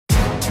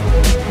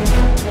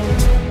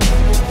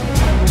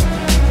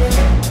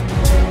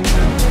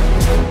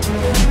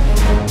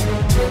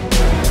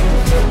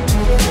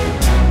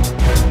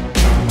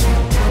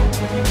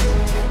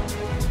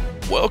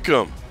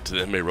Welcome to the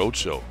MMA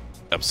Roadshow,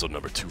 episode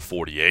number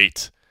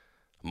 248.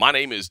 My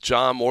name is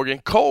John Morgan.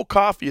 Cole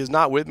Coffey is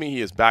not with me.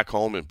 He is back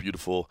home in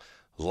beautiful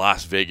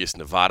Las Vegas,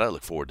 Nevada. I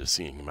look forward to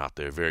seeing him out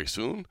there very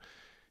soon.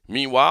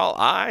 Meanwhile,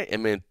 I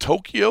am in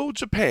Tokyo,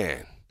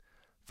 Japan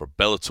for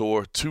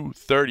Bellator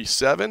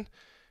 237.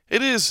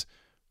 It is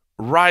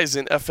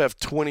Ryzen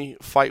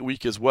FF20 fight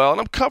week as well, and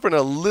I'm covering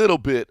a little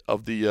bit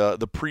of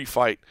the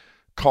pre-fight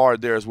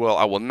card there as well.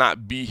 I will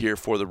not be here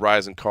for the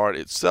Ryzen card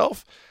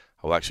itself.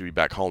 I will actually be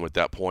back home at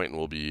that point, and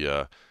we'll be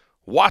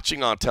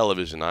watching on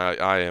television.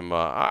 I'm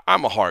a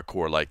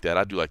hardcore like that.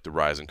 I do like the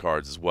Ryzen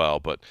cards as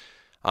well, but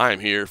I am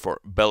here for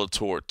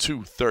Bellator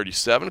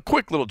 237. A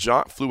quick little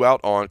jaunt. Flew out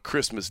on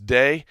Christmas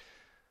Day.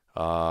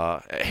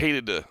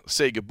 Hated to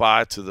say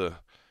goodbye to the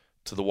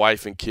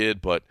wife and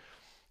kid, but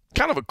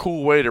kind of a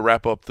cool way to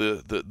wrap up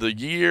the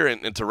year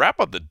and to wrap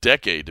up the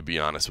decade, to be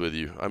honest with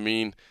you. I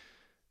mean,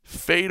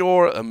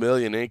 Fedor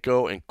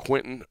Emelianenko and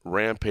Quinton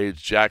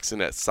Rampage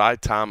Jackson at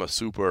Saitama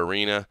Super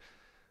Arena.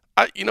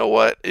 You know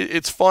what?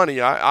 It's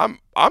funny. I'm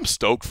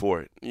stoked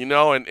for it.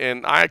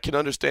 And I can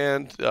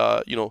understand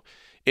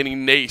any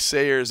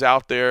naysayers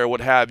out there, what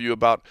have you,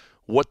 about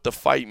what the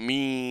fight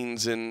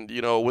means, and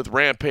with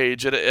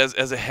Rampage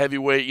as a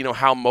heavyweight,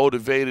 how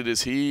motivated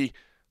is he?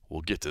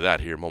 We'll get to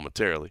that here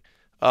momentarily.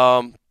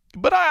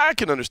 But I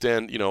can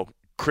understand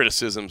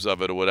criticisms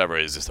of it or whatever.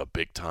 Is this a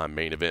big time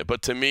main event?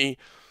 But to me,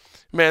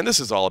 man, this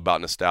is all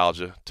about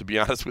nostalgia. To be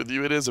honest with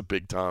you, it is a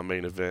big time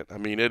main event. I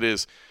mean, it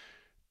is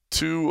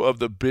two of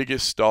the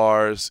biggest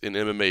stars in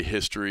MMA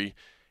history,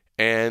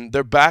 and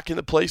they're back in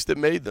the place that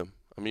made them.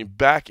 I mean,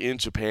 back in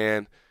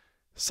Japan,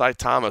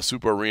 Saitama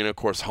Super Arena, of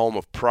course, home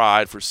of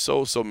Pride for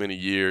so many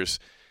years,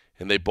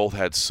 and they both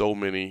had so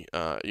many,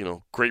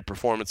 great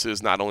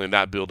performances, not only in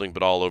that building,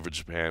 but all over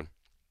Japan.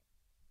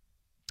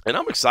 And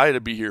I'm excited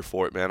to be here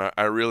for it, man.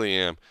 I really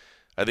am.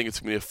 I think it's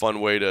going to be a fun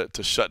way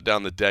to shut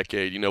down the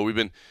decade. We've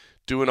been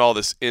doing all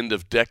this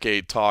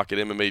end-of-decade talk at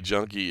MMA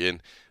Junkie,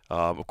 and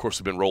of course,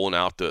 we've been rolling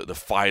out the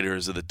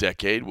fighters of the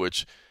decade,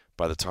 which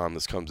by the time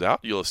this comes out,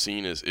 you'll have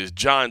seen is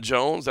John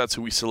Jones. That's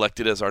who we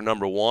selected as our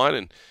number one.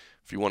 And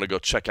if you want to go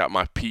check out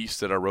my piece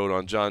that I wrote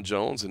on John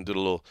Jones and did a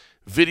little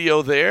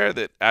video there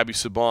that Abby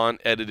Saban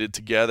edited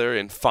together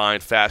in fine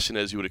fashion,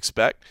 as you would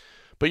expect.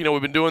 But,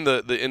 we've been doing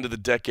the end of the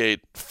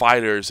decade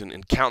fighters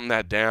and counting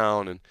that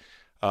down.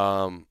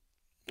 And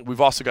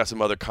we've also got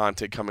some other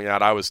content coming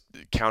out. I was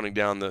counting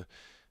down the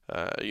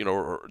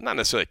or not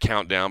necessarily a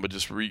countdown, but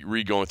just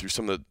re-going through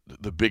some of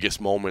the biggest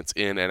moments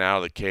in and out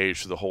of the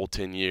cage for the whole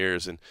 10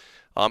 years. And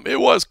it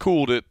was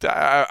cool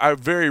I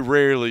very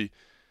rarely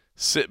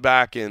sit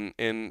back and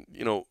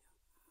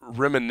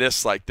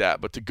reminisce like that,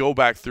 but to go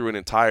back through an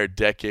entire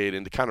decade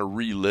and to kind of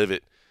relive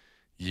it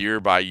year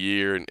by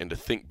year and to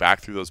think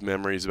back through those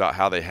memories about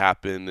how they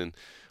happened and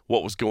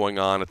what was going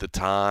on at the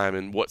time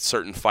and what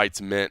certain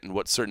fights meant and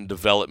what certain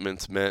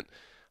developments meant.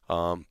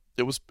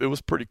 It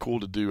was pretty cool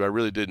to do. I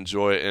really did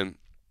enjoy it. And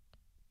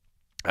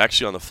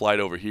actually on the flight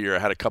over here, I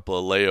had a couple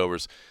of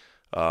layovers.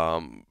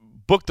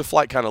 Booked the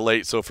flight kind of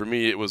late, so for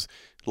me it was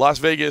Las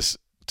Vegas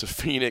to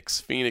Phoenix,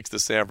 Phoenix to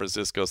San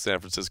Francisco, San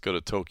Francisco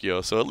to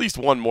Tokyo. So at least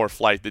one more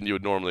flight than you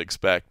would normally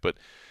expect, but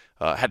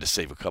had to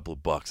save a couple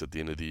of bucks at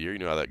the end of the year. You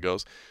know how that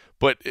goes.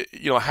 But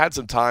I had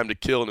some time to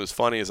kill, and it was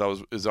funny as I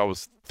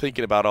was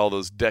thinking about all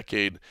those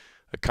decade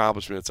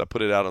accomplishments. I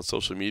put it out on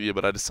social media,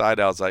 but I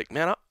decided, I was like,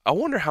 man, I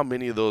wonder how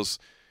many of those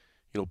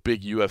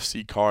big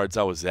UFC cards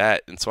I was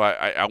at. And so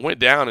I went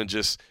down and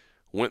just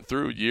went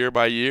through year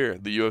by year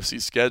the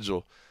UFC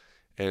schedule.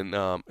 And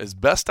as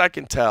best I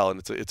can tell,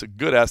 and it's a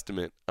good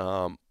estimate,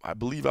 I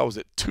believe I was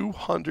at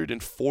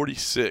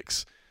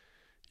 246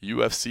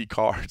 UFC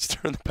cards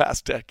during the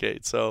past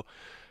decade. So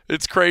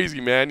it's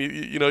crazy, man.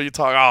 You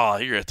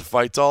talk, you're at the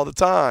fights all the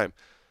time.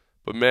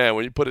 But, man,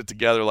 when you put it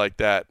together like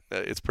that,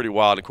 it's pretty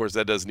wild. And, of course,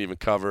 that doesn't even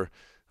cover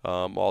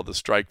all the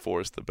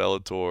Strikeforce, the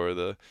Bellator,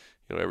 the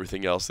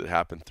everything else that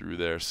happened through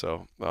there.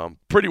 So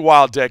pretty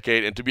wild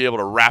decade. And to be able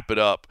to wrap it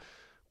up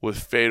with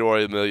Fedor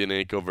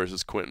Emelianenko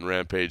versus Quinton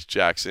Rampage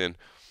Jackson.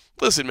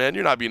 Listen, man,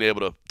 you're not being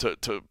able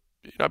to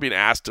you're not being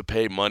asked to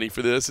pay money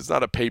for this. It's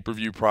not a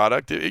pay-per-view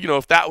product.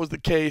 If that was the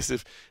case,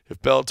 if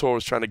Bellator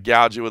was trying to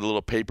gouge you with a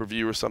little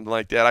pay-per-view or something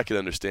like that, I could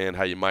understand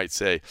how you might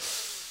say,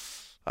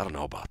 I don't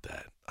know about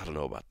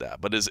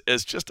that. But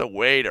as just a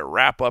way to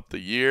wrap up the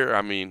year,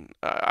 I mean,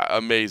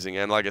 amazing.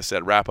 And like I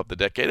said, wrap up the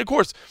decade. Of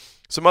course,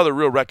 some other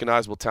real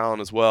recognizable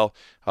talent as well.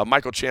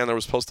 Michael Chandler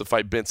was supposed to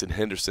fight Benson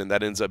Henderson.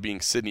 That ends up being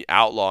Sidney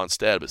Outlaw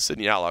instead, but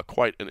Sidney Outlaw,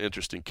 quite an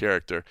interesting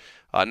character.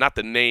 Not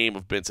the name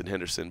of Benson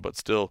Henderson, but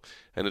still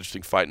an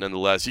interesting fight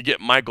nonetheless. You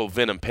get Michael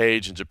Venom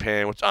Page in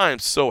Japan, which I am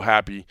so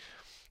happy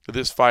that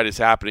this fight is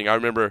happening. I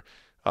remember,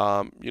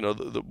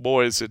 the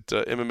boys at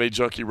MMA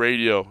Junkie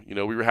Radio,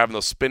 we were having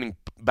those spinning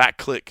back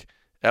click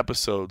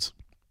episodes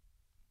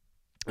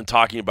and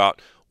talking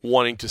about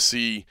wanting to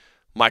see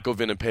Michael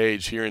Venom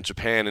Page here in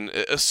Japan, and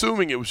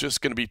assuming it was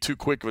just going to be too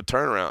quick of a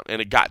turnaround,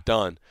 and it got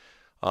done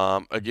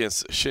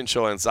against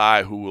Shinsho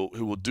Anzai,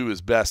 who will do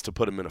his best to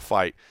put him in a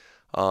fight.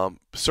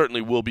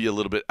 Certainly will be a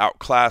little bit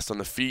outclassed on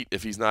the feet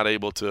if he's not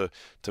able to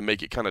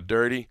make it kind of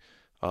dirty.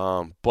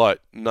 But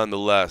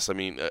nonetheless, I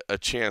mean, a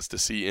chance to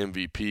see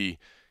MVP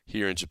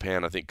here in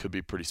Japan, I think, could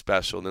be pretty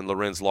special. And then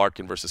Lorenz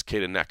Larkin versus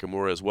Keita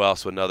Nakamura as well,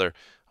 so another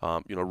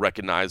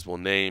recognizable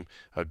name.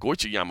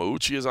 Goichi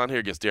Yamauchi is on here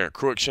against Darren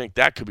Cruikshank.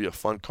 That could be a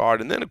fun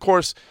card. And then, of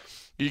course,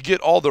 you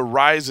get all the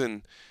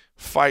Ryzen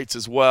fights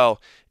as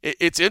well.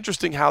 It's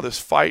interesting how this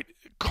fight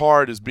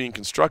card is being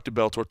constructed,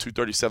 Bellator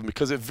 237,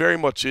 because it very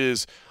much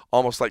is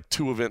almost like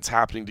two events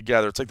happening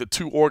together. It's like the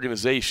two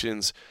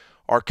organizations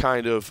are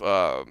kind of,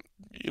 they're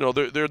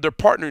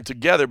partnering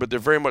together, but they're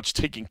very much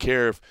taking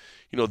care of,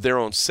 their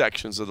own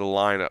sections of the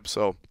lineup.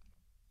 So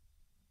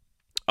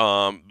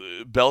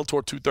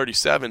Bellator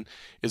 237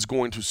 is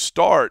going to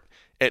start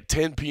at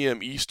 10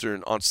 p.m.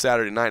 Eastern on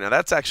Saturday night. Now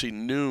that's actually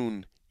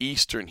noon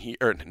Eastern here,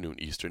 or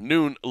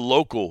noon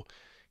local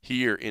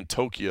here in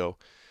Tokyo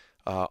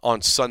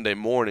on Sunday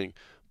morning.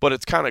 But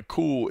it's kind of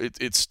cool.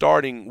 It's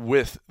starting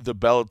with the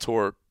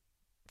Bellator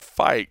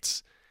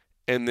fights,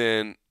 and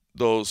then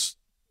those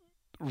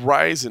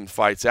Ryzen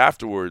fights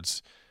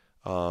afterwards,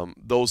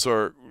 those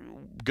are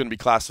going to be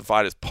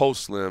classified as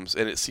post-limbs,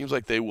 and it seems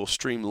like they will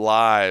stream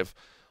live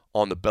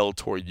on the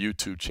Bellator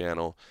YouTube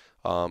channel.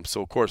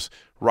 So, of course,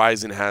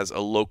 Ryzen has a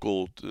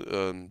local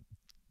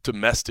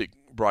domestic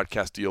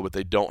broadcast deal, but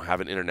they don't have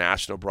an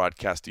international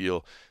broadcast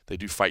deal. They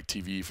do Fight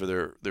TV for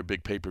their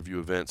big pay-per-view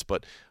events,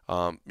 but,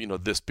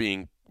 this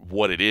being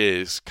what it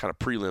is, kind of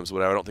prelims,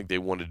 whatever, I don't think they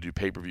wanted to do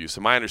pay-per-view.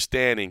 So my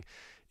understanding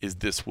is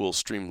this will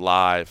stream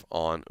live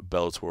on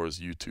Bellator's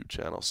YouTube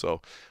channel. So,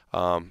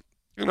 kind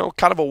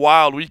of a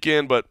wild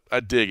weekend, but I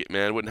dig it,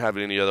 man. Wouldn't have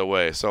it any other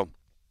way. So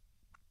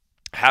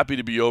happy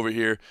to be over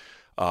here.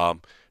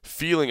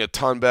 Feeling a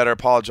ton better.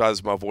 Apologize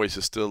if my voice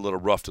is still a little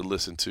rough to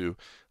listen to.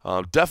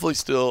 Definitely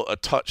still a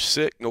touch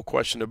sick, no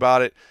question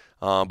about it.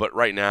 But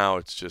right now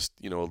it's just,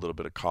 a little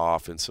bit of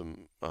cough and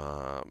some,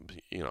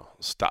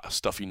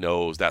 stuffy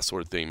nose, that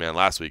sort of thing, man.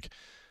 Last week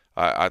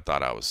I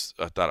thought I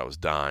was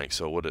dying.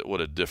 So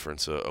what a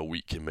difference a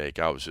week can make.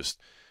 I was just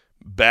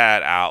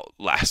bad out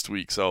last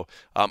week. So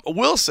I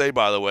will say,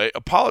 by the way,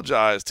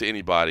 apologize to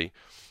anybody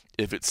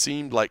if it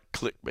seemed like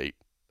clickbait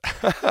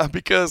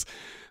because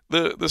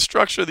the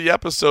structure of the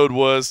episode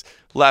was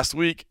last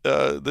week,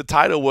 the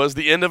title was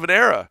The End of an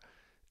Era.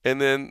 And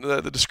then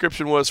the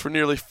description was, for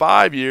nearly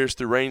 5 years,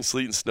 through rain,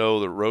 sleet, and snow,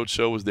 the road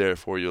show was there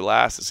for you.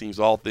 Alas, it seems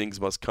all things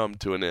must come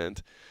to an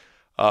end.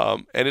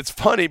 And it's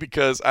funny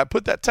because I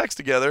put that text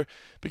together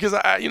because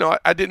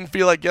I didn't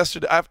feel like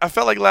yesterday. I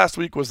felt like last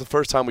week was the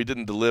first time we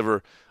didn't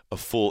deliver a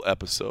full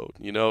episode.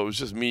 It was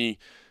just me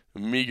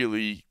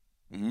meekly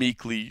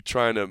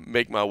trying to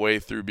make my way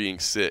through being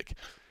sick.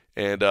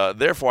 And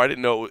therefore, I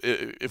didn't know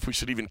if we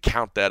should even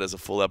count that as a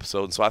full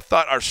episode. And so I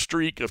thought our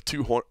streak of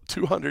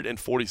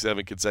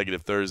 247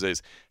 consecutive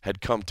Thursdays had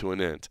come to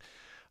an end.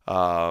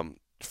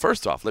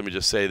 First off, let me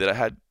just say that I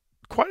had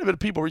quite a bit of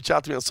people reach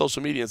out to me on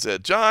social media and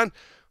said, John,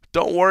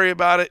 don't worry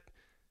about it.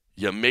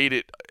 You made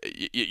it.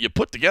 You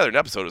put together an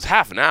episode. It was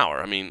half an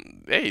hour. I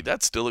mean, hey,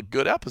 that's still a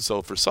good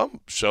episode for some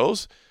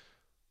shows.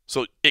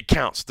 So it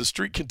counts. The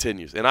streak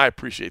continues, and I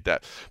appreciate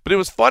that. But it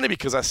was funny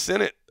because I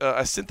sent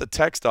the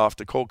text off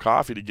to Cold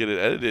Coffee to get it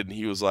edited, and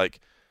he was like,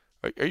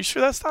 "Are you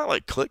sure that's not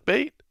like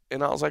clickbait?"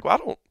 And I was like, "Well,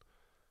 I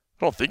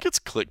don't think it's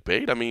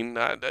clickbait. I mean,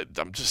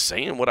 I'm just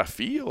saying what I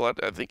feel.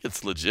 I think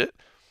it's legit."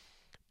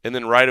 And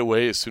then right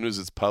away, as soon as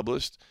it's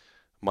published,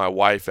 my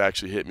wife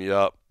actually hit me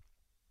up,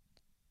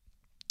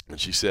 and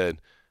she said,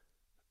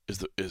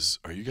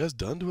 "Are you guys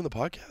done doing the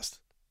podcast?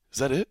 Is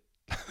that it?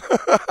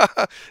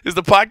 Is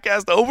the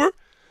podcast over?"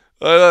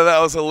 That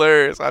was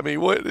hilarious. I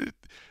mean,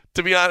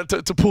 to be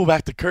honest, to pull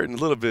back the curtain a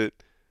little bit,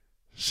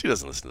 she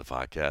doesn't listen to the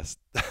podcast.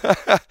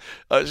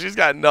 She's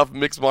got enough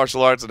mixed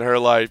martial arts in her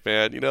life,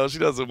 man. She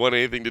doesn't want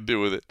anything to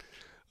do with it.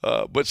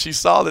 But she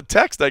saw the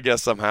text, I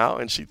guess, somehow,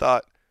 and she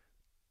thought,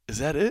 is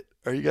that it?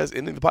 Are you guys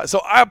ending the podcast? So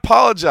I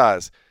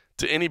apologize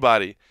to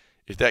anybody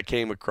if that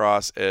came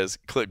across as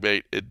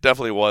clickbait. It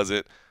definitely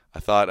wasn't.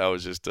 I thought I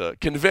was just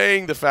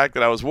conveying the fact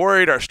that I was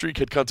worried our streak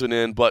had come to an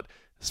end. But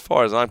as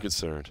far as I'm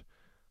concerned,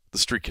 the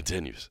streak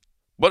continues.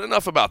 But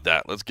enough about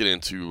that. Let's get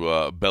into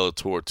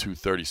Bellator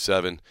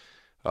 237.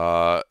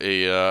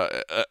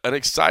 An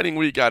exciting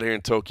week out here in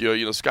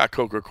Tokyo. Scott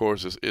Coker, of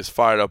course, is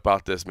fired up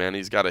about this, man.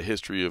 He's got a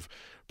history of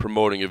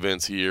promoting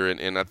events here,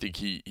 and I think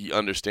he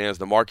understands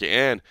the market.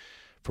 And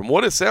from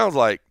what it sounds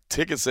like,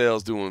 ticket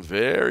sales doing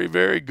very,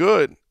 very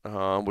good,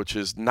 which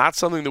is not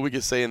something that we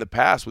could say in the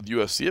past with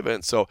UFC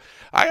events. So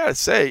I got to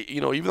say,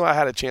 even though I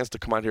had a chance to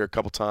come out here a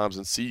couple times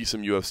and see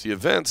some UFC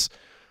events,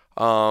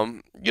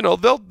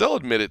 they'll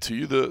admit it to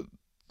you.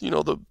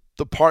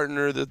 The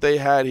partner that they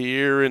had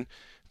here and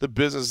the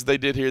business they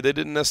did here, they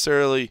didn't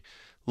necessarily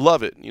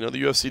love it. You know,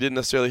 the UFC didn't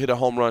necessarily hit a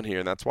home run here,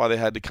 and that's why they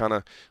had to kind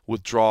of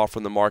withdraw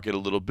from the market a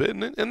little bit,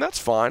 and that's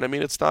fine. I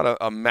mean, it's not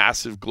a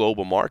massive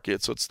global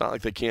market, so it's not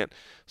like they can't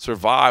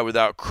survive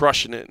without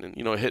crushing it and,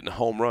 you know, hitting a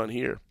home run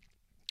here.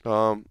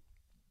 But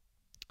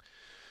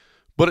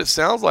it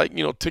sounds like,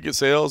 you know, ticket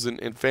sales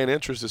and fan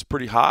interest is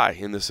pretty high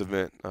in this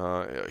event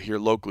here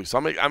locally. So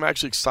I'm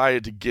actually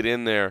excited to get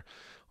in there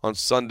on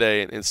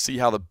Sunday and see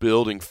how the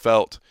building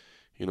felt,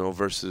 you know,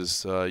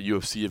 versus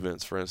UFC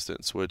events, for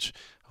instance, which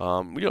you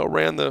know,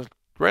 ran the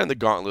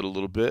gauntlet a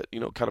little bit,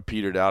 you know, kind of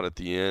petered out at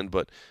the end,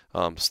 but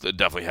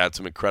definitely had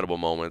some incredible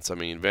moments. I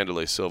mean,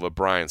 Wanderlei Silva,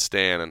 Brian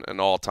Stann, an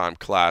all-time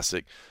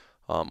classic.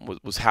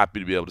 Was happy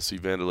to be able to see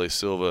Wanderlei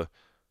Silva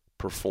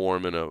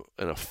perform in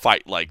a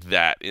fight like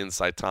that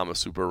inside Thomas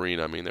Super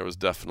Arena. I mean, there was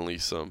definitely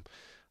some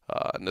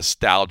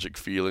nostalgic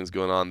feelings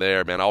going on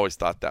there. Man, I always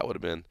thought that would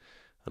have been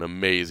an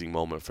amazing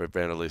moment for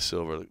Wanderlei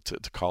Silva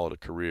to call it a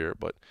career,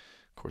 but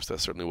of course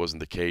that certainly wasn't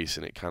the case,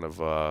 and it kind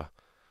of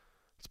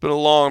it's been a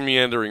long,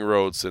 meandering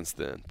road since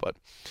then. But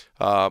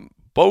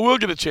we'll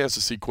get a chance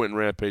to see Quinton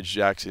Rampage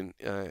Jackson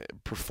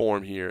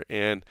perform here.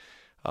 And,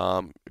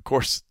 of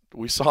course,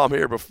 we saw him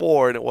here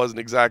before, and it wasn't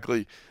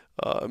exactly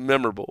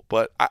memorable.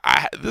 But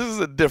this is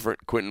a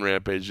different Quinton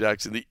Rampage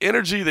Jackson. The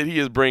energy that he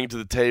is bringing to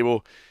the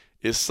table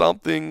is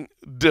something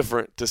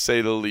different, to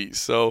say the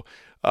least. So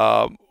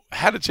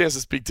had a chance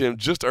to speak to him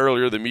just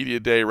earlier. The media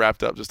day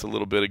wrapped up just a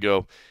little bit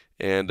ago.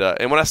 And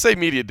when I say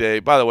media day,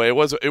 by the way, it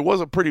was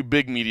a pretty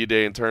big media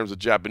day in terms of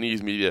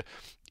Japanese media.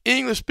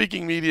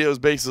 English-speaking media was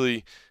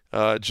basically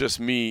just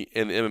me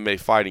and the MMA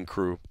fighting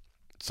crew.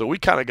 So we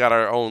kind of got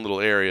our own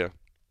little area,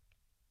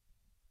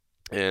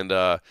 and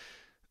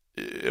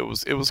it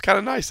was kind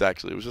of nice,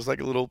 actually. It was just like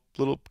a little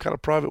kind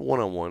of private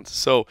one-on-one.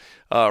 So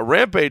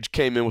Rampage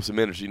came in with some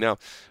energy. Now,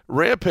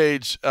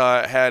 Rampage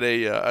had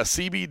a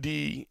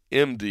CBD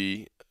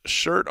MD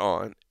shirt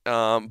on.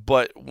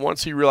 But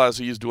once he realized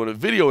he was doing a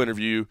video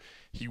interview,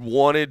 he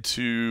wanted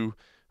to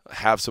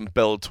have some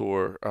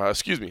Bellator,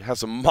 have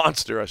some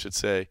Monster, I should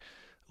say,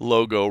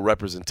 logo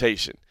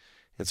representation.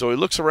 And so he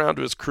looks around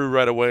to his crew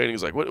right away, and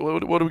he's like, "What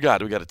do we got?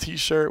 Do we got a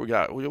T-shirt? What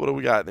do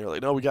we got?" And they're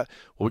like, "No, we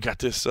got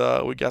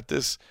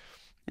this,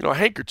 you know,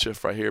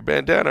 handkerchief right here,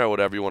 bandana or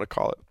whatever you want to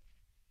call it."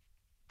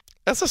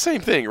 That's the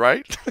same thing,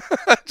 right?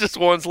 Just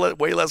one's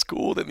way less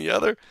cool than the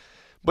other.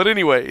 But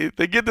anyway,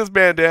 they get this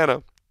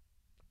bandana.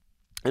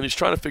 And he's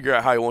trying to figure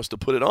out how he wants to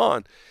put it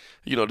on.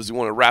 You know, does he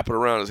want to wrap it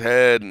around his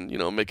head and, you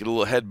know, make it a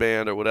little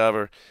headband or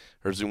whatever?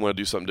 Or does he want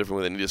to do something different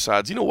with it? And he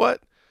decides, you know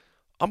what?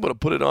 I'm going to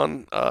put it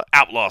on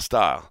outlaw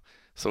style.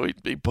 So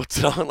he puts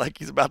it on like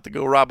he's about to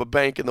go rob a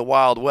bank in the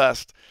Wild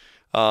West.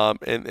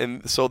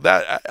 And so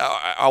that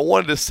I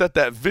wanted to set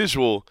that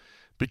visual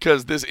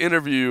because this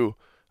interview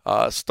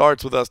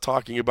starts with us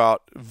talking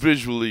about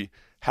visually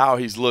how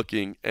he's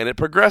looking. And it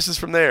progresses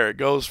from there. It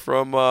goes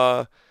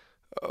from,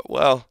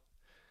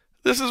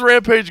 this is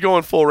Rampage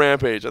going full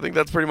Rampage. I think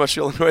that's pretty much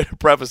the only way to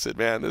preface it,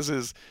 man. This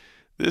is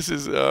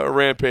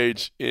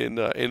Rampage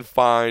in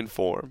fine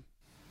form.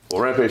 Well,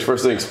 Rampage,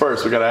 first things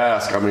first, we got to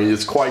ask. I mean,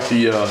 it's quite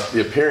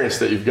the appearance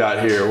that you've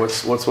got here.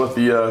 What's with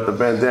the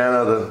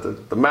bandana,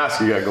 the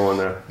mask you got going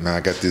there? Man, I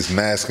got this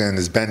mask and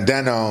this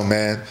bandana on,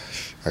 man.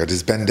 I got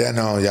this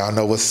bandana on. Y'all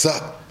know what's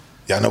up.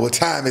 Y'all know what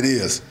time it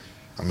is.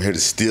 I'm here to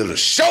steal the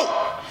show.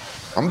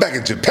 I'm back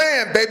in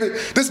Japan, baby.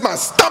 This is my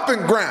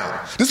stomping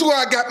ground. This is where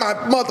I got my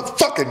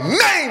motherfucking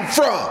name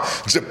from.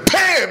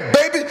 Japan,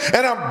 baby.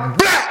 And I'm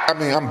black. I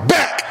mean, I'm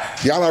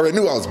back. Y'all already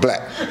knew I was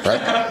black,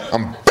 right?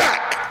 I'm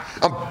back.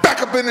 I'm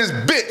back up in this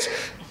bitch.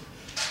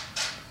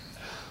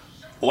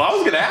 Well, I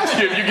was going to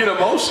ask you if you get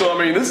emotional.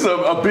 I mean, this is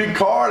a big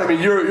card. I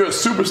mean, you're a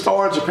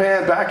superstar in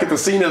Japan, back at the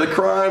scene of the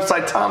crime,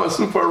 Saitama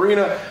Super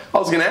Arena. I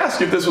was going to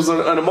ask you if this was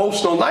an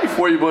emotional night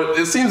for you, but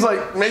it seems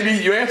like maybe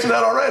you answered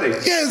that already.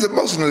 Yeah, it's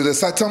emotional. The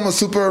Saitama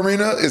Super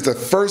Arena is the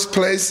first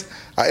place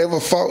I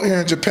ever fought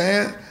here in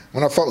Japan.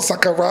 When I fought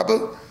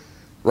Sakuraba,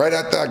 right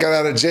after I got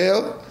out of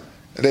jail,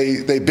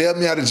 they bailed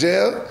me out of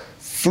jail,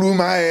 flew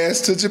my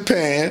ass to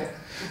Japan,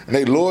 and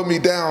they lowered me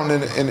down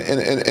in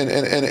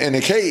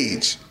a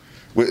cage.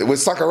 With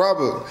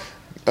Sakuraba,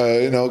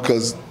 you know,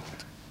 because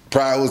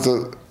Pride was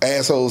the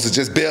assholes that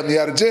just bailed me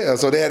out of jail,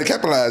 so they had to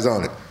capitalize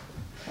on it.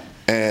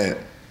 And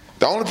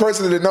the only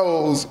person that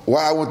knows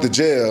why I went to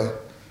jail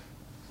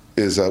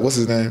is, what's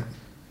his name?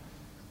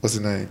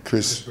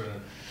 Chris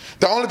Brennan.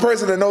 The only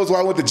person that knows why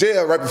I went to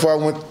jail right before I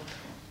went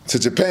to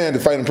Japan to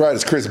fight in Pride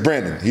is Chris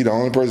Brennan. He's the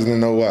only person that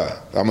know why.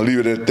 I'm going to leave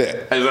it at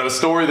that. Is that a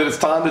story that it's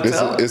time to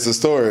tell? It's a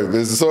story.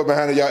 There's a story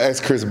behind it. Y'all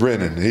ask Chris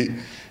Brennan.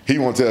 He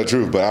won't tell the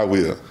truth, but I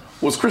will.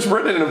 Was Chris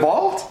Brennan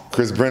involved?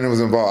 Chris Brennan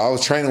was involved. I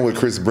was training with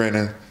Chris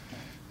Brennan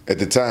at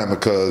the time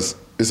because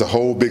it's a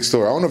whole big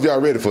story. I don't know if y'all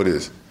ready for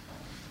this.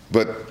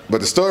 But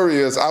the story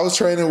is I was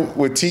training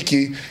with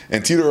Tiki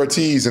and Tito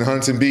Ortiz in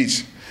Huntington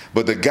Beach.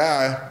 But the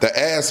guy, the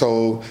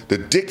asshole, the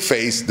dick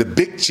face, the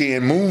big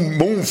chin,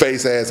 moon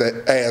face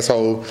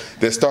asshole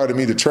that started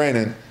me to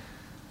training,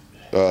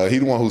 he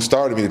the one who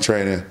started me to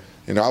training.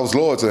 You know, I was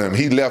loyal to him.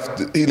 He left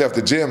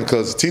the gym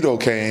because Tito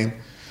came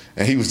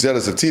and he was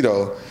jealous of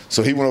Tito,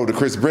 so he went over to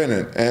Chris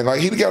Brennan, and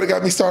like he the guy that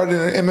got me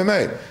started in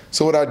MMA.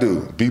 So what I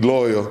do? Be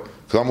loyal,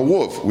 because I'm a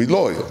wolf. We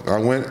loyal. I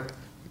went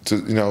to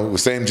the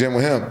same gym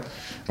with him.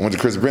 I went to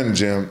Chris Brennan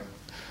gym.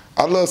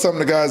 I love some of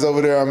the guys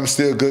over there. I'm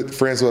still good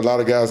friends with a lot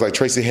of guys like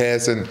Tracy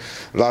Hess and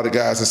a lot of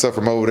guys and stuff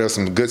from over there.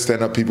 Some good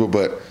stand-up people,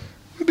 but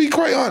to be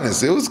quite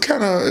honest, it was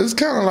kind of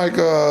like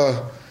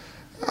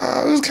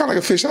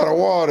a fish out of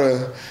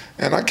water,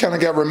 and I kind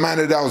of got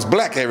reminded that I was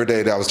black every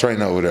day that I was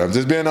training over there. I'm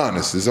just being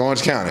honest. It's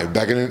Orange County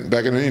back in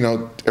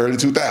the early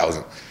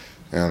 2000s,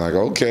 and I'm like,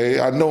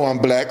 okay, I know I'm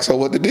black, so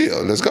what the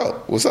deal? Let's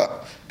go. What's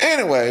up?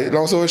 Anyway,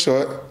 long story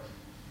short,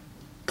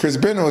 Chris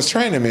Brennan was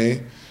training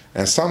me,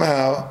 and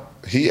somehow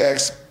he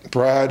asked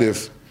Pride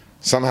if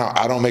somehow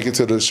I don't make it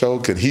to the show,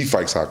 could he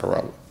fight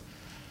Sakuraba?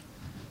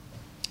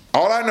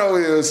 All I know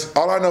is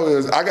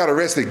I got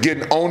arrested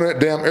getting on a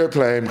damn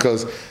airplane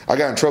because I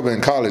got in trouble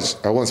in college.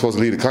 I wasn't supposed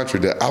to leave the country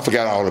that I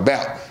forgot all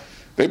about.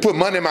 They put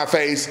money in my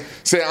face,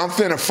 said I'm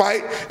finna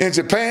fight in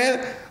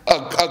Japan,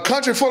 a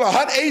country full of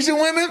hot Asian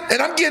women,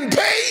 and I'm getting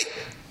paid?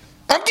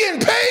 I'm getting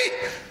paid?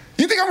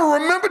 You think I'm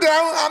gonna remember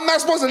that I'm not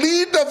supposed to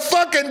leave the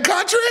fucking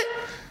country?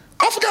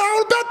 I forgot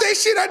all about that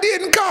shit I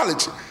did in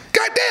college.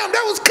 Goddamn,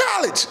 that was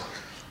college.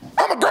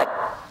 I'm a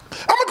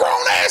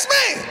grown-ass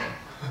man.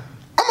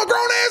 I'm a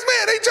grown-ass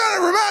man. They trying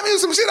to remind me of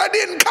some shit I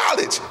did in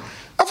college.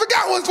 I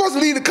forgot I wasn't supposed to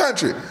leave the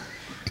country.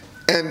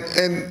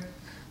 And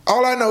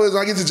all I know is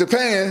when I get to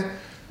Japan,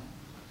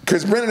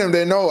 Chris Brennan and them, they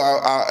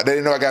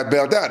didn't know I got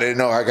bailed out. They didn't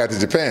know I got to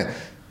Japan.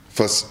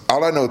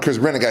 All I know is Chris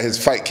Brennan got his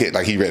fight kit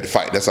like he ready to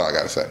fight. That's all I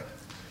got to say.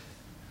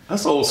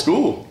 That's old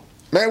school.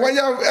 Man, why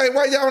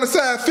y'all on the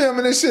side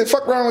filming this shit?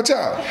 Fuck wrong with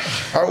y'all?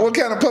 What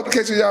kind of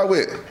publication y'all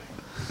with?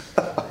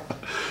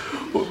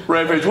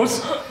 Rampage,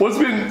 what's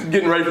been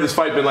getting ready for this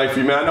fight been like for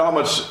you, man? I know how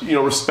much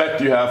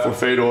respect you have for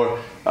Fedor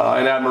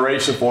and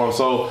admiration for him.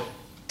 So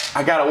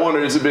I gotta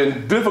wonder, has it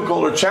been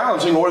difficult or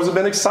challenging, or has it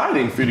been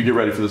exciting for you to get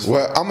ready for this fight?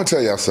 Well, I'm gonna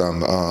tell y'all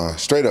something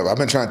straight up. I've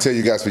been trying to tell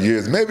you guys for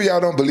years. Maybe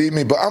y'all don't believe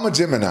me, but I'm a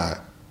Gemini,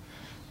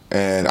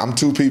 and I'm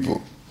two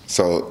people.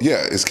 So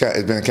yeah, it's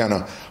been kind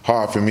of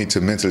hard for me to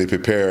mentally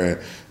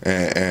prepare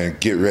and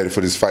get ready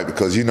for this fight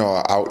because you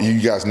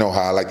guys know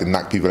how I like to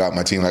knock people out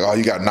my team. Like, oh,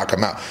 you got to knock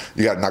him out.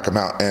 You got to knock him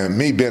out. And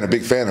me being a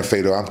big fan of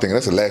Fedor, I'm thinking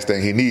that's the last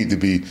thing he needs to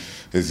be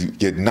is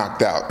get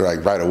knocked out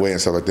like right away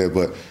and stuff like that.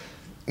 But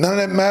none of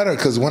that matter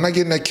because when I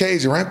get in that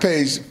cage,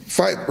 Rampage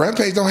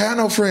don't have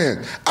no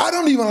friends. I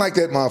don't even like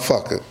that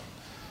motherfucker.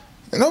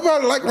 And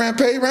nobody like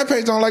Rampage.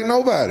 Rampage don't like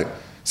nobody.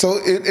 So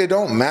it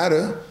don't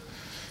matter.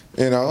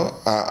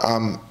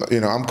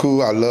 I'm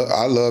cool. I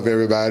love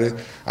everybody.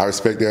 I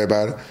respect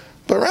everybody.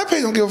 But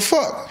Rampage don't give a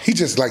fuck. He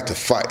just like to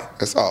fight.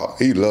 That's all.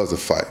 He loves to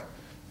fight.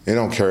 He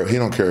don't care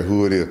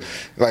who it is.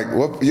 Like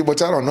what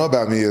y'all don't know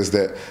about me is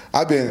that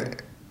I've been,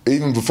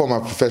 even before my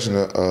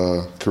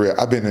professional career,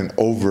 I've been in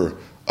over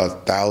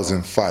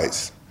 1,000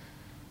 fights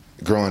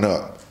growing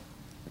up.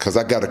 Cause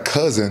I got a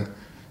cousin,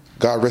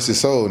 God rest his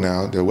soul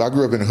now. I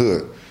grew up in the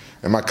hood,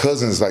 and my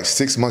cousin is like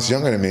 6 months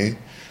younger than me.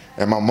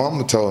 And my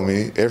mama told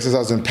me, ever since I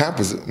was in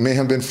Pampers, me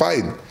and him been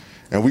fighting.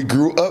 And we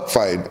grew up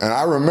fighting. And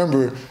I don't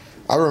remember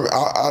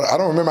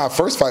our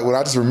first fight, but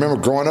I just remember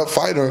growing up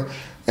fighting,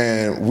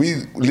 and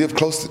we lived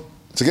close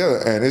together.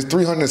 And it's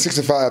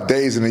 365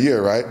 days in a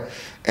year, right?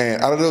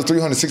 And out of those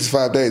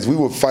 365 days, we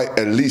would fight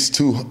at least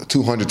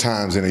 200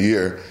 times in a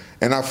year.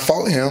 And I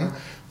fought him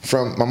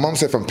my mom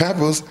said from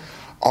Pampers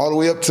all the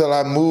way up till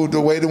I moved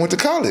away and went to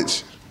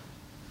college.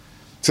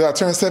 Till I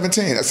turned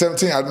 17. At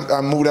 17, I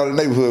moved out of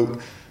the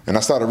neighborhood. And I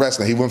started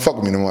wrestling. He wouldn't fuck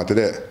with me no more after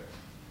that.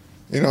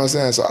 You know what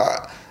I'm saying? So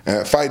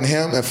fighting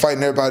him and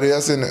fighting everybody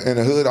else in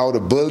the hood, all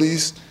the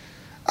bullies.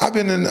 I've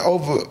been in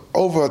over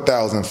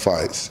 1,000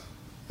 fights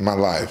in my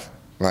life.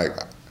 Like,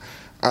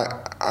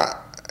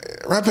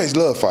 Rampage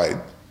love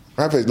fighting.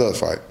 Rampage loves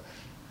fighting.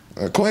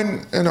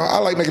 Quinton, I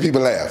like making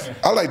people laugh.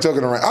 I like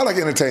joking around. I like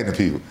entertaining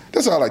people.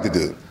 That's what I like to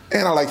do.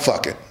 And I like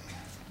fucking.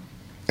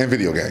 And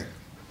video game.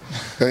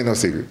 That ain't no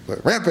secret.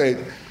 But Rampage,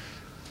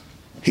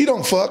 he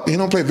don't fuck, he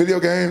don't play video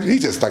games, he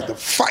just like to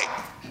fight.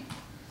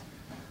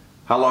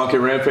 How long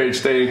can Rampage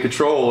stay in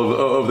control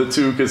of the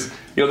two? Because,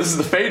 this is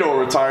the Fedor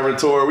retirement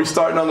tour. Are we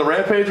starting on the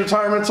Rampage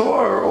retirement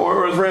tour,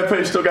 or has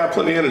Rampage still got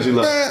plenty of energy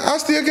left? Man, I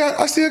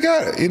still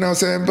got it, you know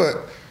what I'm saying? But,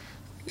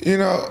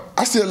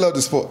 I still love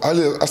the sport.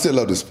 I still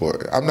love the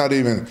sport. I'm not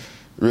even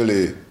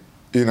really,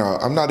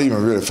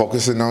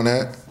 focusing on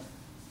that.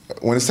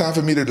 When it's time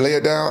for me to lay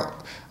it down,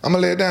 I'm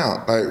gonna lay it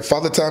down. Like,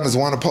 Father Time is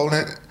one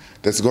opponent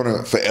that's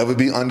gonna forever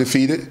be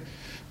undefeated.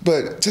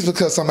 But just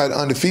because somebody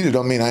undefeated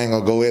don't mean I ain't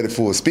gonna go at it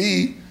full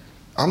speed.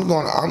 I'm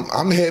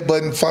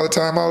headbutting Father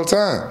Time all the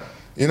time.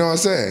 You know what I'm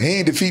saying? He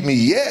ain't defeat me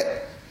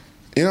yet.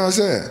 You know what I'm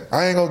saying?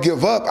 I ain't gonna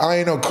give up. I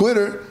ain't no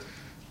quitter.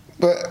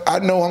 But I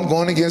know I'm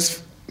going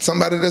against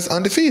somebody that's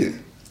undefeated.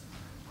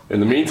 In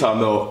the meantime,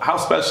 though, how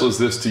special is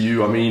this to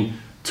you? I mean,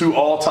 two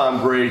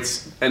all-time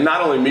greats, and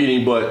not only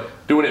meeting, but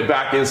doing it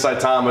back inside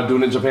time and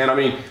doing it in Japan. I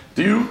mean,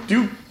 do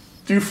you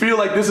Do you feel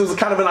like this is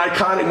kind of an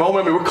iconic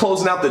moment? I mean, we're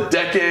closing out the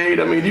decade.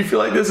 I mean, do you feel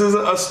like this is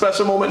a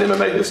special moment in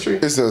MMA history?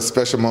 It's a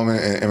special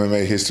moment in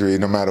MMA history.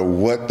 No matter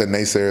what the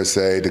naysayers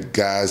say, the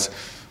guys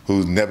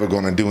who's never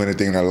going to do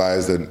anything in their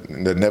lives, the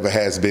never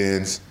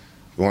has-beens,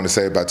 we want to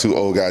say about two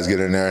old guys get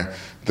in there.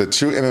 The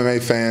true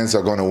MMA fans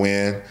are going to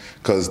win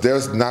because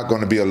there's not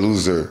going to be a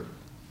loser.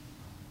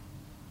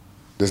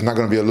 There's not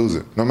going to be a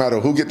loser. No matter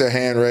who get their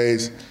hand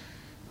raised,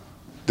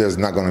 there's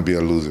not going to be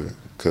a loser.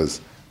 Because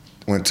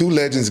when two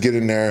legends get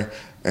in there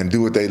and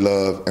do what they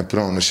love and put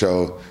on the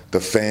show, the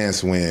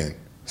fans win.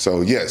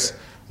 So yes,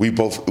 we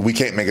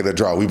can't make it a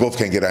draw. We both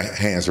can't get our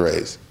hands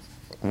raised.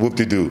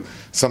 Whoop-de-doo.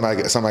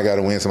 Somebody got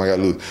to win, somebody got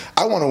to lose.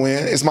 I want to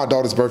win. It's my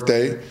daughter's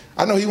birthday.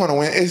 I know he want to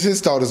win. It's his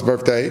daughter's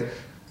birthday.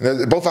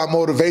 Both our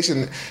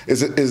motivation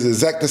is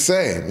exact the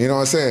same. You know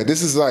what I'm saying?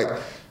 This is like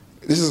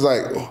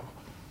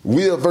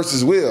will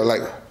versus will.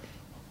 Like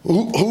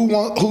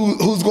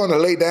who's going to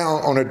lay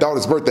down on their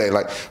daughter's birthday?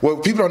 Like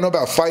what people don't know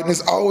about fighting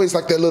is always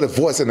like that little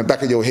voice in the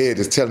back of your head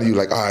is telling you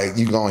like, all right,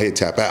 you go ahead and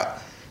tap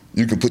out.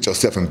 You can put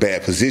yourself in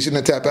bad position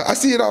to tap out. I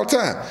see it all the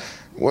time.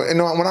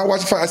 When I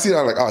watch a fight, I see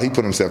that like, oh, he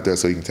put himself there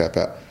so he can tap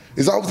out.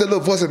 It's always that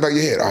little voice in the back of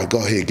your head. All right, go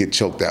ahead and get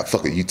choked out.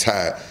 Fuck it, you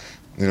tired.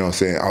 You know what I'm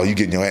saying? Oh, you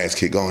getting your ass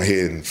kicked. Go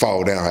ahead and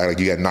fall down like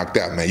you got knocked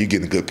out, man. You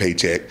getting a good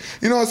paycheck.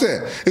 You know what I'm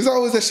saying? It's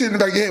always that shit in the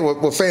back of your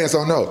head what fans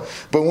don't know.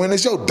 But when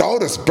it's your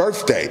daughter's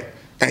birthday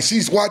and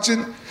she's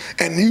watching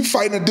and you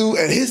fighting a dude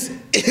and his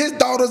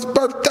daughter's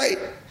birthday,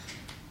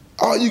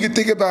 all you can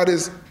think about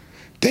is,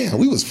 damn,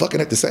 we was fucking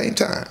at the same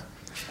time.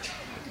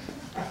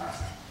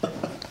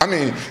 I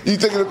mean, you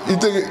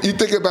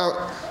think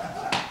about,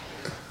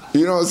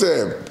 you know what I'm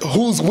saying?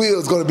 Whose will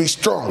is going to be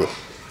stronger?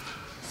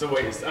 So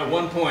wait, at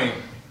one point,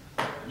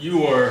 you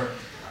were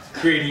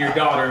creating your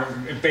daughter,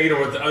 and Fedor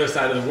was the other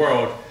side of the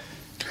world.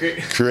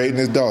 Creating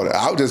his daughter.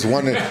 I was just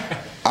wondering.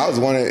 I was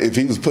wondering if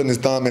he was putting his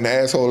thumb in the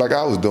asshole like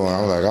I was doing.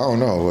 I was like, I don't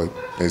know.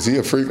 Is he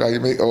a freak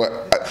like me?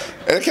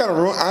 It kind of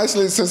ruined.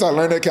 Honestly, since I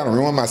learned that, kind of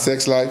ruined my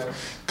sex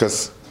life.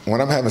 Because when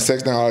I'm having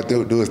sex now, all I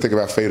do is think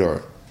about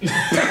Fedor.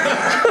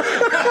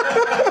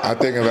 I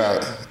think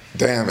about,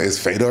 damn, is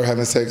Fedor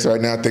having sex right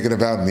now? Thinking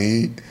about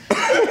me?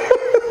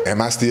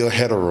 Am I still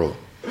hetero?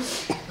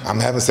 I'm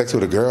having sex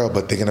with a girl,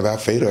 but thinking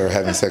about Fedor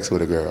having sex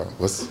with a girl.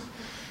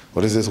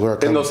 What is this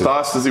world coming to? In those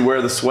thoughts, does he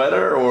wear the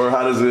sweater, or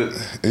how does it?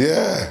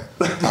 Yeah.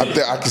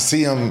 I can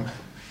see him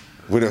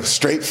with a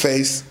straight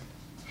face,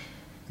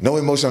 no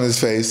emotion on his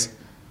face,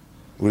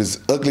 with his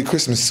ugly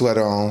Christmas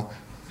sweater on,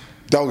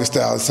 doggy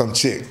style with some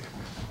chick.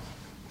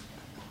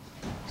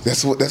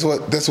 That's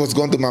what's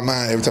going through my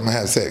mind every time I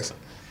have sex.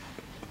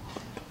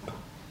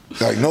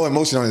 Like no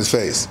emotion on his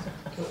face.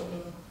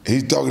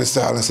 He's doggy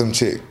style and some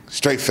chick,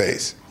 straight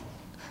face,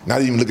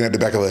 not even looking at the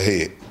back of her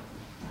head,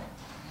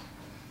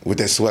 with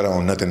that sweater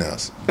on, nothing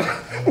else.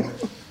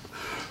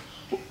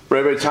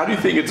 Rampage, how do you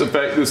think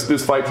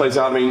this fight plays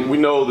out? I mean, we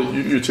know that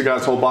you took out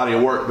his whole body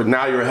of work, but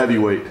now you're a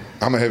heavyweight.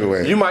 I'm a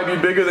heavyweight. You might be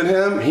bigger than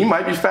him. He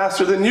might be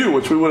faster than you,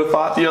 which we would have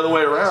thought the other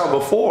way around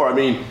before. I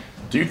mean,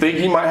 do you think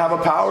he might have a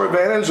power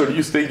advantage, or do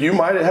you think you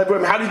might have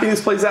heavyweight? How do you think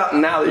this plays out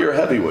now that you're a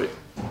heavyweight?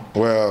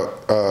 Well,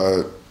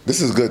 this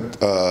is a good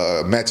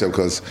matchup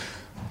because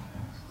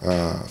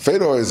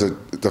Fedor is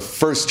the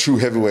first true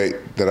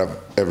heavyweight that I've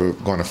ever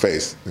going to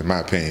face, in my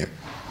opinion.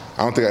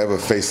 I don't think I ever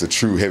faced a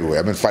true heavyweight.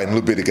 I've been fighting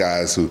little bitty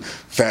guys who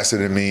faster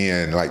than me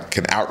and like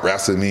can out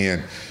wrestle me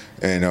and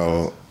you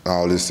know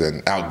all this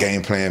and out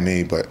game plan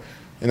me. But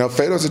you know,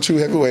 Fedor's a true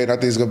heavyweight, and I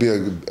think it's gonna be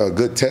a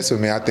good test for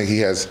me. I think he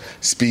has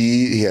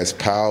speed, he has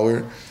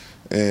power,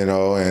 you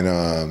know,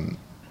 and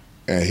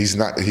he's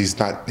not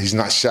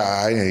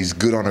shy, and he's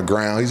good on the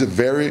ground. He's a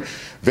very,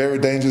 very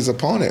dangerous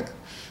opponent.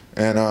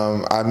 And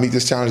I meet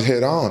this challenge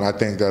head on. I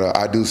think that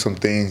I do some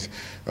things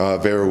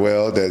very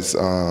well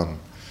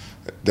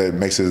that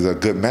makes it a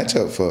good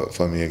matchup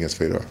for me against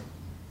Fedor.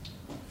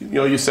 You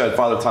know, you said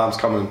Father Time's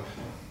coming.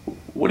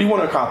 What do you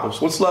want to accomplish?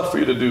 What's left for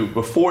you to do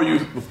before you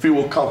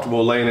feel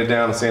comfortable laying it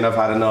down and saying I've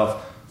had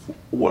enough?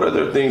 What are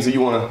the things that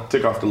you want to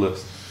tick off the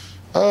list?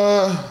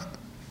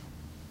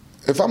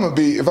 If I'm gonna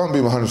be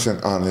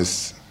 100%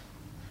 honest,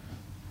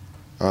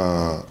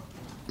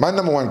 my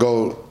number one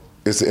goal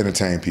is to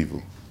entertain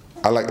people.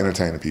 I like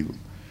entertaining people,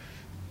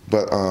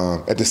 but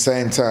at the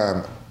same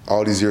time,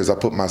 all these years I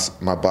put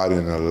my body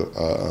in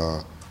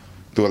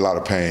through a lot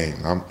of pain.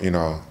 You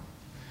know,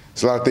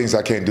 it's a lot of things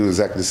I can't do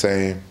exactly the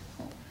same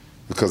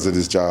because of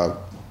this job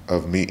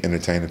of me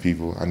entertaining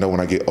people. I know when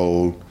I get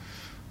old,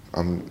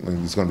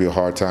 it's gonna be a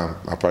hard time.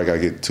 I probably gotta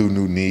get 2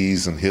 new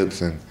knees and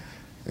hips and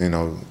you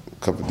know a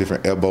couple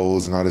different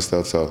elbows and all this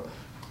stuff. So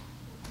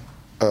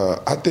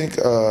I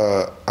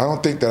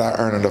don't think that I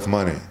earn enough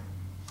money.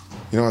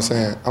 You know what I'm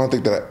saying? I don't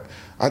think that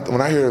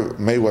when I hear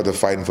Mayweather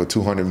fighting for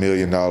 $200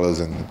 million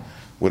and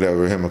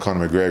whatever, him and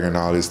Conor McGregor and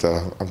all this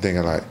stuff, I'm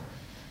thinking like,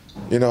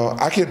 you know,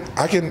 I can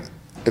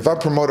if I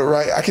promote it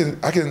right, I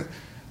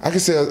can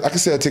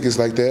sell tickets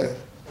like that.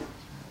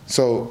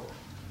 So,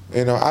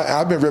 you know,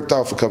 I've been ripped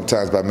off a couple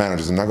times by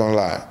managers. I'm not gonna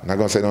lie. I'm not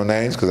gonna say no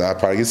names because I'll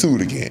probably get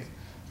sued again.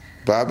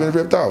 But I've been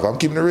ripped off. I'm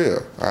keeping it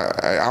real.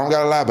 I don't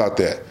gotta lie about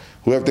that.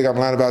 Whoever think I'm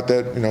lying about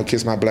that,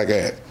 kiss my black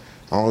ass.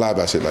 I don't lie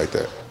about shit like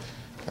that.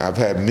 I've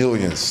had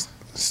millions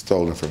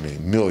stolen from me,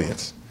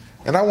 millions.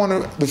 And I want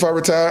to, before I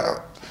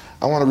retire,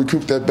 I want to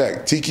recoup that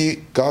back.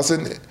 Tiki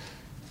Carlson,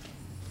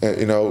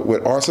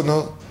 with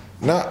Arsenal,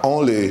 not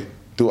only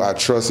do I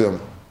trust him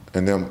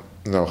and them,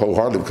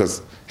 wholeheartedly,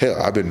 because hell,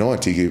 I've been knowing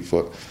Tiki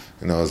for,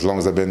 as long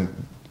as I've been,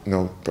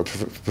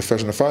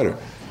 professional fighter.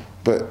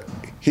 But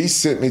he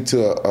sent me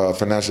to a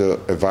financial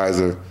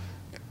advisor,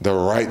 the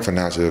right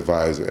financial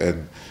advisor,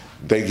 and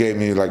they gave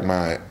me like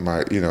my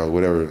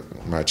whatever,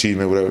 my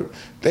achievement, whatever.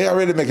 They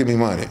already making me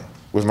money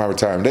with my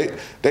retirement.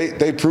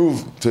 They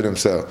proved to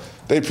themselves.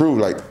 They proved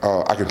like,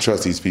 oh, I can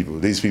trust these people.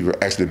 These people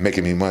are actually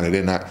making me money.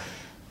 They're not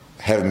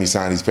having me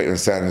sign these papers and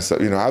signing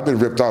stuff. I've been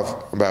ripped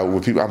off about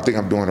what people. I think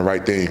I'm doing the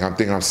right thing. I'm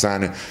thinking I'm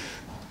signing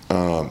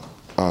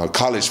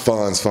college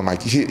funds for my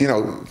kids.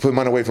 Put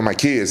money away for my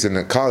kids in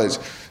the college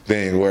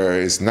thing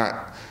where it's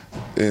not.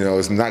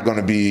 It's not going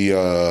to be,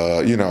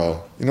 you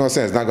know what I'm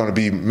saying? It's not going to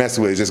be messed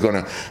with. It's just going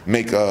to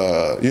make, you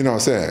know what I'm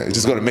saying? It's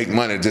just going to make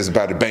money just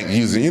by the bank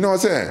using, you know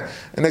what I'm saying?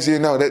 And next thing you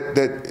know,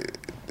 that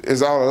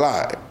is all a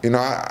lie.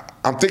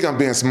 I'm thinking I'm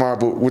being smart,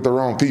 but with the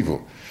wrong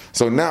people.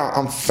 So now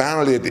I'm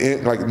finally at the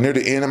end, like near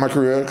the end of my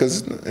career,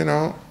 because,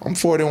 I'm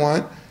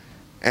 41.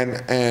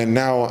 And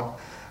now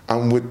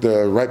I'm with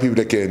the right people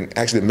that can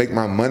actually make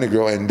my money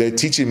grow, and they're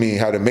teaching me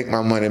how to make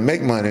my money,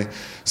 make money.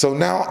 So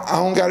now I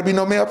don't got to be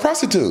no male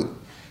prostitute.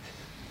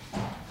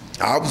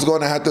 I was going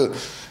to have to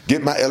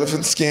get my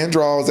elephant skin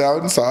drawers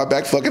out and start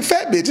back fucking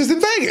fat bitches in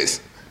Vegas.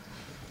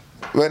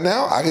 But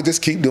now I can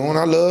just keep doing what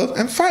I love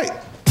and fight.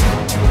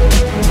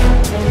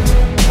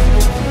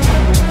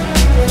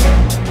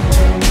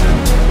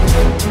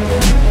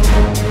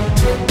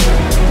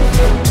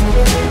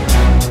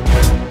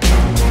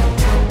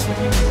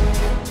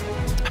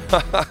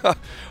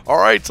 All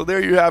right, so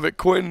there you have it,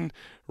 Quinton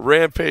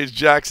Rampage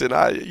Jackson.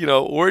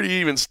 Where do you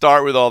even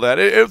start with all that?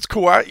 It's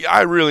cool.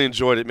 I really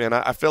enjoyed it, man.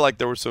 I feel like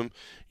there were some,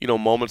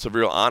 moments of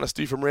real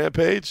honesty from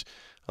Rampage,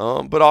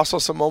 but also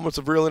some moments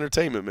of real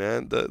entertainment,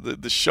 man.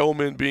 The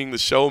showman being the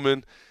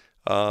showman,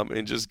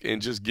 and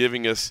just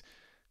giving us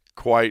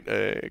quite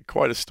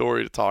a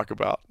story to talk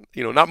about.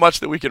 Not much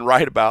that we can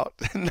write about,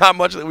 not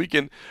much that we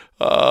can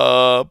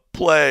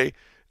play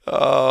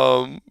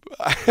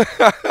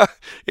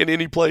in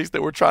any place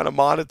that we're trying to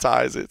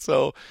monetize it.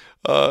 So,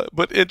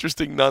 but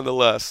interesting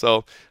nonetheless.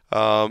 So,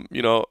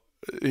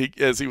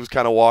 as he was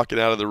kind of walking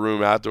out of the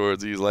room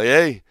afterwards, he's like,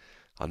 "Hey,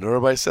 I know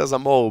everybody says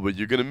I'm old, but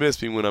you're gonna miss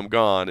me when I'm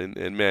gone."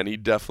 And man, he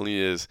definitely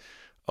is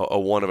a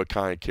one of a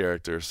kind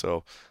character.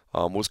 So,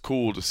 was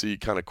cool to see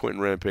kind of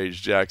Quinton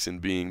Rampage Jackson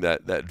being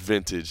that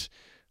vintage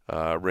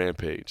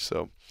Rampage.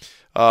 So,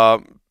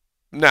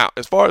 now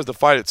as far as the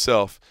fight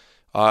itself.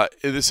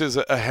 This is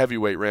a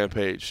heavyweight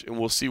Rampage, and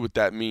we'll see what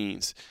that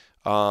means.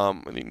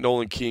 I think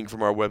Nolan King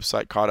from our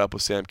website caught up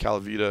with Sam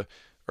Calavita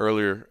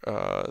earlier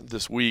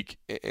this week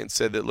and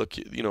said that, look,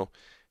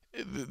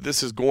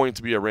 this is going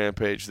to be a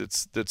Rampage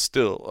that's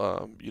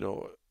still,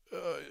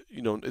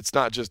 it's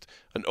not just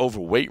an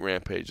overweight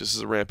Rampage. This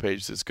is a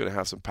Rampage that's going to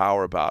have some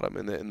power about him,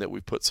 and that we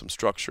put some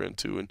structure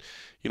into. And,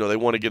 they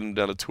want to get him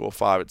down to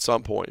 205 at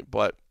some point,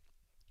 but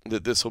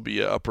that this will be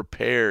a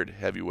prepared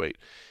heavyweight.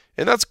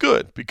 And that's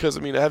good because,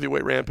 a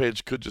heavyweight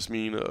Rampage could just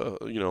mean, a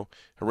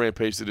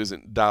Rampage that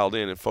isn't dialed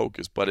in and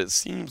focused. But it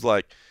seems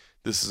like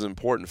this is an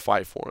important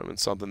fight for him and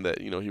something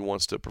that, he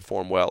wants to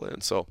perform well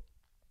in. So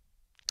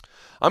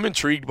I'm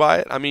intrigued by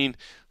it.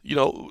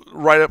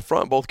 Right up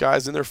front, both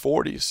guys in their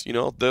 40s.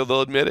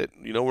 They'll admit it.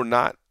 We're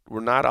not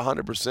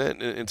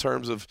 100% in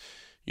terms of,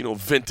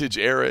 vintage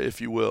era, if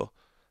you will.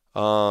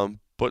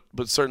 But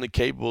certainly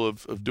capable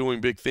of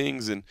doing big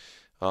things. And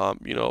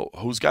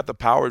who's got the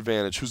power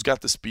advantage? Who's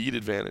got the speed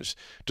advantage?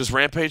 Does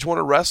Rampage want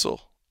to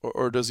wrestle,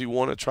 or does he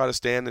want to try to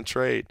stand and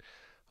trade?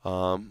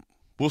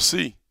 We'll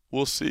see.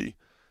 And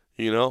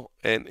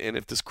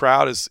if this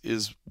crowd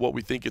is what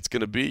we think it's going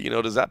to be,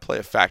 does that play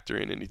a factor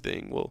in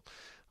anything? Will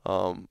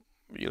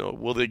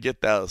they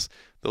get those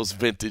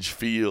vintage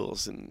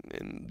feels,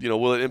 and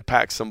will it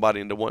impact somebody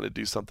into wanting to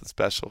do something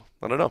special?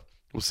 I don't know.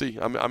 We'll see.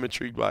 I'm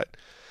intrigued by it.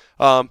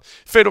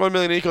 Fedor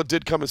Emelianenko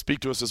did come and speak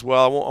to us as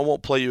well. I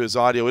won't play you his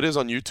audio. It is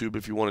on YouTube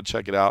if you want to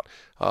check it out.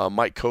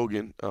 Mike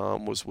Kogan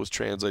was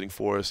translating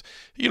for us.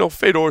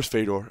 Fedor's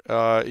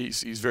Fedor.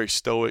 He's very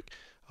stoic.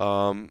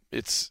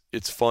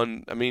 It's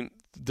fun.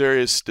 There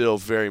is still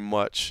very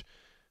much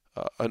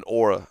an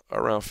aura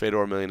around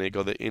Fedor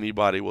Emelianenko that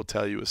anybody will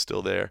tell you is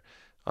still there.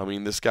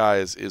 This guy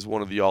is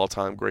one of the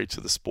all-time greats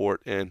of the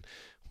sport and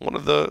one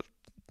of the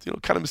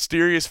kind of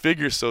mysterious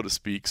figures, so to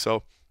speak.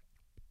 So.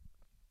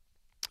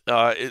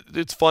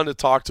 It's fun to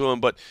talk to him,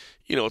 but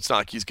it's not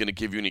like he's going to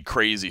give you any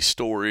crazy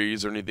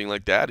stories or anything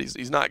like that.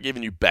 He's not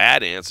giving you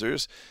bad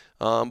answers,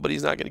 but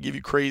he's not going to give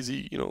you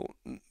crazy,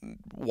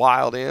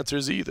 wild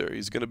answers either.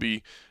 He's going to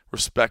be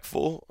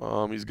respectful.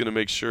 He's going to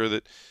make sure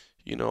that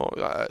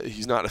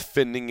he's not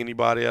offending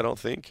anybody. I don't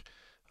think.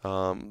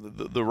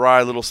 The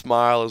wry little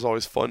smile is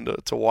always fun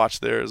to watch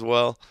there as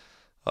well.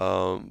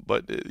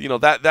 But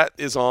that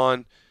is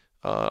on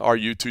our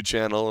YouTube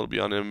channel. It'll be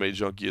on MMA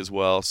Junkie as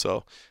well.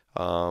 So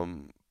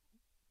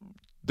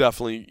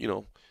definitely,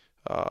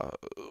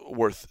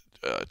 worth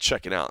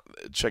checking out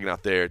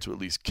there to at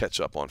least catch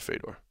up on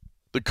Fedor.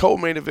 The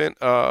co-main event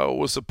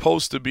was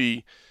supposed to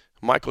be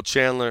Michael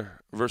Chandler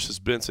versus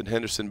Benson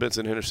Henderson.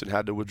 Benson Henderson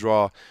had to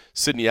withdraw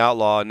Sidney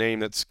Outlaw, a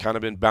name that's kind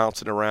of been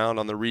bouncing around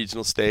on the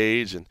regional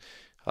stage, and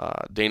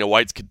Dana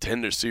White's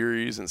Contender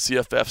Series and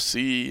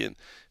CFFC, and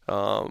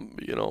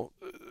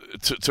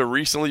to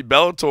recently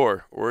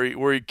Bellator,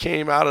 where he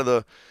came out of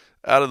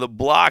the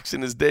blocks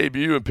in his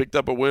debut and picked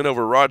up a win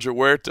over Roger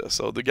Huerta.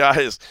 So the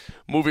guy is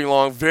moving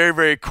along very,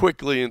 very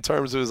quickly in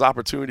terms of his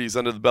opportunities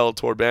under the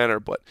Bellator banner.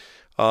 But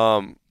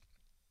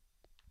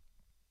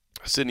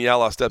Sidney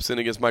Outlaw steps in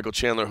against Michael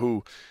Chandler,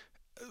 who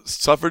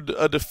suffered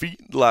a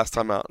defeat last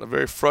time out, a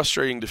very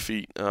frustrating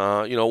defeat.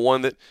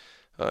 One that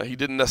he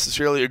didn't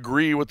necessarily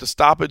agree with the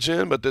stoppage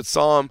in, but that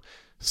saw him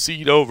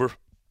cede over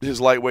his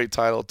lightweight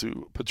title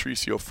to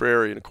Patricio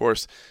Freire. And of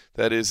course,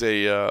 that is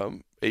a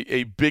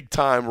big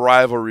time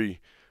rivalry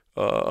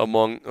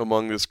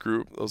among this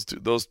group.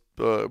 Those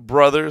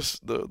brothers,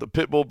 the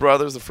Pitbull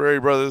brothers, the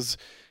Freire brothers,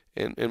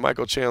 and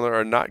Michael Chandler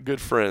are not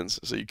good friends.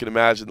 So you can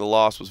imagine the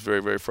loss was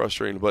very, very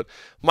frustrating. But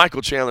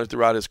Michael Chandler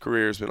throughout his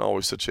career has been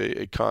always such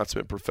a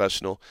consummate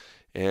professional.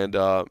 And,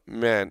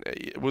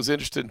 it was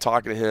interested in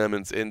talking to him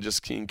and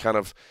just seeing kind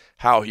of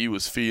how he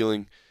was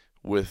feeling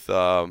with,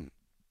 I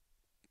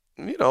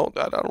don't want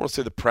to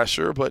say the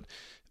pressure, but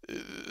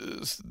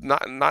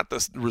not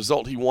the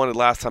result he wanted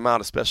last time out,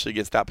 especially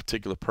against that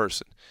particular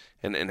person,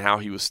 and how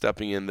he was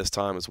stepping in this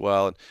time as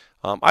well. And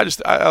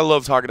I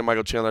love talking to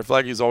Michael Chandler. I feel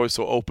like he's always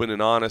so open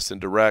and honest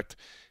and direct,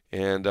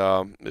 and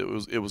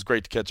it was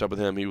great to catch up with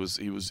him. He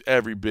was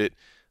every bit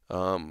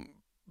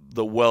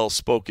the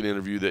well-spoken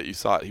interview that you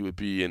thought he would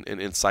be, and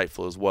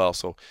insightful as well.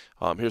 So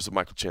here's what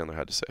Michael Chandler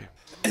had to say.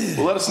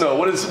 Well, let us know,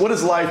 what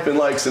has life been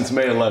like since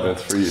May 11th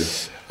for you?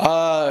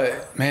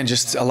 Man,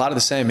 just a lot of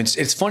the same.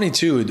 It's funny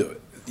too.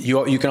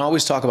 You can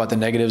always talk about the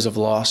negatives of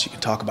loss. You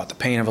can talk about the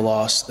pain of a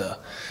loss, the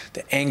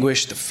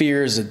anguish, the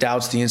fears, the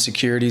doubts, the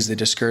insecurities, the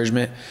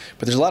discouragement.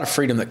 But there's a lot of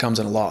freedom that comes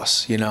in a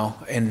loss,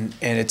 and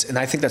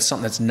I think that's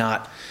something that's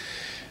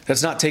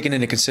not taken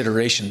into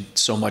consideration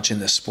so much in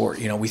this sport.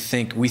 We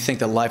think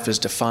that life is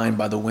defined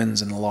by the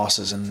wins and the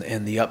losses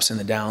and the ups and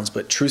the downs.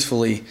 But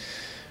truthfully,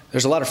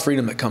 there's a lot of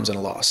freedom that comes in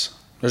a loss.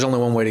 There's only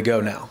one way to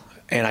go now.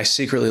 And I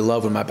secretly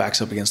love when my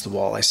back's up against the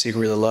wall. I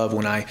secretly love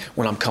when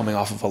I'm coming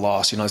off of a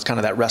loss. It's kind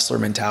of that wrestler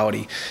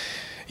mentality.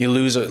 You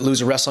lose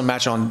a wrestling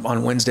match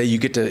on Wednesday, you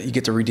get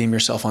to redeem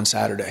yourself on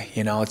Saturday.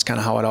 It's kind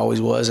of how it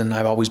always was, and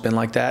I've always been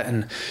like that.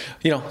 And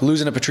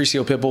losing to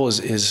Patricio Pitbull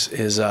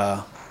is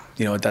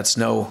that's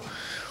no.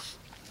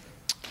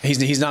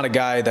 He's not a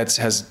guy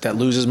that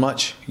loses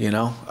much,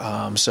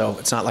 So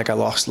it's not like I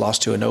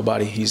lost to a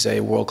nobody. He's a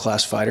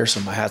world-class fighter,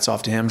 so my hat's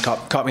off to him.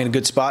 Caught me in a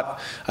good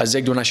spot. I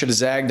zigged when I should have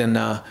zagged,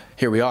 and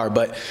here we are.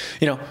 But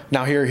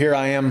now here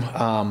I am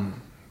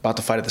about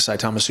to fight at the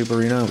Saitama Super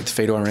Arena with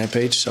Fedor and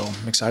Rampage, so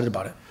I'm excited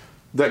about it.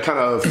 That kind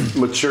of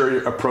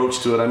mature approach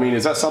to it,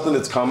 is that something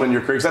that's common in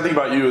your career? Because I think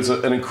about you as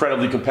an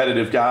incredibly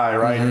competitive guy,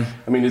 right?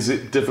 Mm-hmm. Is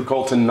it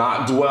difficult to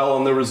not dwell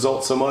on the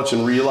results so much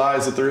and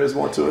realize that there is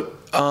more to it?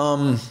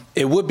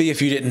 It would be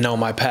if you didn't know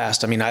my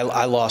past.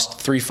 I lost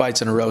 3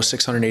 fights in a row,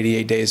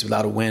 688 days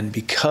without a win,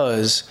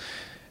 because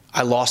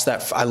I lost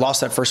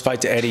that first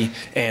fight to Eddie,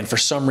 and for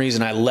some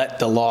reason I let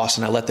the loss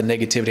and I let the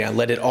negativity, I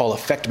let it all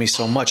affect me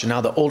so much. And now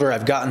the older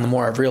I've gotten, the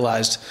more I've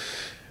realized.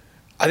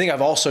 I think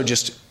I've also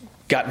just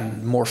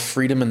gotten more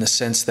freedom in the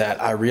sense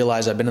that I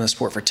realize I've been in the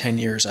sport for 10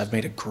 years. I've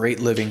made a great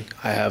living.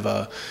 I have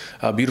a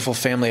beautiful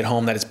family at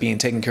home that is being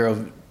taken care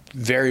of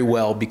very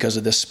well because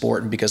of this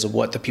sport and because of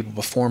what the people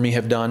before me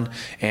have done.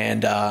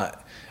 And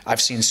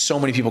I've seen so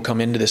many people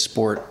come into this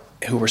sport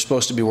who were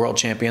supposed to be world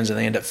champions and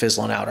they end up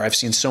fizzling out. Or I've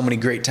seen so many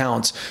great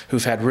talents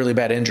who've had really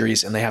bad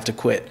injuries and they have to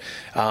quit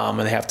and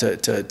they have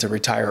to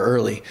retire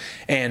early.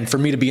 And for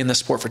me to be in this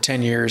sport for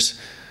 10 years,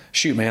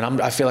 shoot, man,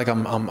 I feel like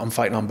I'm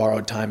fighting on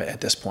borrowed time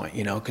at this point,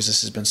 because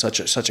this has been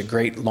such a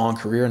great long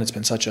career, and it's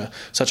been such a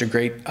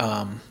great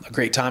time, a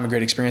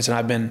great experience, and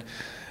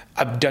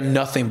I've done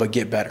nothing but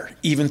get better.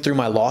 Even through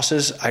my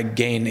losses, I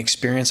gain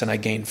experience and I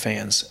gain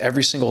fans.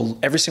 Every single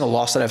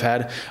loss that I've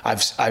had,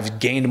 I've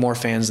gained more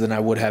fans than I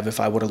would have if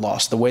I would have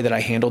lost. The way that I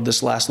handled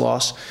this last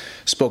loss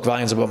spoke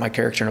volumes about my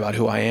character and about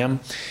who I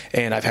am,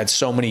 and I've had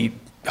so many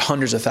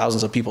hundreds of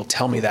thousands of people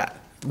tell me that,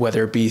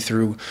 whether it be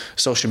through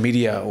social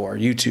media or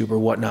YouTube or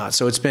whatnot.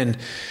 So it's been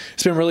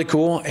really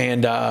cool,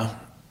 and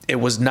it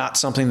was not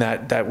something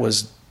that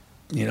was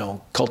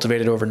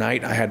cultivated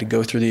overnight. I had to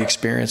go through the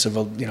experience of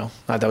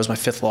that was my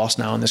 5th loss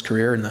now in this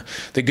career. And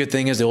the good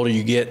thing is, the older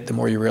you get, the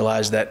more you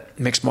realize that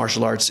mixed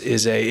martial arts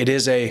is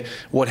a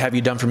what have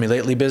you done for me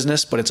lately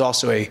business, but it's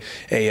also a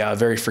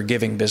very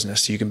forgiving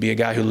business. You can be a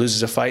guy who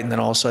loses a fight, and then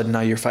all of a sudden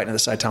now you're fighting at the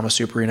Saitama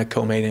Super Arena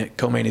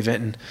co-main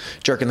event and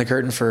jerking the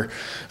curtain for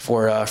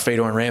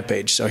Fedor and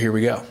Rampage. So here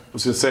we go. I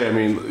was going to say,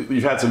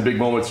 you've had some big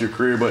moments in your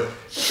career, but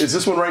is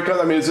this one right?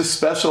 Is this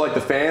special, like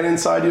the fan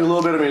inside you a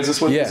little bit? Is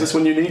this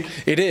one unique?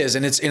 It is.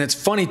 and it's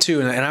funny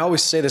too. And I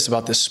always say this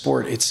about this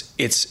sport.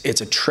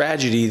 It's a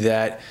tragedy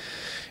that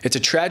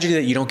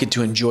you don't get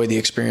to enjoy the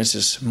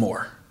experiences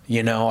more.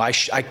 You know, I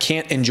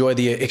can't enjoy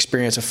the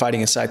experience of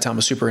fighting inside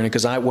Thomas Super Arena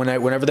because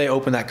whenever they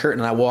open that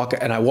curtain, I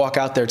walk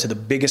out there to the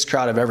biggest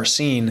crowd I've ever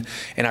seen,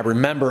 and I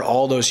remember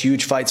all those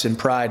huge fights in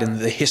Pride and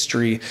the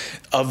history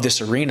of this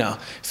arena,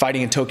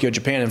 fighting in Tokyo,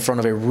 Japan, in front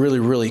of a really,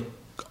 really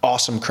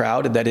awesome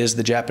crowd that is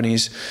the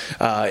Japanese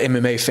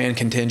MMA fan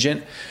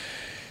contingent.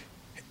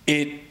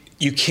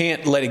 You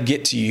can't let it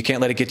get to you. You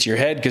can't let it get to your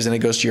head because then it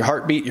goes to your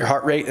heartbeat, your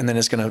heart rate, and then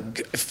it's going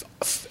to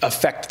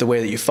affect the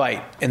way that you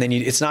fight. And then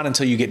it's not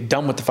until you get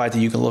done with the fight that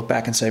you can look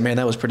back and say, man,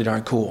 that was pretty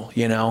darn cool,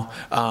 you know?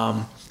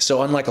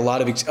 So unlike a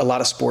lot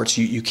of sports,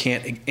 you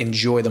can't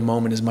enjoy the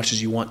moment as much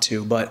as you want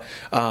to. But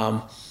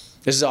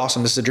this is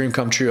awesome. This is a dream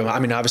come true. I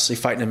mean, obviously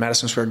fighting in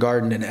Madison Square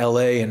Garden and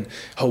LA and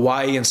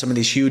Hawaii and some of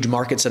these huge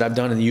markets that I've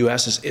done in the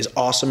US is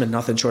awesome and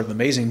nothing short of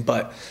amazing.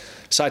 But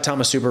Cy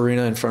Thomas Super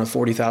Arena in front of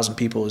 40,000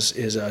 people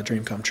is a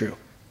dream come true.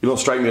 You don't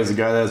strike me as a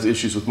guy that has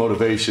issues with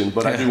motivation,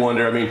 but I do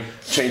wonder, I mean,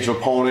 change of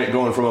opponent,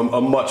 going from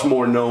a much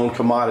more known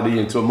commodity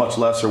into a much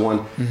lesser one.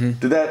 Mm-hmm.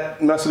 Did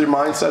that mess with your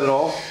mindset at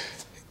all?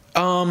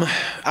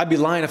 I'd be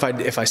lying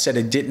if I said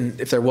it didn't,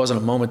 if there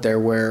wasn't a moment there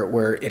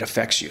where it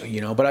affects you,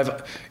 you know.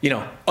 But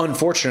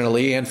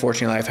unfortunately and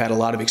fortunately, I've had a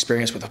lot of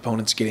experience with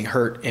opponents getting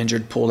hurt,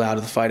 injured, pulled out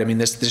of the fight. I mean,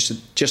 this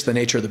is just the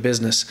nature of the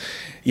business.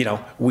 You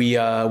know, we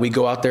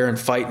go out there and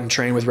fight and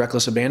train with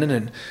reckless abandon.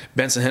 And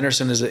Benson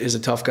Henderson is a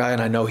tough guy,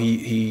 and I know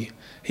he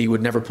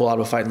would never pull out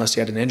of a fight unless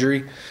he had an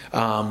injury.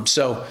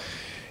 So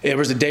it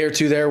was a day or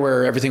two there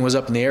where everything was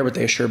up in the air, but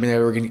they assured me they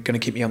were going to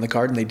keep me on the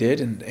card, and they did.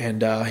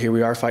 And here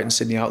we are fighting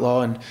Sydney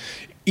Outlaw. And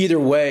either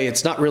way,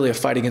 it's not really a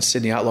fight against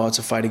Sydney Outlaw. It's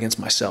a fight against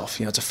myself.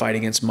 You know, it's a fight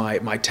against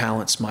my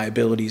talents, my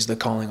abilities, the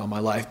calling on my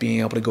life, being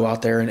able to go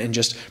out there and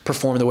just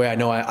perform the way I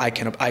know I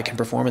can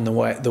perform and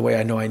the way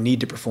I know I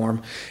need to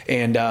perform.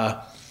 And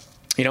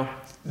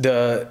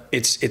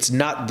it's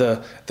not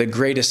the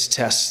greatest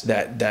test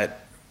that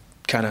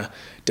kind of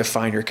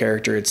define your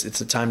character. It's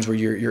the times where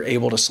you're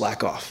able to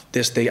slack off.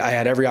 I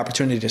had every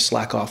opportunity to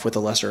slack off with a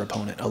lesser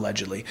opponent,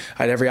 allegedly.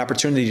 I had every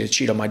opportunity to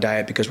cheat on my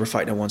diet because we're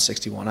fighting at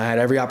 161. I had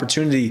every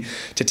opportunity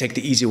to take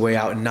the easy way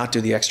out and not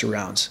do the extra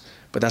rounds.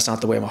 But that's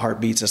not the way my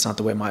heart beats. That's not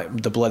the way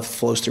the blood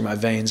flows through my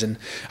veins. And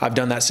I've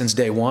done that since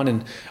day one.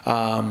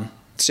 And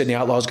Sydney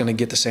Outlaw is going to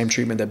get the same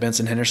treatment that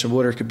Benson Henderson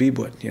would or Khabib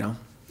would, you know.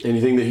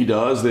 Anything that he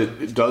does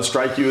that does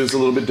strike you as a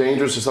little bit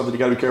dangerous or something you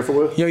got to be careful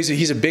with? You know,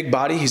 he's a big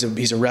body. He's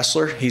a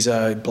wrestler. He's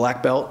a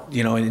black belt,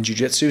 you know, in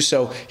jiu-jitsu.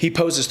 So he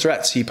poses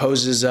threats. He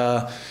poses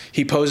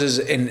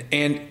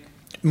and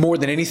more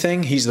than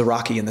anything, he's the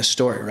Rocky in this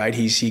story, right?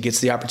 He gets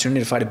the opportunity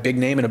to fight a big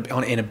name in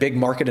a big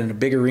market, in a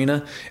big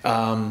arena,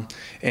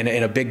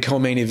 in a big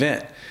co-main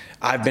event.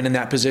 I've been in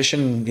that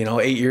position, you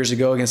know, 8 years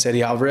ago against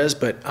Eddie Alvarez,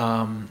 but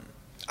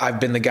I've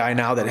been the guy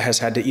now that has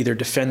had to either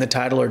defend the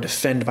title or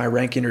defend my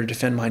ranking or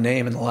defend my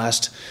name in the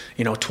last,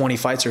 20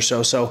 fights or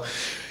so. So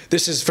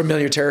this is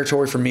familiar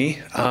territory for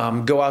me.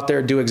 Go out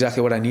there, do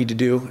exactly what I need to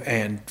do,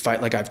 and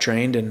fight like I've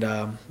trained,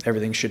 and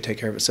everything should take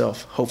care of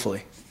itself,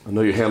 hopefully. I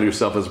know you handle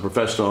yourself as a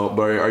professional,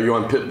 but are you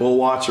on pit bull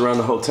watch around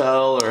the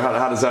hotel, or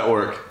how does that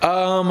work?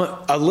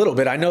 A little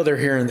bit. I know they're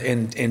here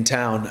in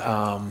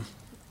town.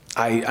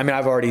 I mean,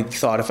 I've already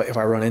thought if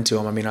I run into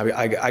him, I mean,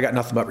 I got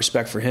nothing but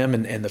respect for him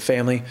and the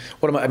family.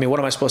 What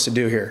am I supposed to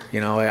do here? You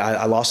know,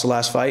 I lost the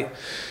last fight.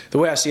 The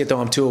way I see it,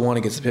 though, I'm 2-1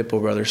 against the Pitbull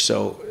brothers,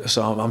 so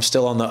I'm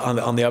still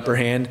on the upper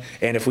hand.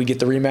 And if we get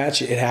the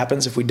rematch, it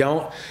happens. If we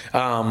don't,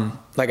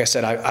 like I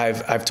said,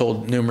 I've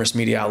told numerous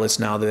media outlets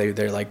now that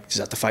they're like, is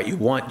that the fight you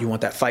want? You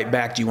want that fight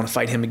back? Do you want to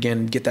fight him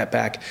again? Get that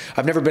back.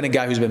 I've never been a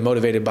guy who's been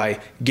motivated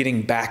by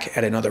getting back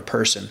at another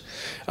person.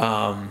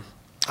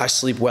 I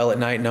sleep well at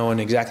night knowing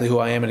exactly who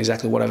I am and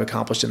exactly what I've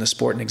accomplished in the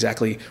sport and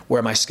exactly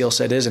where my skill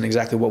set is and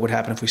exactly what would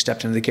happen if we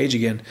stepped into the cage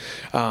again.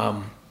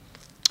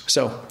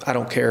 So I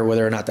don't care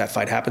whether or not that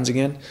fight happens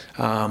again.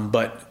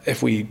 But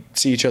if we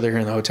see each other here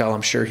in the hotel,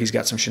 I'm sure he's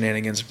got some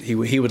shenanigans he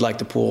would like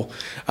to pull.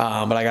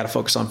 But I got to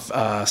focus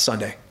on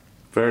Sunday.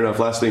 Fair enough.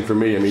 Last thing for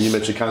me, I mean, you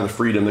mentioned kind of the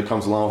freedom that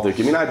comes along with it.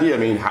 Give me an idea. I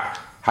mean,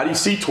 how do you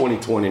see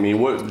 2020? I mean,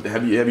 what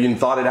have you even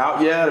thought it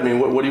out yet? I mean,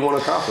 what do you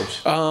want to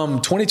accomplish?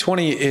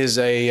 2020 is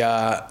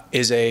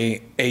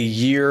a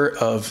year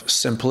of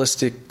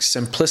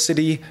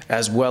simplicity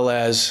as well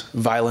as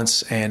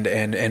violence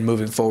and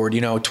moving forward.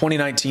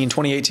 2018,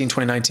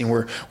 2019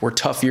 were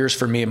tough years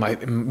for me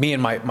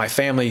and my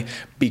family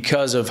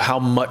because of how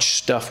much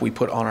stuff we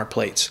put on our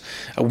plates.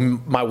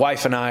 My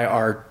wife and I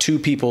are two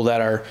people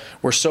that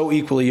we're so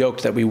equally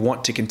yoked that we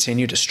want to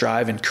continue to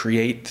strive and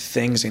create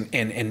things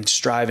and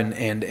strive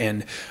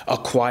and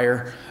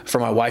acquire. For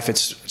my wife,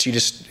 she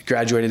just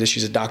graduated.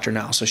 She's a doctor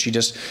now, so she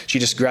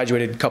just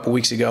graduated a couple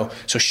weeks ago.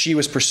 So she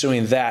was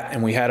pursuing that,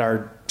 and we had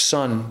our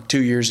son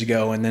 2 years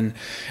ago, and then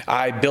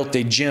I built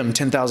a gym,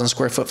 10,000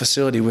 square foot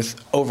facility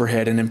with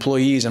overhead and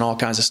employees and all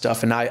kinds of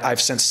stuff, and I've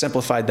since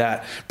simplified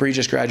that. Bree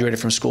just graduated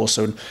from school,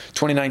 so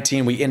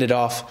 2019 we ended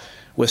off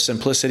with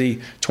simplicity.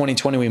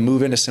 2020, we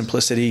move into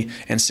simplicity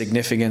and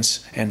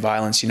significance and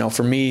violence. You know,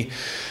 for me,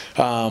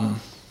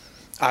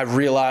 I've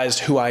realized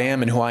who I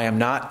am and who I am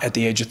not at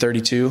the age of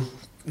 32.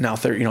 Now,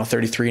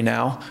 33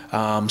 now.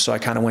 So I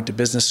kind of went to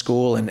business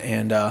school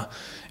and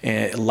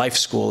life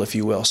school, if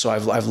you will. So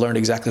I've learned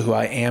exactly who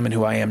I am and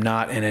who I am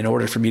not. And in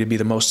order for me to be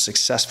the most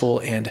successful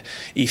and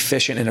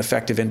efficient and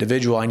effective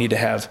individual, I need to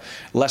have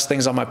less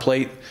things on my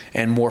plate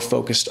and more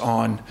focused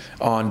on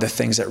the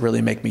things that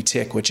really make me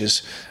tick, which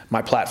is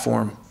my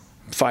platform,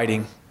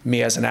 fighting,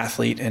 me as an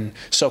athlete, and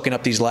soaking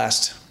up this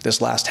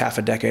last half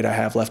a decade I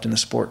have left in the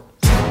sport.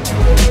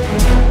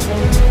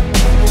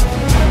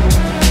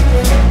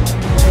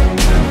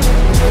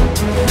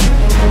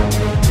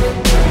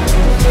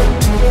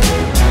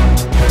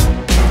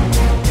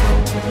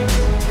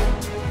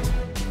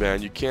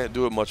 Man, you can't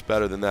do it much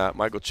better than that.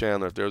 Michael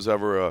Chandler, if there's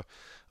ever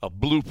a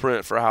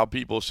blueprint for how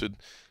people should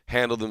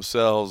handle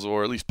themselves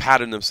or at least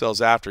pattern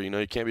themselves after, you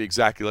can't be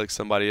exactly like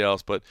somebody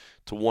else, but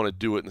to want to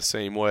do it in the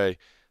same way,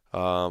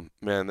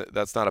 man,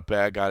 that's not a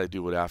bad guy to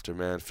do it after,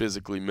 man.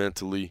 Physically,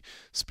 mentally,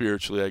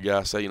 spiritually, I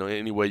guess.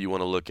 Any way you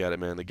want to look at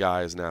it, man, the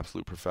guy is an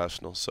absolute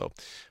professional. So,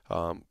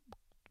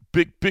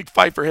 big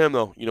fight for him,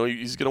 though.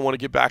 He's going to want to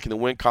get back in the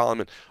win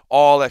column, and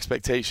all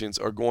expectations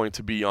are going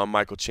to be on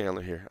Michael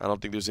Chandler here. I don't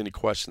think there's any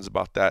questions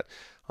about that.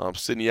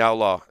 Sidney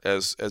Outlaw,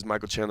 as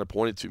Michael Chandler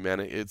pointed to,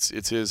 man,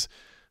 it's his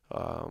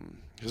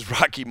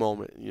Rocky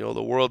moment.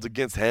 The world's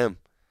against him.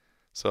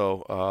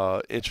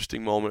 So,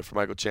 interesting moment for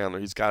Michael Chandler.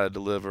 He's got to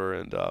deliver,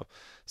 and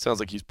sounds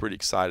like he's pretty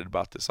excited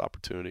about this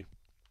opportunity.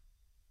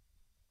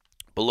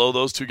 Below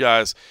those two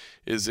guys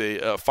is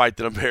a fight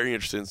that I'm very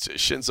interested in.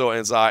 Shinzo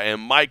Anzai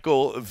and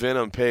Michael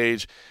Venom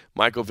Page.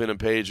 Michael Venom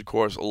Page, of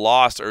course,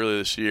 lost earlier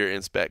this year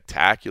in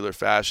spectacular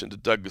fashion to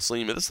Douglas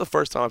Lima. This is the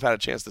first time I've had a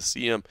chance to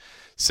see him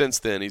since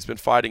then. He's been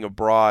fighting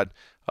abroad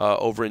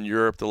over in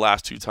Europe the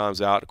last two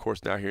times out. Of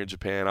course, now here in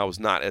Japan. I was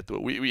not at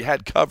we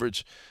had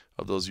coverage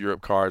of those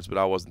Europe cards, but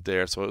I wasn't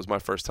there. So it was my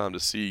first time to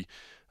see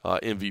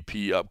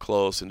MVP up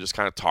close and just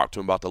kind of talk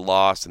to him about the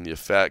loss and the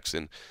effects.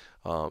 And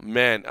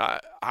man,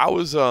 I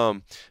was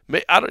I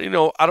don't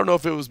know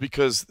if it was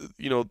because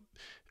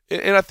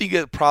and I think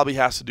it probably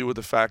has to do with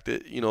the fact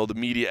that the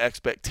media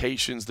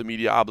expectations, the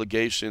media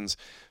obligations,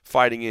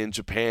 fighting in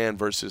Japan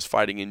versus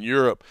fighting in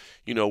Europe,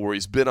 where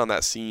he's been on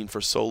that scene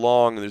for so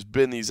long, and there's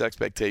been these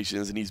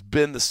expectations, and he's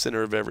been the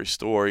center of every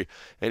story,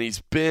 and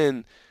he's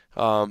been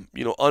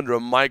under a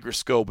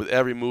microscope with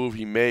every move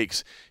he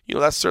makes.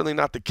 That's certainly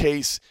not the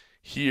case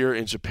here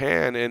in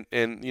Japan, and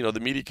the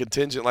media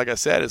contingent, like I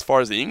said, as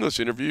far as the English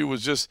interview,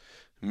 was just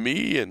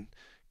me and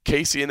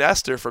Casey and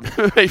Esther from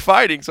MMA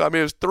Fighting. So, it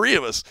was three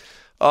of us.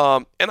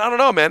 And I don't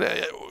know, man.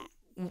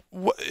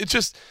 It's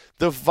just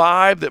the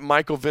vibe that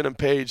Michael Venom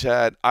Page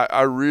had.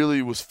 I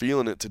really was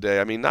feeling it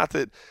today. Not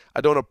that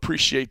I don't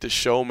appreciate the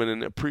showman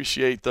and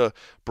appreciate the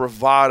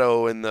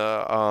bravado and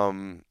the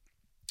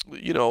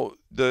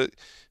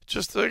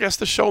I guess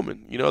the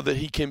showman, that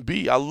he can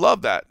be. I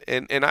love that.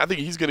 And I think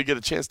he's going to get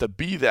a chance to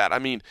be that.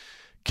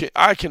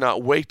 I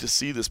cannot wait to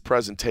see this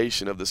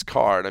presentation of this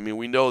card.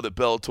 We know that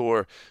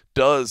Bellator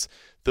does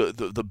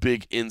the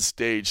big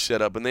in-stage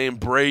setup, and they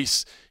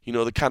embrace,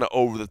 the kind of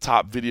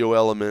over-the-top video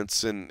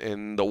elements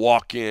and the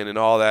walk-in and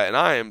all that.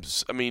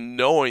 And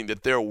knowing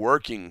that they're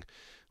working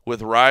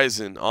with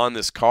Ryzen on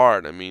this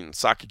card.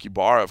 Saki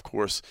Kibara, of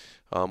course,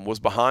 was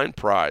behind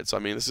Pride. So,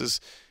 this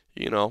is,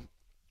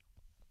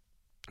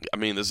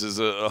 this is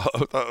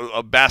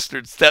a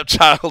bastard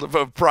stepchild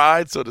of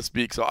Pride, so to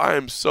speak. So I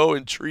am so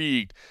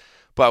intrigued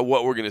by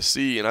what we're going to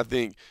see. And I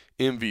think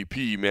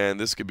MVP, man,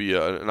 this could be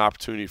an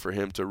opportunity for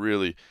him to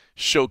really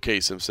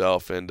showcase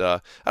himself. And I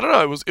don't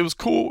know, it was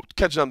cool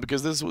catching up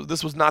because this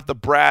was not the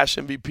brash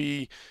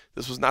MVP.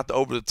 This was not the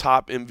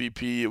over-the-top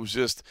MVP. It was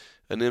just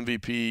an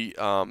MVP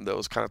that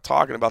was kind of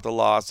talking about the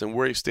loss and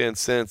where he stands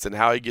since and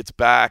how he gets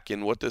back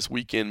and what this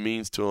weekend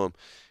means to him.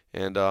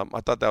 And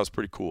I thought that was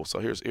pretty cool. So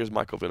here's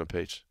Michael Venom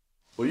Page.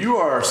 Well, you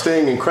are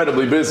staying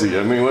incredibly busy.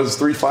 Was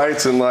 3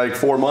 fights in like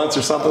 4 months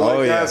or something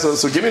like that?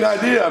 So give me an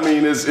idea.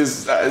 Is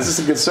this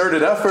a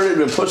concerted effort? Have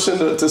you been pushing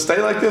to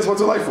stay like this?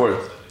 What's it like for you?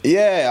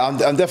 Yeah,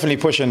 I'm definitely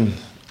pushing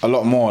a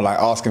lot more, like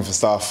asking for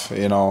stuff, I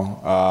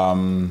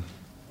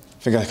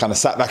think I kind of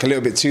sat back a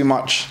little bit too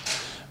much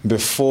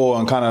before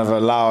and kind of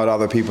allowed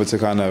other people to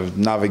kind of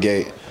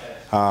navigate.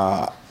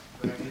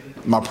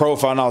 My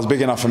profile now is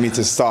big enough for me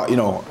to start,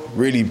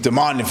 really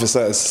demanding for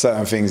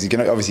certain things. You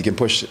can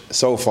push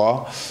so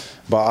far,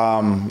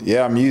 but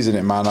yeah, I'm using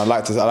it, man. I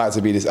like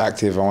to be this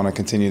active. I want to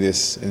continue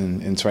this in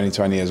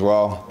 2020 as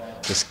well.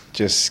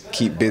 Just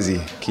keep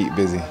busy.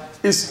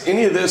 Is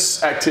any of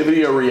this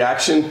activity a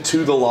reaction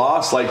to the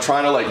loss, like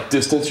trying to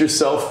distance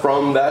yourself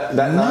from that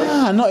night?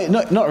 Nah,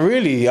 not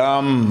really.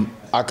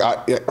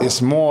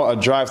 It's more a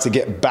drive to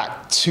get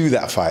back to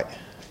that fight.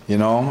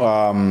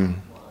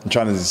 I'm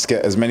trying to just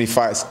get as many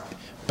fights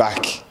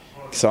back,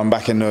 so I'm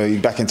back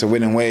into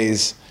winning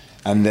ways,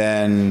 and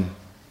then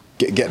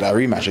get that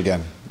rematch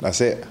again.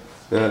 That's it.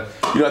 Yeah.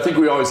 You know, I think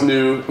we always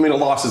knew, I mean, a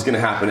loss is going to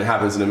happen. It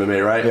happens in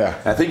MMA, right? Yeah.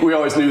 I think we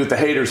always knew that the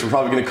haters were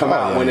probably going to come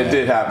out when it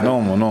did happen.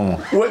 Normal.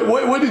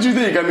 What did you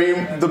think? I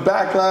mean, the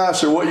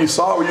backlash or what you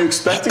saw, were you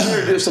expecting it,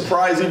 or did it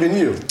surprise even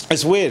you?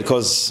 It's weird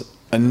because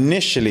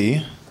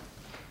initially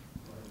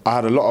I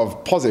had a lot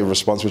of positive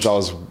response, which I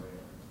was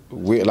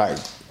weird, like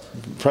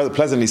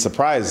pleasantly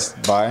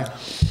surprised by.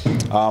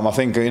 I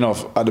think, you know,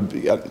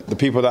 the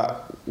people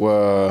that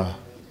were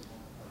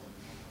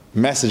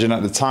messaging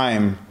at the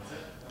time,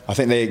 I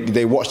think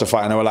they watched the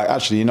fight and they were like,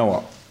 actually, you know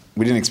what?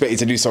 We didn't expect you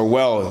to do so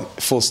well,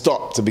 full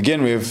stop, to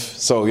begin with.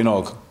 So, you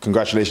know,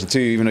 congratulations to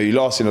you, even though you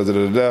lost, you know,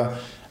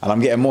 And I'm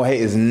getting more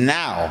haters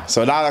now.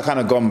 So now that kind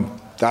of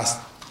gone, that's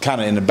kind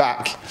of in the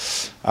back.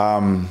 You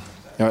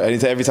know,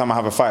 every time I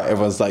have a fight,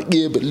 everyone's like,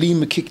 yeah, but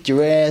Lima kicked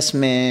your ass,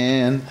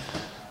 man.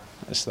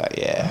 It's like,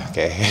 yeah,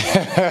 okay.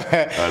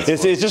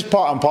 It's just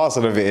part and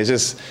parcel of it.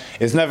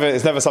 It's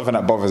never something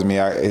that bothers me.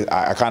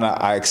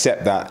 I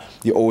accept that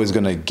you're always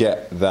gonna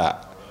get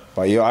that.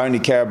 But I only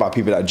care about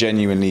people that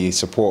genuinely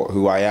support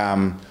who I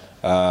am,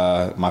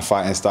 my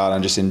fighting style,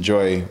 and just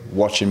enjoy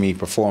watching me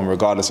perform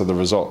regardless of the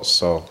results.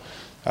 So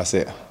that's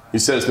it. You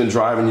said it's been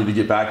driving you to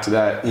get back to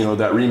that, you know,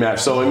 that rematch.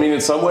 So, I mean,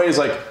 in some ways,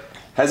 like,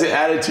 has it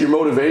added to your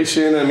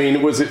motivation? I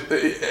mean, was it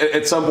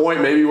at some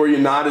point maybe were you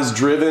not as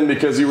driven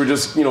because you were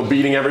just, you know,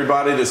 beating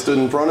everybody that stood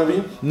in front of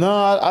you? No,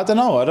 I don't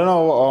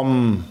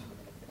know.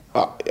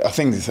 I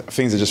think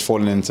things are just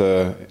falling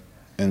into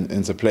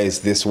place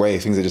this way.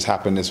 Things have just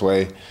happened this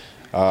way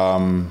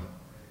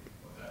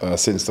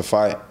since the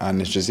fight,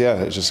 and it's just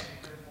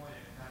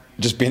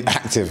been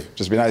active.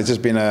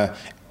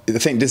 I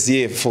think this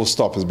year, full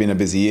stop, has been a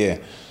busy year.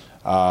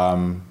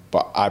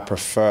 But I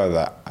prefer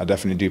that. I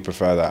definitely do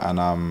prefer that,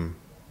 and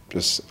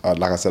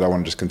like I said, I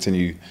want to just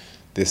continue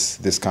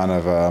this kind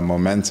of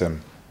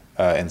momentum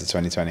into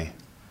 2020.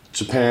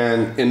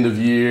 Japan, end of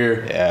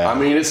year. Yeah. I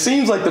mean, it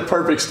seems like the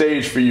perfect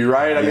stage for you,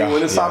 right? I mean,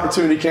 when this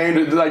opportunity came,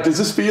 does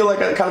this feel like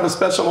a kind of a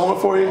special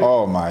moment for you?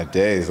 Oh my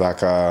days!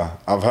 Like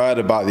I've heard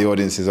about the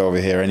audiences over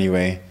here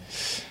anyway,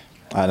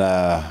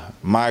 and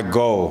my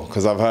goal,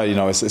 because I've heard, you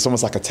know, it's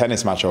almost like a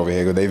tennis match over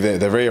here.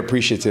 They're very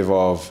appreciative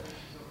of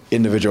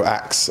individual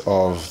acts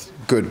of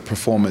good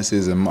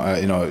performances and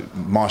you know,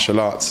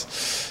 martial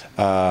arts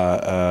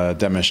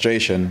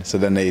demonstration. So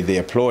then they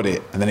applaud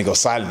it, and then it goes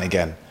silent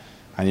again.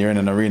 And you're in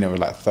an arena with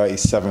like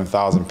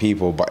 37,000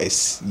 people, but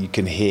you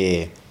can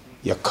hear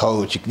your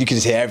coach. You can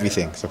just hear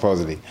everything,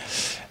 supposedly.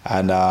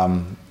 And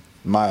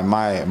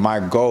my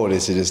goal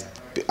is to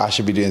I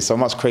should be doing so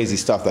much crazy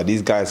stuff that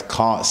these guys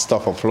can't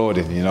stop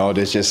applauding. You know,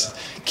 there's just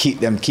keep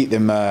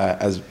them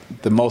as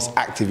the most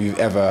active you've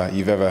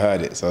ever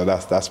heard it. So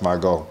that's my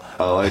goal.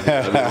 I like it.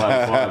 That'd be a lot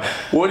of fun.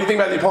 What do you think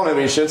about the opponent? I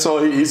mean,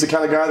 Shinso, he's the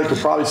kind of guy that could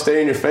probably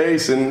stay in your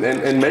face and make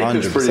 100%.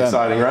 This pretty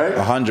exciting, right?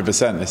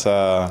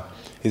 100%.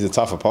 He's a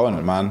tough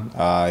opponent, man.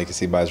 You can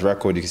see by his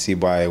record. You can see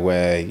by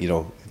where, you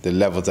know, the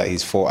levels that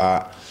he's fought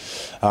at.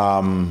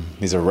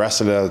 He's a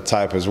wrestler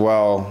type as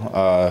well,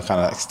 kind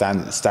of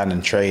like stand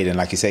and trade, and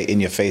like you say, in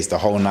your face the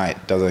whole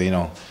night. Doesn't, you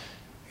know,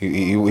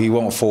 he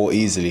won't fall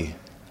easily.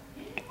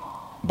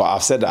 But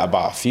I've said that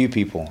about a few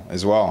people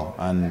as well,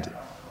 and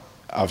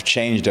I've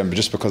changed them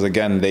just because,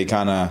 again, they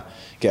kind of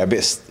get a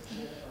bit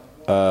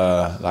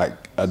like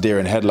a deer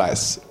in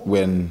headlights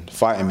when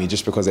fighting me,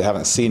 just because they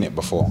haven't seen it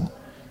before.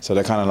 So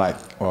they're kind of like,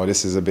 well,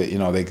 this is a bit, you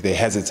know, they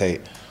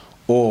hesitate.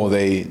 Or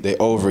they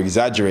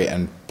over-exaggerate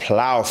and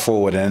plow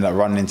forward and end up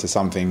running into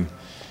something,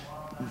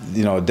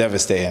 you know,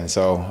 devastating.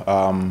 So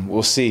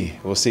we'll see.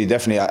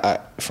 Definitely,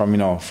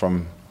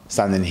 from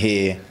standing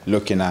here,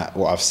 looking at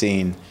what I've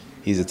seen,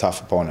 he's a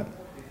tough opponent.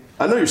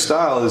 I know your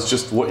style is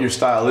just what your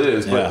style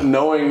is, but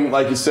knowing,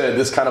 like you said,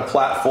 this kind of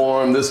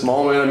platform, this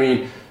moment, I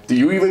mean, do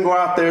you even go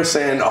out there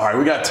saying, all right,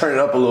 we got to turn it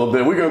up a little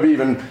bit. We're going to be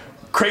even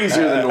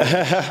crazier than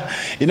normal?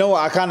 You know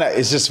what?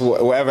 It's just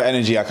whatever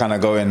energy I kind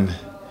of go in.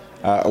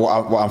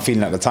 What I'm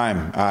feeling at the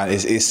time.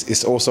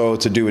 It's also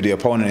to do with the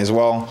opponent as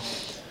well.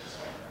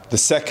 The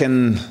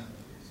second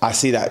I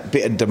see that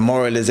bit of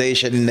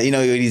demoralization, you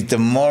know, he's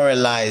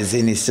demoralized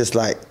and it's just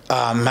like,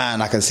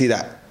 man, I can see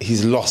that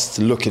he's lost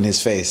the look in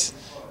his face.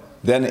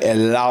 Then it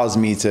allows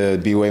me to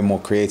be way more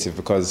creative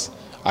because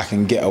I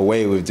can get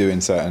away with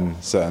doing certain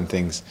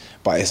things.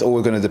 But it's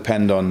always going to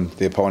depend on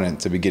the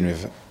opponent to begin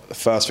with.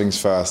 First things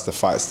first, the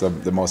fight's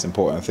the most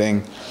important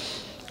thing.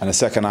 And the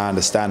second I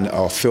understand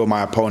or feel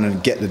my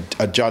opponent, get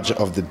a judge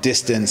of the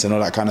distance and all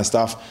that kind of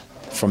stuff,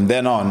 from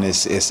then on,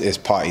 it's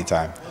party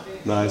time.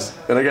 Nice.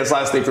 And I guess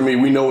last thing for me,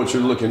 we know what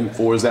you're looking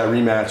for is that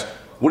rematch.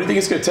 What do you think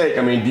it's going to take?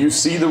 I mean, do you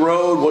see the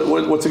road?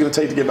 What's it going to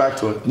take to get back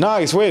to it? No,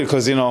 it's weird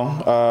because, you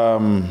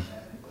know,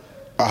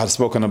 I had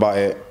spoken about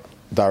it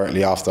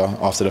directly after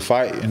the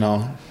fight, you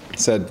know,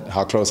 said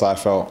how close I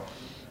felt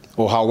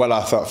or how well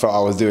I felt I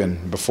was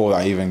doing before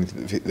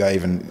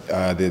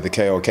the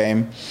KO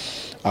came.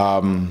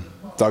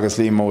 Douglas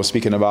Lima was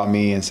speaking about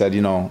me and said,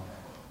 you know,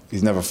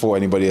 he's never fought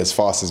anybody as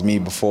fast as me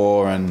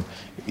before, and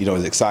you know,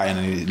 it's exciting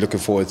and he's looking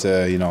forward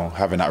to, you know,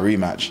 having that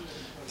rematch.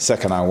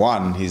 Second I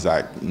won, he's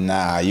like,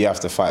 nah, you have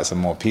to fight some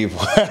more people.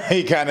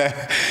 he kind of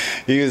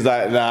he was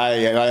like, nah,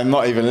 I'm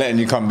not even letting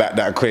you come back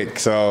that quick.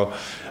 So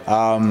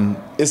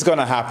it's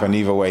gonna happen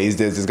either way.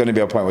 There's gonna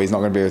be a point where he's not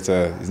gonna be able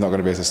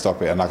to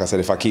stop it. And like I said,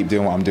 if I keep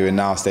doing what I'm doing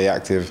now, stay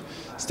active,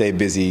 stay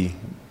busy,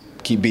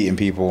 keep beating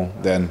people,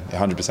 then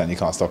 100% you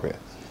can't stop it.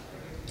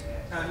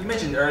 You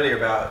mentioned earlier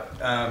about,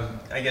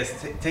 I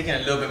guess, taking a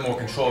little bit more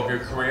control of your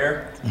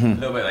career, a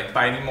little bit like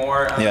fighting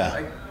more.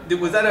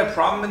 Was that a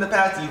problem in the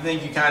past? Do you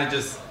think you kind of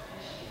just,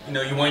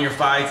 you won your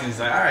fights and it's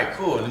like, all right,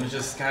 cool, let me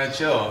just kind of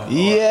chill?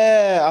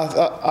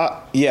 I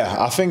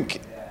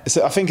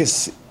think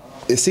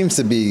it seems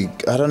to be,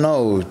 I don't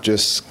know,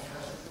 just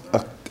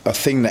a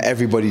thing that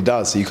everybody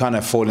does. So you kind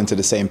of fall into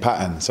the same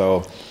pattern.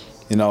 So,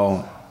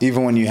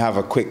 even when you have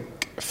a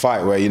quick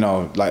fight where,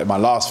 like my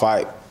last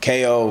fight,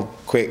 KO,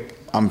 quick,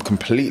 I'm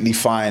completely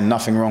fine,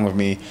 nothing wrong with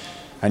me,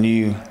 and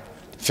you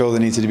feel the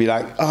need to be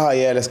like, oh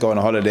yeah, let's go on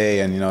a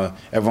holiday, and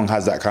everyone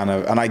has that kind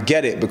of, and I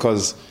get it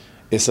because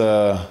it's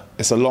a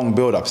long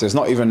build up. So it's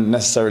not even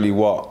necessarily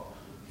what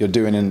you're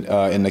doing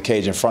in the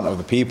cage in front of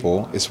the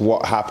people. It's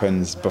what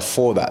happens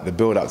before that, the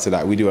build up to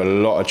that. We do a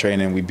lot of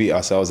training, we beat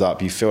ourselves up,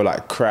 you feel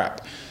like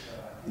crap,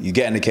 you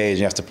get in the cage,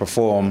 you have to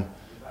perform,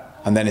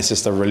 and then it's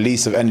just a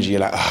release of energy. You're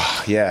like,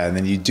 yeah, and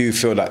then you do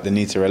feel like the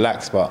need to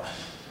relax. But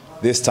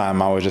this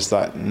time I was just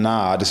like,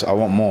 nah, I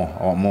want more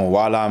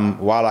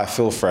while I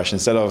feel fresh,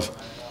 instead of,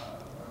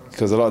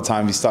 because a lot of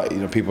times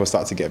people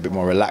start to get a bit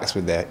more relaxed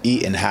with their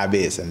eating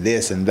habits and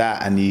this and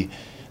that, and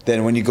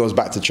then when you goes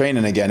back to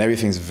training again,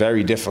 everything's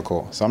very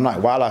difficult. So I'm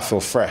like, while I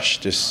feel fresh,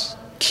 just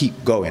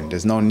keep going.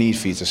 There's no need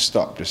for you to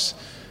stop. Just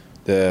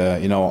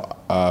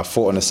fought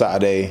on a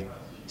Saturday,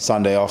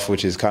 Sunday off,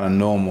 which is kind of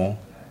normal,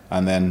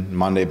 and then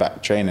Monday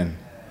back training.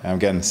 And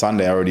again,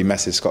 Sunday I already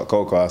messaged Scott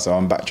Coker, so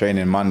I'm back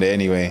training Monday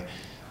anyway.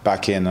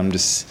 Back in, I'm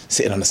just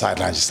sitting on the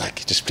sideline, just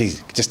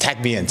please, just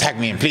tag me in,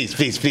 please.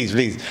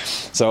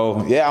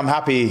 So yeah, I'm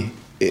happy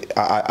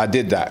I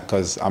did that,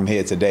 because I'm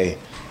here today,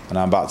 and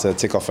I'm about to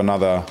tick off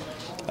another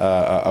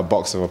a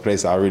box of a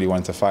place that I really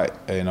want to fight,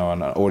 an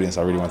audience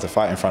I really want to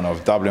fight in front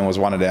of. Dublin was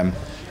one of them.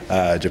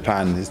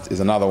 Japan is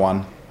another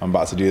one. I'm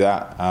about to do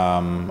that.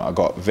 I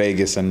got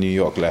Vegas and New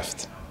York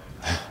left.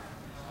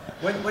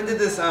 When did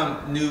this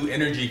new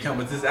energy come?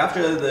 Was this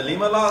after the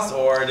Lima loss,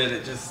 or did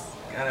it just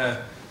kind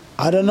of?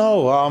 I don't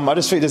know. I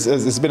just think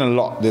there's been a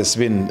lot. There's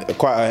been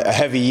quite a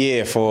heavy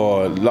year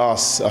for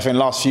last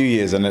few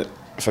years, and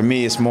for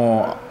me, it's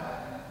more.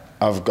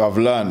 I've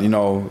learned,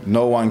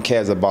 no one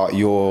cares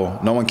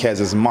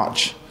as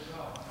much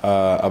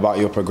about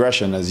your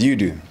progression as you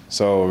do.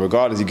 So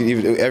regardless,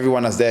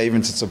 everyone that's there,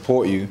 even to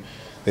support you,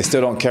 they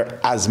still don't care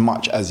as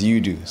much as you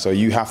do. So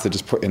you have to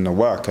just put in the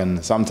work,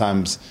 and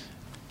sometimes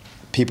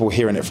people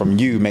hearing it from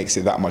you makes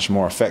it that much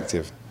more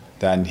effective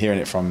than hearing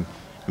it from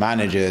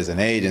managers and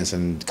agents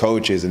and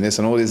coaches and this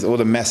and all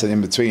the mess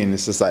in between.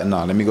 It's just like,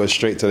 no, let me go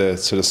straight to the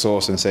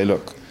source and say,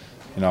 look,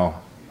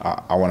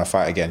 I want to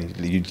fight again.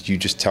 You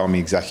just tell me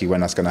exactly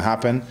when that's going to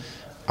happen.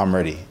 I'm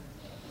ready.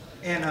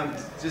 And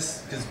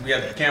just because we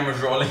have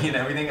cameras rolling and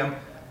everything,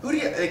 who do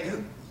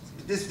you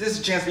this is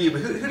a chance for you, but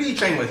who do you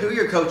train with? Who are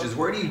your coaches?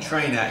 Where do you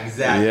train at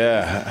exactly?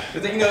 Yeah.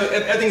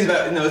 Everything's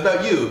about it's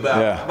about you, but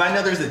I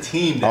know there's a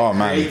team that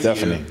creates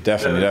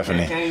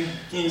definitely.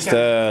 It's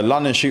the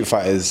London Shoot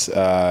Fighters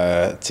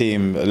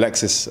team,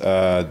 Alexis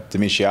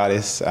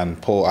Dimitriadis and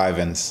Paul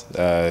Ivans,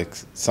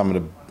 some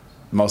of the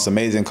most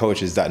amazing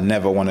coaches that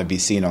never want to be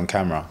seen on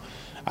camera,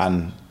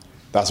 and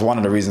that's one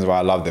of the reasons why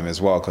I love them as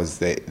well,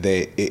 because it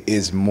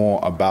is more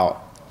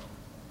about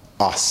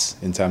us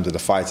in terms of the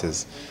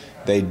fighters.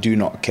 They do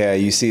not care.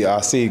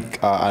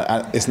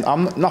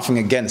 I'm nothing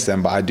against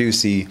them, but I do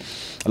see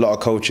a lot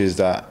of coaches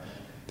that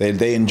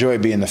they enjoy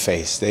being the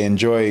face. They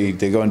go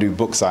and do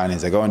book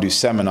signings, they go and do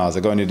seminars,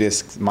 they go and do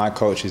this. My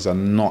coaches are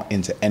not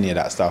into any of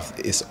that stuff.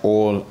 It's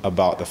all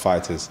about the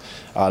fighters.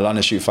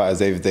 London Shoot Fighters,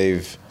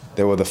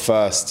 they were the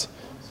first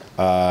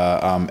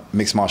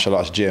mixed martial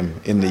arts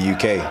gym in the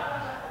UK,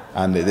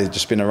 and they've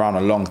just been around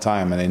a long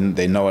time, and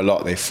they know a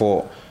lot. They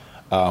fought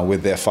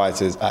with their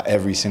fighters at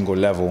every single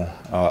level,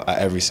 at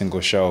every single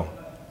show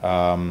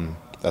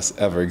that's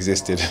ever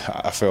existed,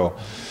 I feel.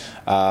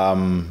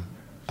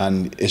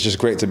 And it's just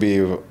great to be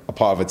a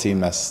part of a team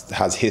that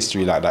has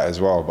history like that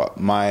as well. But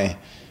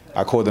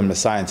I call them the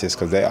scientists,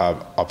 because they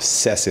are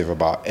obsessive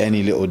about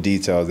any little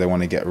details they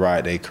want to get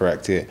right. They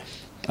correct it,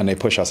 and they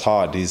push us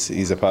hard.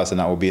 He's a person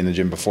that will be in the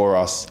gym before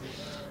us,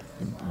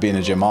 be in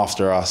the gym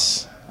after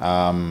us,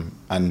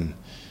 and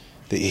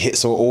he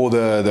hits all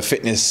the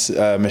fitness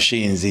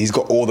machines. He's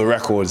got all the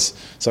records.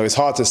 So it's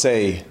hard to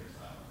say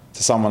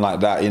to someone like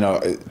that,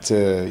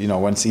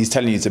 when he's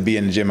telling you to be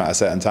in the gym at a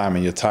certain time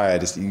and you're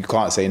tired, you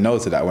can't say no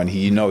to that when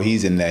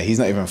he's in there. He's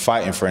not even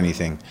fighting for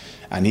anything,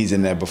 and he's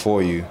in there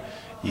before you.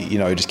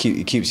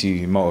 It keeps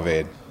you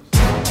motivated.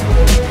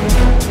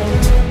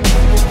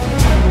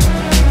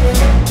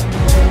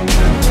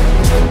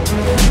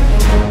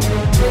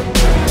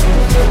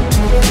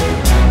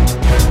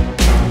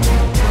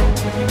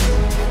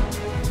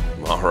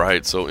 All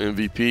right, so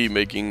MVP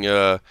making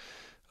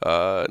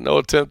No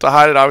attempt to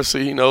hide it.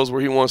 Obviously, he knows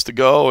where he wants to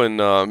go. And,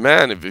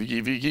 man, if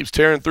he keeps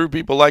tearing through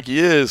people like he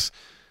is,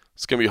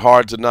 it's going to be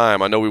hard to deny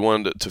him. I know we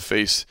wanted to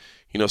face,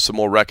 some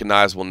more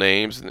recognizable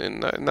names,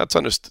 and that's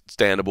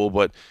understandable.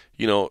 But,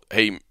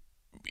 hey,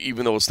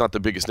 even though it's not the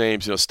biggest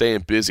names,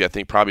 staying busy I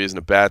think probably isn't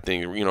a bad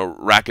thing.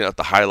 Racking up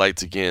the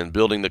highlights again,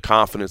 building the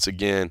confidence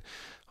again.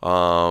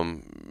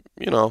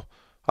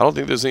 I don't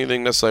think there's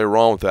anything necessarily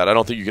wrong with that. I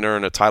don't think you can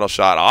earn a title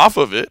shot off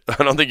of it.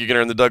 I don't think you can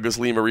earn the Douglas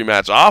Lima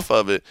rematch off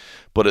of it.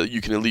 But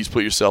you can at least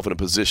put yourself in a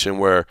position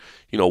where,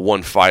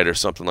 one fight or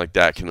something like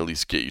that can at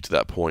least get you to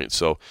that point.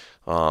 So,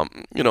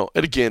 and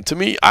again, to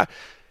me,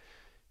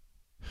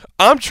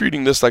 I'm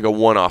treating this like a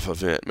one-off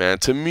event, man.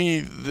 To me,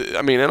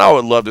 and I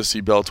would love to see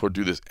Bellator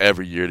do this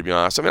every year, to be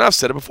honest. I've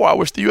said it before. I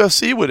wish the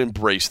UFC would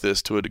embrace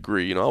this to a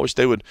degree. I wish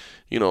they would,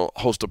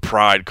 host a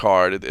Pride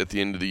card at the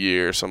end of the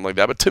year or something like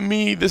that. But to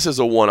me, this is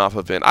a one-off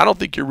event. I don't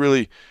think you're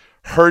really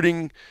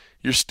hurting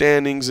your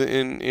standings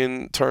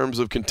in terms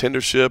of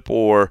contendership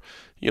or,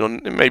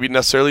 maybe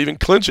necessarily even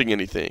clinching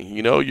anything.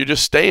 You're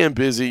just staying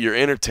busy, you're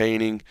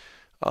entertaining,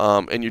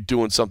 and you're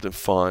doing something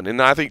fun.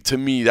 And I think, to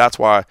me, that's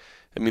why –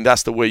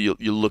 that's the way you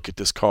look at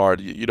this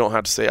card. You don't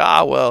have to say,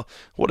 well,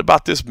 what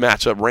about this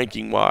matchup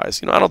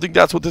ranking-wise? I don't think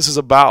that's what this is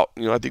about.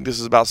 I think this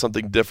is about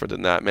something different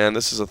than that, man.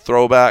 This is a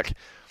throwback,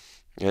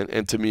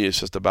 and to me, it's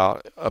just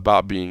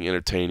about being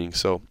entertaining.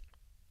 So,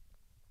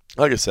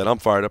 like I said, I'm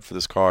fired up for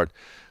this card.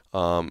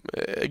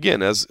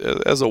 Again, as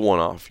a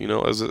one-off,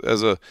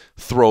 as a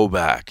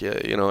throwback,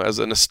 as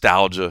a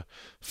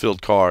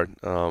nostalgia-filled card,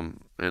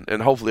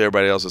 and hopefully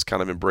everybody else is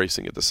kind of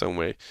embracing it the same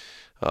way.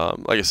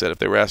 Like I said, if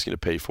they were asking you to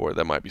pay for it,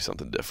 that might be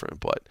something different,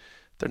 but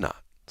they're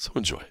not. So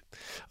enjoy it.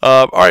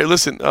 All right,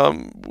 listen,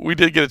 we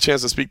did get a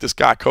chance to speak to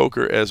Scott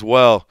Coker as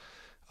well.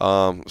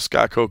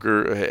 Scott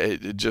Coker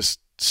just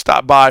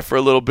stopped by for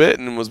a little bit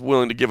and was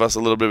willing to give us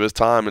a little bit of his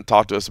time and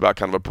talk to us about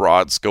kind of a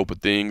broad scope of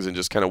things and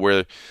just kind of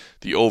where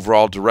the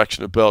overall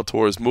direction of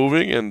Bellator is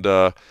moving and,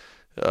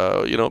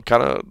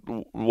 kind of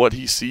what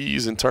he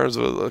sees in terms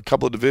of a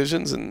couple of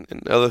divisions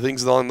and other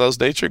things along those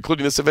nature,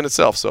 including this event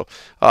itself. So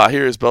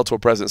here is Bellator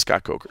President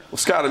Scott Coker. Well,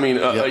 Scott, a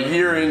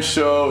year-end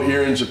show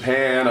here in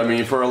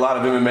Japan. For a lot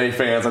of MMA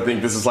fans, I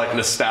think this is like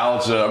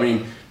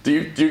nostalgia. Do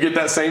you get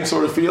that same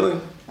sort of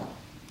feeling?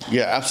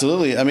 Yeah,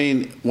 absolutely.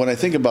 When I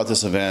think about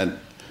this event,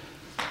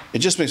 it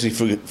just makes me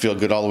feel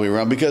good all the way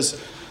around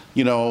because,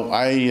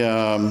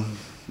 I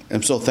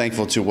am so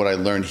thankful to what I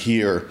learned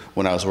here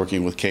when I was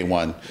working with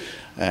K1.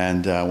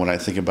 And when I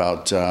think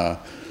about,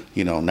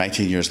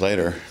 19 years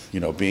later,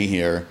 being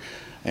here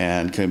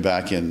and coming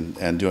back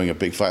and doing a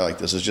big fight like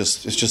this, it's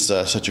just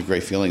such a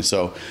great feeling.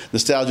 So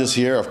nostalgia's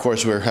here. Of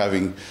course, we're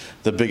having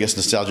the biggest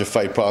nostalgia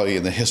fight probably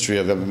in the history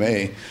of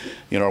MMA,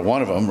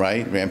 one of them,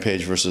 right?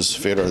 Rampage versus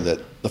Fedor,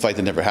 the fight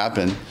that never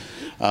happened.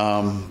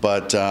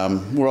 But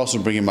we're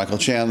also bringing Michael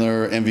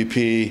Chandler,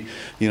 MVP,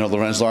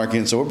 Lorenz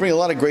Larkin. So we're bringing a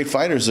lot of great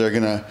fighters that are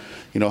going to,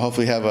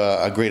 hopefully have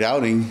a great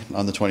outing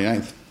on the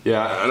 29th.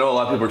 Yeah, I know a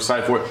lot of people are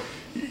excited for it.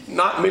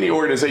 Not many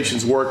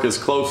organizations work as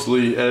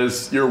closely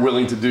as you're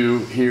willing to do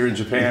here in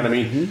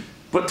Japan.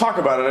 But talk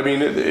about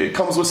it. It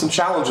comes with some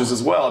challenges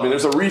as well.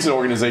 There's a reason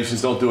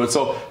organizations don't do it.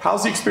 So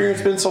how's the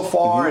experience been so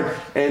far?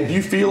 And do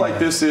you feel like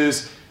this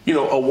is,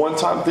 a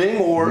one-time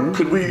thing, or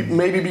could we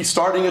maybe be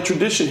starting a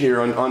tradition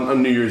here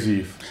on New Year's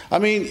Eve?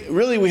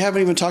 Really, we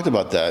haven't even talked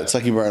about that.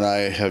 Sakibar and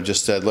I have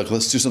just said, look,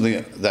 let's do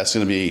something that's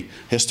going to be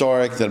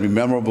historic, that'll be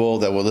memorable,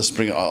 let's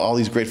bring all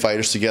these great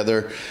fighters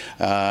together.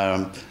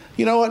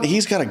 You know what?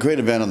 He's got a great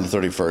event on the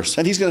 31st,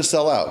 and he's going to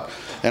sell out.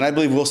 And I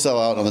believe we'll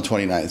sell out on the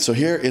 29th. So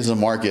here is a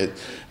market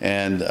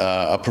and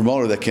a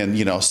promoter that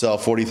can, sell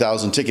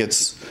 40,000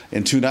 tickets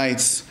in 2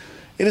 nights.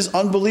 It is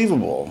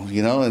unbelievable,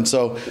 And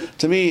so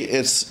to me,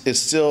 it's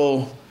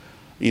still,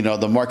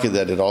 the market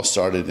that it all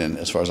started in,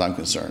 as far as I'm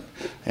concerned.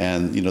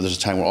 And, there's a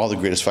time when all the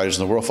greatest fighters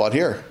in the world fought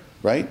here,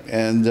 right?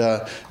 And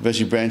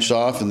eventually branched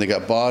off and they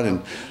got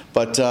bought.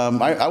 But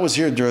I was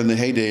here during the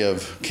heyday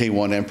of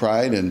K1 and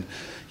Pride, and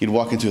you'd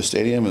walk into a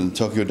stadium in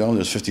Tokyo Dome,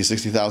 there's 50,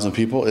 60,000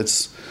 people.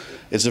 It's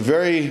a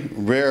very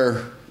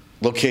rare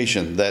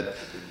location that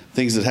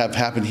things that have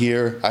happened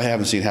here, I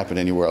haven't seen happen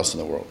anywhere else in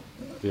the world.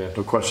 Yeah,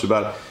 no question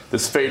about it.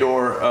 This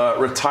Fedor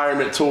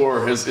retirement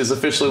tour is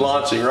officially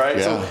launching, right?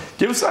 Yeah. So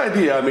give us an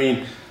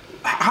idea.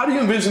 How do you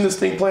envision this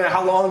thing playing?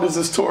 How long does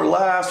this tour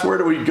last? Where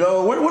do we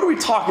go? What are we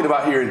talking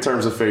about here in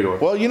terms of Fedor?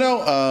 Well,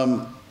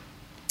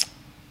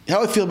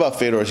 how I feel about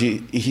Fedor is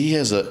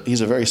he's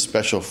a very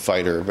special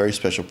fighter, a very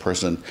special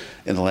person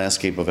in the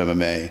landscape of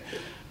MMA.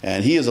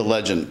 And he is a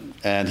legend.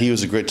 And he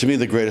was to me,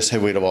 the greatest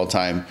heavyweight of all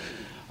time.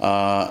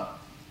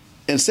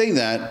 And saying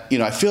that,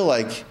 I feel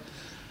like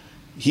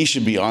he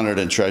should be honored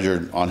and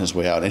treasured on his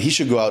way out, and he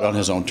should go out on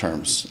his own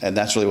terms, and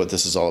that's really what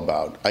this is all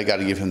about. I got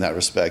to give him that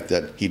respect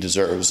that he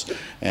deserves,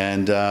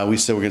 and we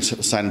said we're going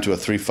to sign him to a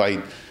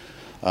 3-fight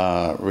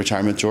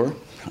retirement tour,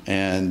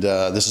 and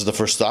this is the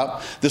first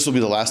stop. This will be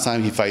the last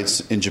time he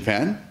fights in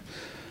Japan,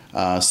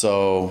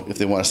 so if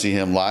they want to see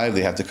him live,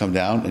 they have to come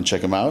down and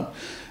check him out,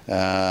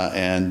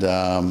 and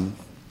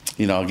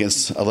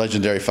against a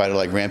legendary fighter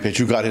like Rampage,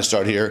 who got his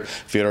start here.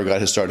 Fedor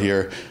got his start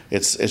here.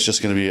 It's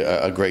just going to be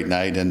a great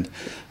night.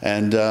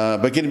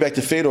 But getting back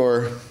to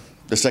Fedor,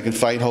 the second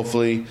fight,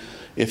 hopefully,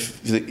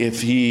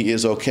 if he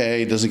is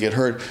okay, doesn't get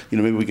hurt,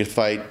 maybe we could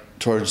fight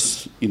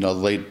towards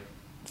late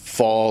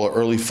fall or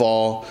early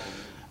fall.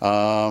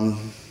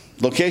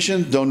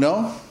 Location, don't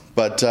know,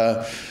 but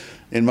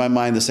in my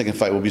mind, the second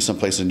fight will be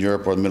someplace in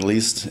Europe or the Middle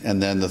East,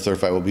 and then the third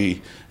fight will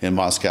be in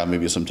Moscow,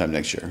 maybe sometime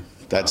next year.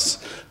 That's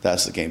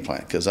the game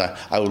plan, because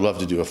I would love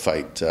to do a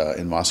fight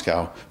in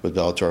Moscow with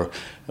Bellator,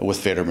 with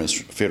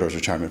Fedor's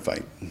retirement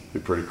fight. Be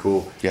pretty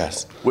cool.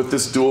 Yes. With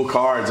this dual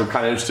cards, I'm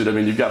kind of interested. I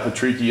mean, you've got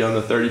Patricky on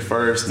the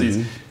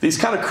 31st. These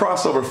kind of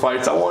crossover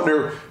fights. I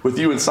wonder, with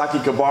you and Saki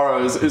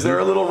Kabara, is there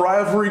a little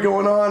rivalry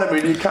going on? I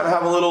mean, do you kind of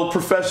have a little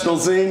professional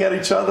zing at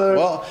each other?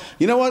 Well,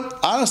 you know what?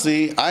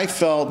 Honestly, I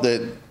felt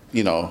that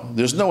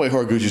there's no way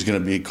Horiguchi's going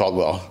to beat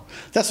Caldwell.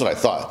 That's what I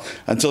thought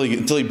until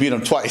he beat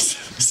him twice.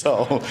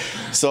 So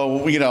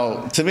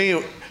to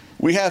me,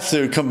 we have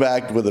to come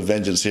back with a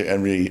vengeance here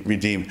and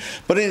redeem.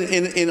 But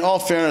in all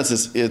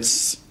fairness,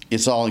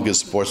 it's all in good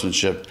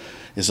sportsmanship.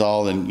 It's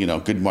all in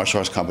good martial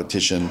arts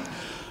competition,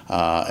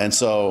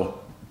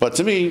 But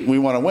to me, we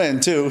want to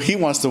win too. He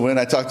wants to win.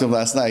 I talked to him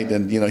last night,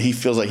 and he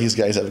feels like his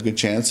guys have a good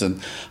chance.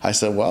 And I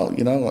said, well,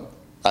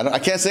 I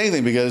can't say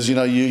anything because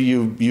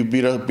you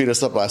beat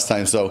us up last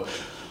time, so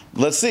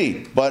let's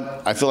see.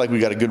 But I feel like we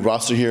got a good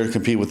roster here to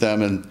compete with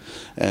them,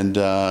 and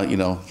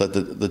let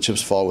the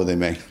chips fall where they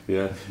may.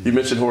 Yeah, you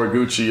mentioned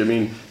Horiguchi. I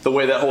mean, the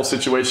way that whole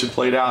situation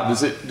played out,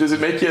 does it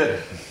make you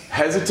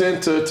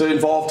hesitant to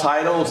involve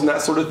titles and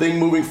that sort of thing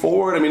moving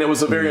forward? I mean, it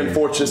was a very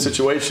unfortunate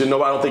situation.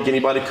 No, I don't think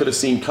anybody could have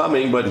seen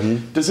coming. But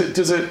does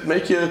it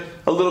make you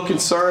a little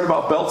concerned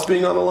about belts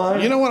being on the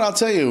line? You know what? I'll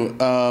tell you.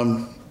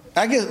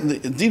 I guess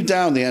deep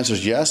down the answer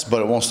is yes,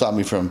 but it won't stop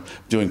me from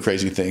doing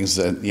crazy things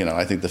that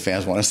I think the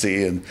fans want to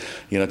see. And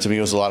to me,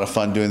 it was a lot of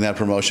fun doing that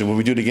promotion. Will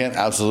we do it again?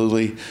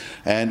 Absolutely.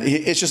 And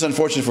it's just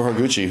unfortunate for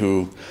Horiguchi,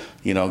 who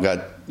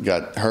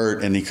got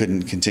hurt and he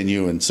couldn't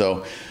continue. And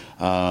so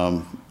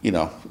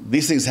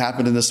these things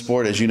happen in this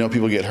sport. As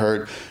people get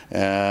hurt.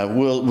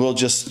 We'll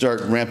just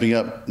start ramping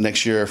up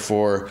next year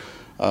for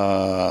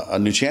a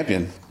new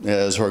champion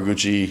as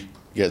Horiguchi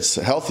gets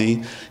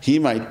healthy. He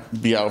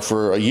might be out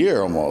for a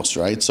year almost,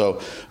 right?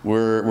 So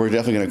we're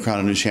definitely going to crown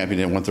a new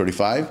champion at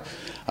 135.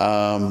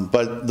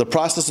 But the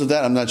process of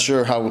that, I'm not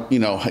sure how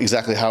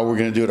exactly how we're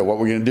going to do it or what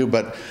we're going to do,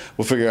 but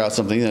we'll figure out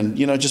something. And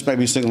it just might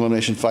be single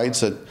elimination fights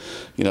that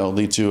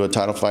lead to a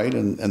title fight,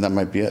 and that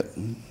might be it.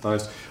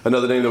 Nice.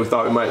 Another name that we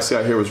thought we might see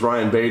out here was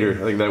Ryan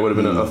Bader. I think that would have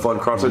been a fun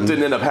crossover. It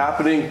didn't end up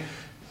happening.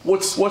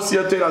 What's the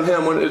update on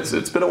him?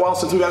 It's been a while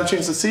since we got a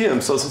chance to see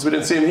him. So since we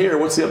didn't see him here,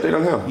 what's the update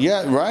on him?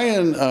 Yeah,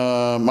 Ryan,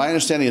 my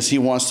understanding is he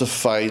wants to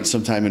fight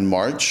sometime in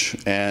March,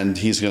 and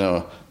he's going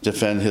to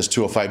defend his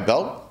 205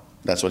 belt.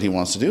 That's what he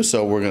wants to do.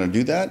 So we're going to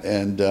do that,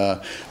 and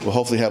we'll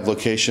hopefully have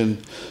location,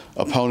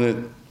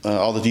 opponent,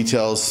 all the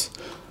details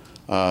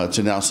to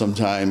announce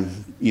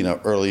sometime,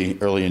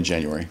 early in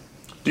January.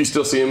 Do you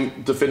still see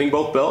him defending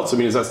both belts? I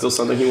mean, is that still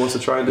something he wants to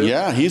try and do?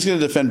 Yeah, he's going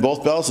to defend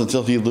both belts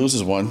until he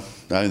loses one.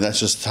 I mean, that's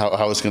just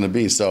how it's going to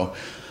be. So,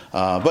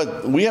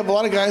 but we have a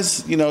lot of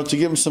guys, to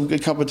give him some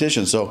good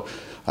competition. So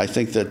I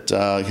think that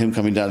him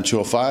coming down to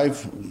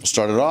 205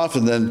 started off,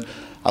 and then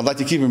I'd like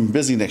to keep him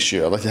busy next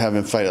year. I'd like to have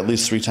him fight at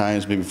least 3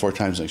 times, maybe 4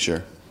 times next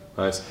year.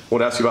 Nice. I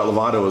want to ask you about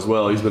Lovato as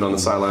well. He's been on the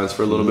sidelines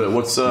for a little bit.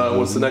 What's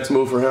the next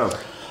move for him?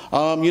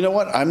 You know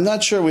what? I'm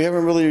not sure. We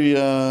haven't really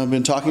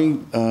been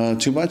talking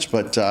too much,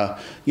 but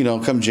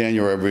come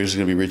January, everybody's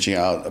going to be reaching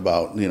out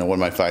about when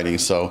am I fighting.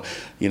 So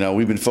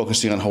we've been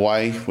focusing on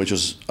Hawaii, which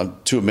was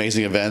 2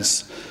 amazing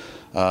events.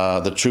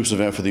 The troops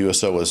event for the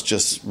USO was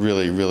just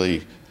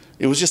really.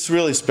 It was just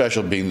really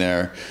special being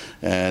there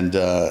and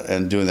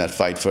doing that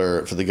fight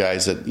for the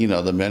guys that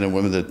the men and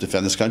women that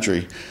defend this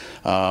country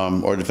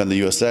or defend the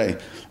USA.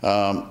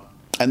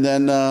 And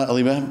then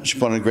Alima, she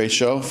put on a great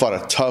show.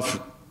 Fought a tough.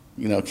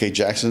 Kate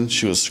Jackson,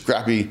 she was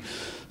scrappy.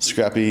 She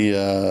put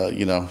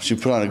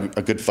on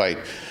a good fight.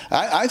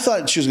 I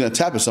thought she was going to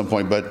tap at some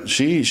point, but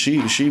she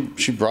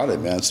brought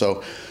it, man.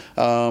 So,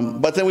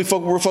 but then we're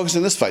focusing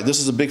on this fight. This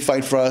is a big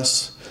fight for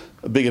us,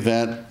 a big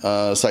event,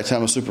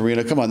 Saitama Super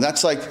Arena. Come on,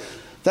 that's like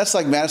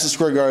Madison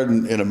Square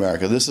Garden in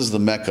America. This is the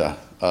mecca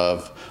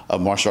of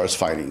martial arts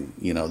fighting.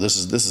 This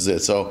is it.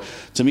 So,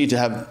 to me, to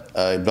have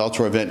a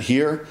Bellator event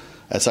here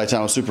at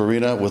Saitama Super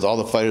Arena with all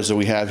the fighters that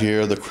we have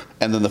here,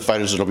 and then the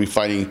fighters that will be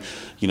fighting,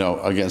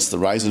 against the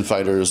Ryzen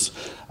fighters.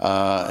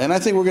 And I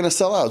think we're going to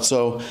sell out.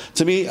 So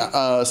to me,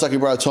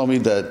 Sakibara told me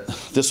that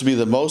this will be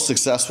the most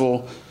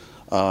successful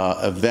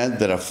event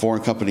that a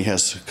foreign company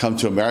has come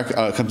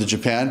to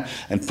Japan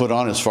and put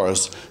on as far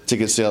as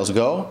ticket sales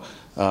go.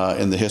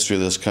 in the history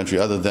of this country,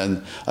 other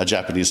than a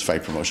Japanese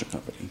fight promotion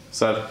company.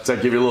 So does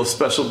that give you a little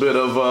special bit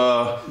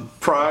of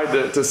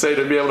pride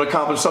to be able to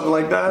accomplish something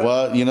like that?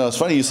 Well, it's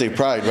funny you say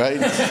pride, right?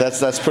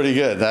 That's pretty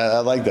good. I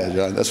like that,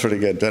 John. That's pretty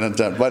good. Done and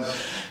done. But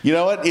you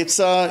know what? It's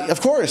of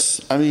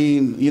course. I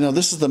mean,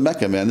 this is the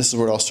Mecca, man. This is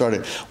where it all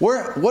started.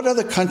 What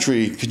other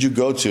country could you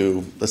go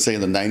to? Let's say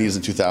in the 90s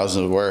and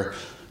 2000s, where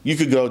you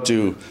could go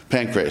to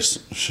Pancrase,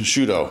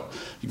 Shudo.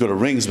 You go to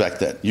rings back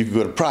then. You could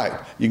go to Pride.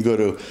 You can go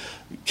to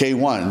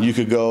K1. You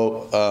could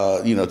go,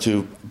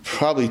 to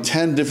probably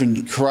 10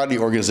 different karate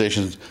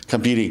organizations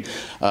competing.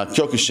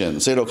 Kyokushin,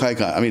 Seido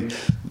Kaikan. I mean,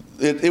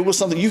 it was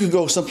something you could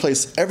go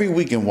someplace every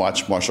week and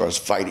watch martial arts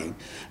fighting.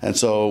 And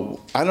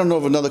so I don't know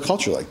of another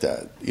culture like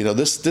that.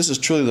 This is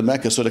truly the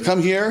Mecca. So to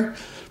come here,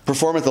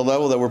 perform at the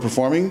level that we're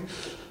performing,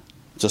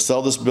 to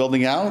sell this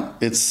building out,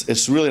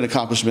 it's really an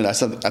accomplishment. I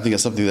think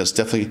it's something that's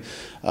definitely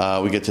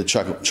we get to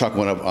chalk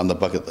one up on the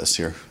bucket list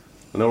here.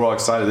 I know we're all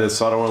excited this,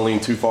 so I don't want to lean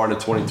too far into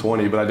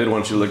 2020, but I did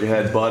want you to look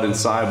ahead. Bud and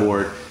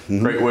Cyborg,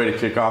 great way to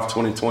kick off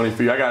 2020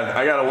 for you. I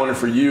got to wonder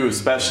for you,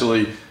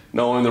 especially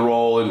knowing the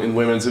role in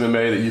women's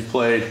MMA that you've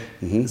played.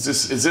 Is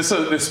this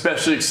an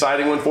especially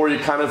exciting one for you?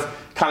 Kind of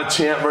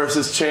champ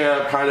versus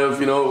champ,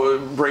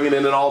 bringing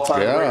in an all-time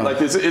great.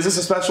 Like, is this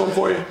a special one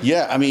for you?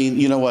 Yeah, I mean,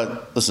 you know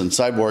what? Listen,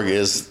 Cyborg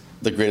is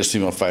the greatest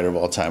female fighter of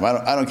all time.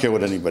 I don't care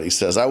what anybody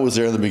says. I was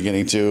there in the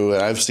beginning too,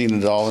 and I've seen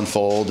it all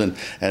unfold, and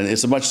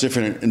it's a much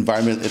different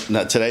environment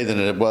not today than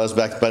it was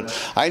back. But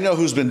I know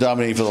who's been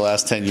dominating for the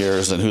last 10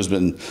 years and who's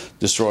been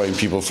destroying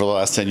people for the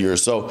last 10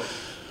 years. So,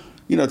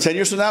 10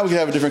 years from now, we can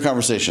have a different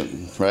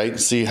conversation, right?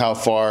 See how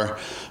far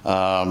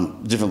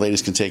different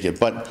ladies can take it.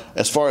 But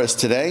as far as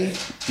today,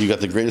 you got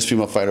the greatest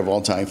female fighter of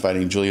all time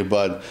fighting Julia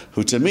Budd,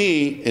 who to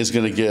me is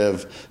going to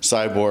give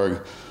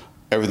Cyborg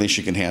everything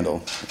she can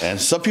handle. And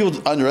some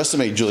people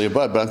underestimate Julia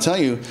Budd, but I'm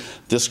telling you,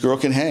 this girl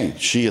can hang.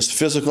 She is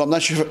physical. I'm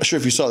not sure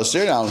if you saw the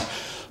stare down,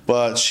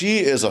 but she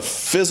is a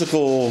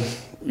physical,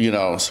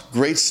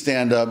 great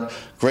stand-up,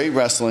 great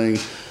wrestling.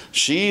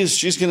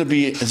 She's going to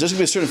be, there's going to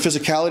be a certain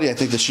physicality I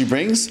think that she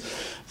brings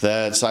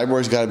that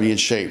Cyborg's got to be in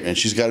shape, and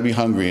she's got to be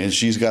hungry, and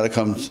she's got to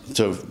come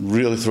to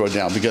really throw it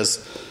down,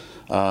 because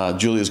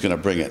Julia's going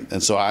to bring it.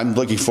 And so I'm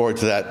looking forward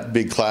to that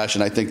big clash,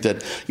 and I think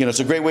that, it's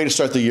a great way to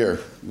start the year,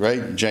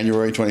 right?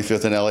 January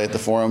 25th in LA at the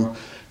Forum.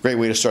 Great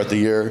way to start the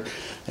year.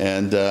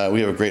 And we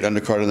have a great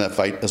undercard in that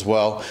fight as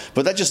well.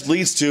 But that just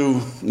leads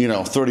to,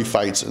 30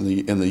 fights in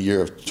the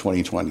year of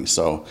 2020.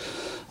 So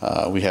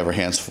we have our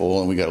hands full,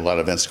 and we got a lot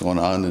of events going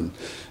on,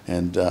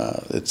 and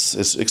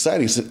it's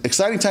exciting. It's an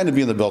exciting time to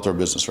be in the Bellator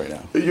business right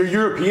now. Your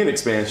European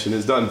expansion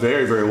has done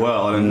very, very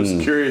well, and I'm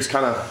just curious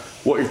kind of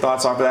what your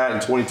thoughts are for that in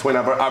 2020.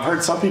 I've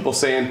heard some people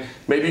saying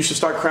maybe you should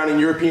start crowning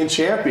European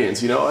champions,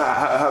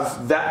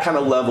 have that kind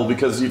of level,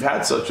 because you've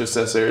had such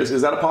success there.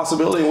 Is that a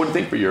possibility? And what do you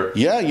think for Europe?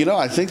 Yeah,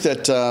 I think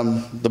that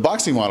the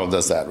boxing model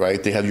does that,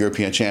 right? They have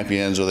European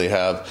champions, or they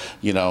have,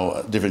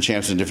 different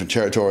champs in different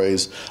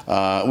territories.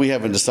 We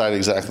haven't decided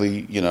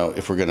exactly,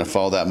 if we're going to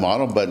follow that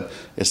model, but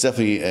it's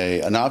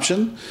definitely an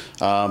option.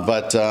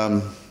 But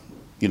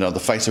the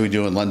fights that we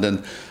do in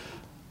London,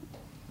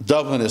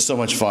 Dublin is so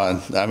much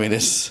fun. I mean,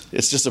 it's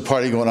just a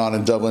party going on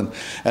in Dublin.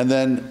 And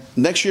then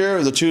next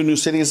year, the two new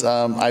cities,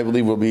 I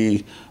believe, will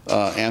be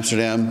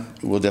Amsterdam.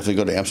 We'll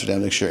definitely go to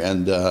Amsterdam next year,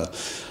 and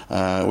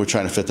we're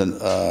trying to fit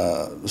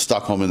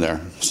Stockholm in there.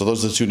 So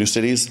those are the two new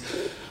cities.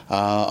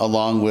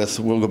 Along with,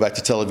 we'll go back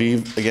to Tel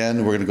Aviv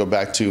again. We're going to go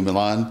back to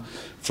Milan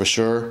for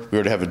sure. We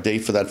already have a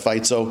date for that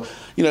fight. So,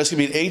 it's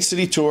going to be an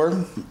 8-city tour,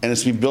 and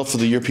it's going to be built for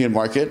the European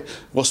market.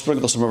 We'll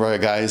sprinkle some of our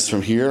guys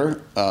from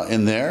here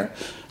in there,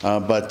 or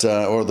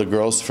the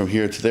girls from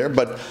here to there.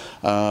 But,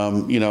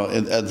 for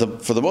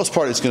the most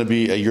part, it's going to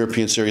be a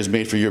European series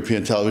made for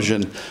European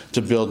television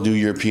to build new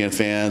European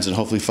fans and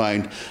hopefully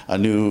find a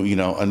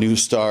new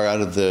star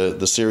out of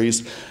the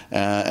series.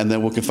 And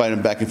then we can fight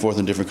them back and forth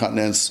in different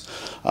continents.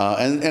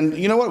 And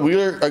you know what? We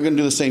are going to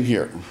do the same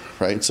here,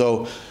 right?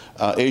 So,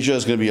 Asia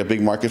is going to be a big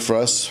market for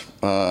us.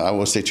 I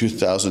would say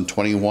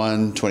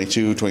 2021,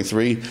 22,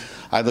 23.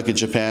 I look at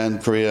Japan,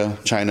 Korea,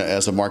 China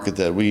as a market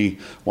that we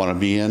want to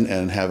be in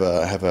and have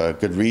a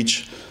good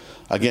reach.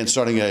 Again,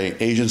 starting an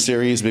Asian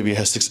series, maybe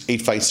a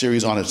 6-8 fight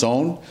series on its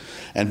own,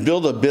 and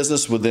build a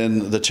business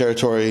within the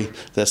territory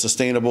that's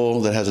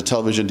sustainable, that has a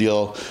television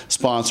deal,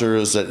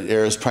 sponsors, that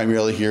airs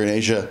primarily here in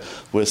Asia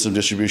with some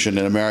distribution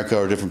in America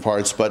or different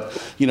parts. But,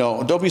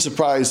 don't be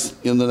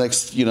surprised in the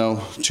next,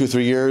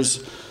 2-3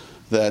 years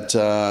that,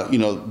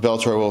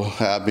 Bellator will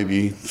have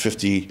maybe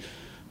 50,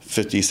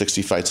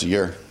 60 fights a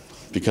year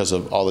because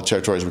of all the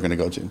territories we're going to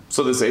go to.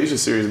 So this Asia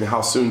series, how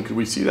soon could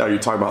we see that? Are you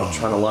talking about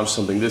trying to launch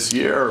something this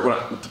year, or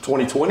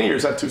 2020, or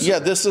is that too soon? Yeah,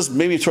 this is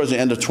maybe towards the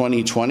end of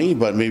 2020,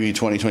 but maybe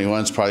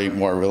 2021 is probably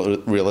more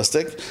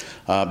realistic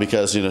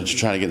because,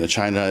 trying to get into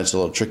China, it's a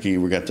little tricky.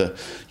 We're going to,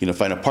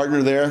 find a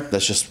partner there.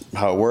 That's just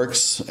how it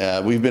works.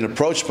 We've been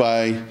approached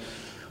by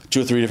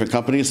 2 or 3 different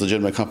companies,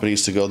 legitimate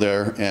companies, to go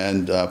there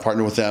and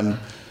partner with them.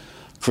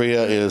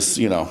 Korea is,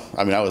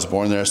 I was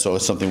born there, so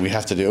it's something we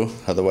have to do.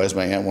 Otherwise,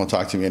 my aunt won't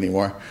talk to me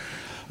anymore.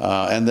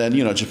 And then,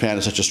 Japan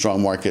is such a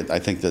strong market. I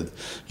think that,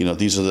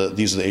 these are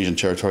the Asian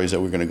territories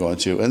that we're going to go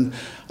into. And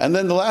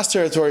then the last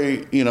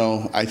territory,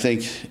 I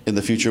think in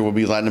the future will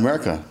be Latin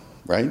America,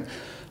 right?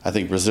 I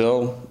think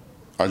Brazil,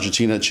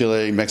 Argentina,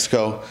 Chile,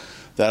 Mexico,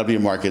 that'll be a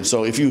market.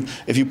 So if you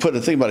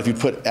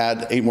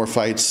add 8 more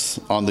fights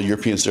on the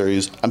European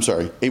series,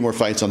 8 more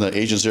fights on the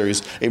Asian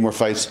series, 8 more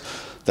fights,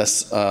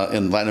 that's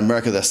in Latin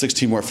America, that's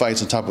 16 more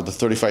fights on top of the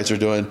 30 fights they're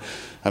doing.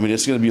 I mean,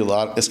 it's going to be a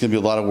lot. It's going to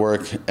be a lot of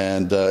work,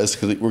 and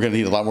we're going to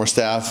need a lot more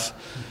staff,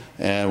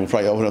 and we'll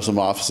probably open up some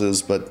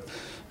offices. But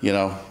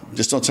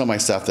just don't tell my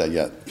staff that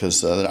yet,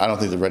 because I don't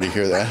think they're ready to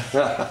hear that.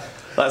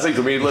 Last thing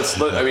for me, let's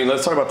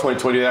talk about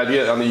 2020. The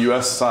idea on the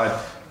U.S. side,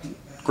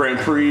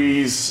 Grand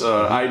Prix,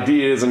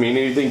 ideas. I mean,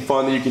 anything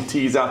fun that you can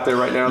tease out there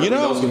right now that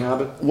can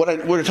happen? What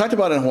I talked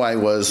about in Hawaii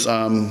was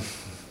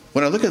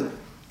when I look at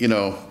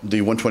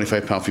the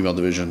 125-pound female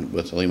division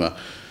with Lima,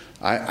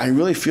 I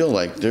really feel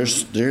like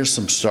there's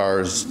some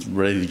stars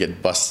ready to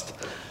get bust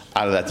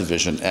out of that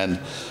division. And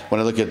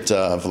when I look at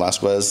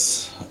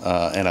Velasquez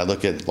and I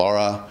look at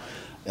Laura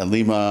and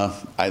Lima,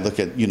 I look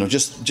at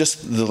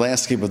just the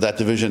landscape of that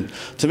division.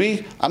 To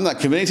me, I'm not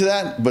committing to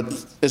that, but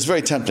it's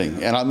very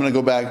tempting. And I'm going to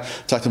go back,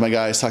 talk to my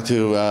guys, talk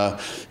to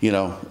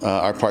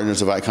our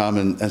partners of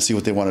ICOM, and see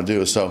what they want to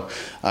do. So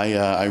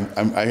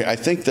I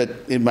think that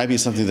it might be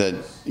something that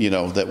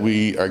that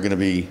we are going to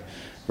be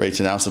ready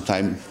to announce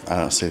sometime. I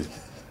don't know, say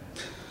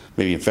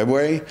maybe in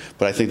February.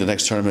 But I think the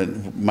next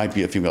tournament might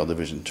be a female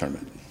division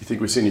tournament. You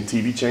think we see any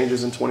TV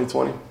changes in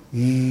 2020?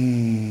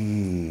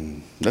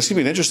 That's going to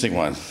be an interesting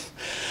one.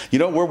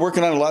 We're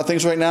working on a lot of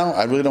things right now.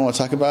 I really don't want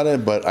to talk about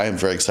it, but I am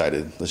very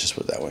excited. Let's just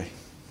put it that way.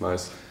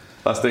 Nice.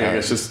 Last thing, I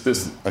guess, just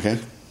this. Okay.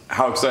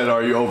 How excited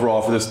are you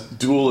overall for this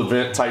dual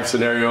event type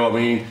scenario? I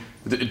mean,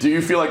 do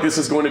you feel like this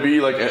is going to be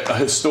like a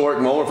historic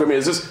moment for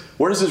me?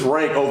 Where does this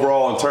rank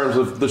overall in terms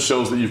of the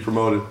shows that you've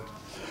promoted?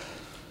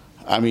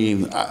 I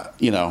mean,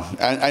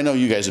 I know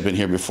you guys have been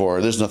here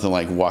before. There's nothing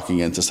like walking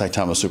into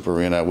Saitama Super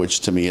Arena,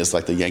 which to me is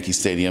like the Yankee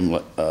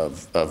Stadium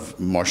of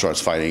martial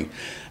arts fighting.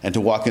 And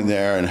to walk in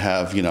there and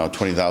have,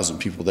 20,000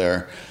 people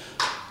there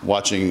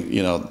watching,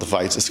 the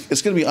fights,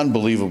 it's going to be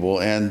unbelievable.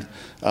 And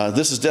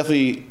this is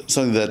definitely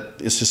something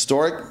that is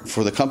historic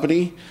for the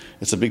company.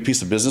 It's a big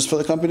piece of business for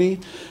the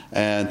company.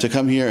 And to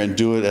come here and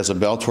do it as a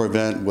Bellator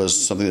event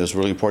was something that was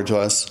really important to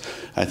us.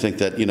 I think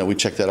that, we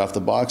checked that off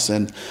the box.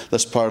 And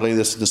let's parlay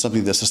this into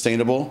something that's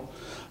sustainable,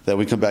 that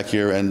we come back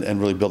here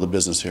and really build a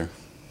business here.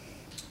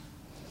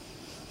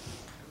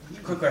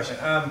 Quick question.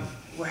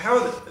 How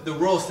are the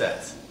rule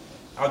sets?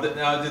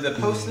 Now, do the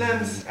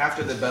post-limbs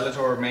after the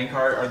Bellator main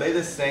card, are they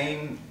the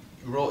same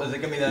rule? Is it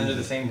going to be under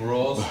the same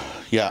rules?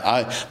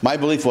 Yeah, my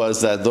belief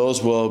was that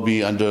those will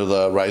be under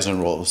the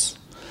Ryzen rules.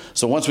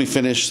 So once we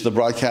finish the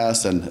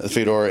broadcast and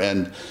Fedor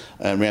and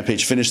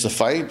Rampage finish the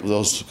fight,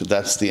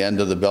 that's the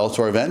end of the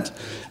Bellator event.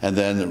 And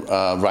then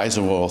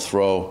Ryzen will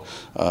throw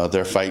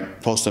their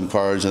fight post-lim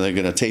cards, and they're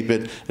going to tape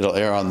it. It'll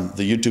air on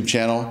the YouTube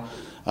channel.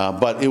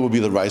 But it will be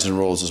the Ryzen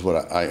rules is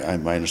what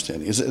my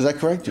understanding. Is that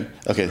correct?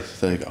 Okay,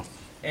 there you go.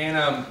 And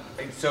how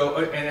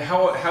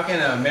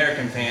can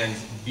American fans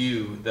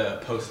view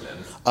the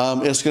post-limbs?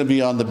 It's going to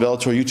be on the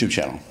Bellator YouTube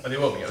channel. Oh, they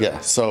will be. Okay.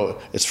 Yeah,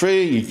 so it's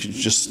free. You can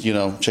just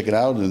check it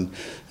out, and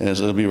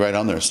it'll be right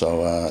on there.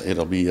 So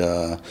it'll be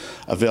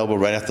available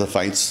right after the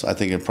fights. I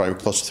think probably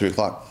close to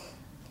 3:00.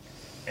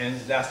 And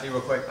lastly,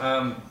 real quick,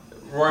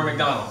 Rory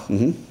McDonald.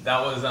 Mm-hmm.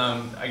 That was,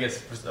 I guess,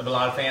 for a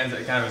lot of fans,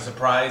 kind of a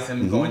surprise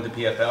him going to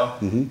PFL.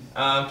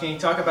 Mm-hmm. Can you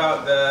talk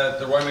about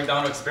the Rory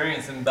McDonald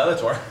experience in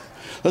Bellator?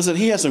 Listen,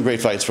 he had some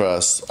great fights for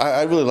us.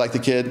 I really like the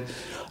kid,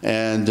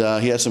 and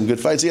he had some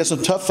good fights. He had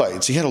some tough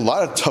fights. He had a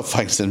lot of tough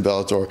fights in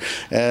Bellator.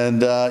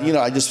 And,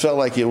 I just felt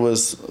like it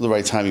was the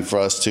right timing for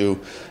us to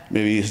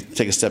maybe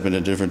take a step in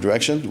a different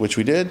direction, which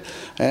we did.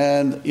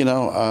 And,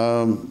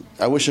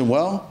 I wish him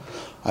well.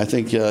 I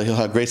think he'll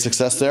have great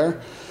success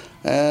there.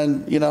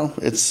 And,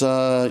 it's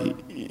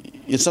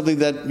something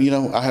that,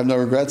 I have no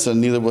regrets,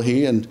 and neither will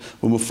he, and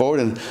we'll move forward.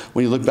 And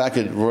when you look back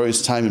at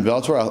Roy's time in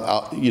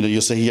Bellator,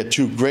 you'll say he had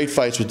 2 great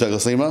fights with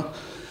Douglas Lima.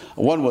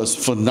 One was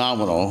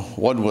phenomenal.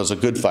 One was a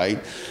good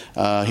fight.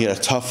 He had a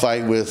tough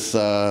fight with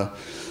our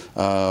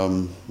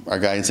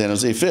guy in San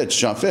Jose,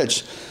 John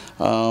Fitch.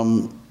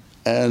 And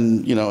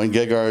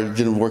Gegard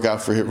didn't work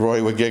out for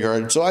Roy with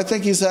Gegard. So I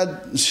think he's had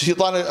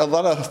a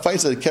lot of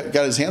fights that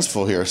got his hands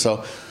full here.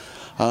 So,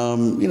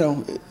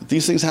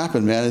 these things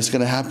happen, man. It's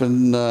going to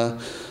happen, to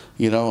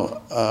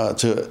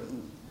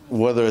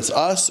whether it's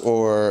us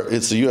or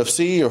it's the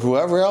UFC or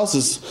whoever else,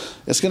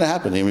 it's going to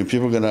happen. I mean,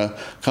 people are going to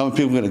come and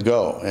people are going to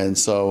go. And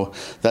so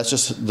that's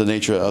just the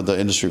nature of the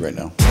industry right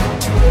now.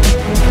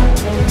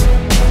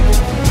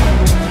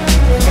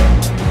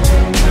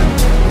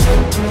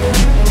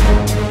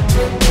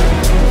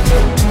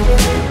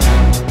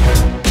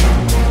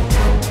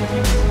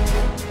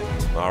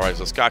 All right,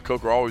 so Scott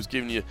Coker always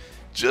giving you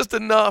just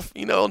enough.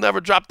 He'll never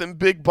drop them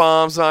big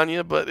bombs on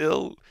you, but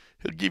he'll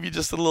he'll give you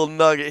just a little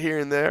nugget here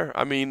and there.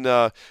 I mean,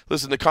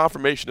 listen, the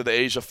confirmation of the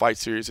Asia Fight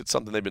Series, it's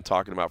something they've been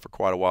talking about for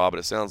quite a while, but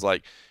it sounds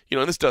like,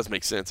 and this does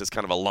make sense. It's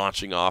kind of a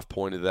launching off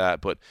point of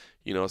that, but,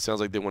 it sounds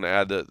like they want to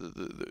add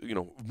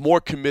the more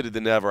committed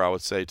than ever, I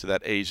would say, to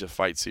that Asia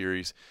Fight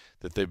Series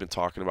that they've been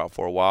talking about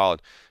for a while.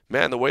 And,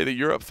 man, the way the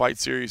Europe Fight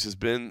Series has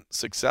been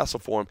successful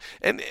for them.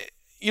 And,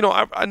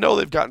 I know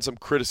they've gotten some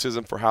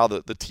criticism for how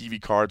the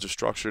TV cards are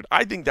structured.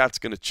 I think that's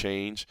going to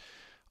change.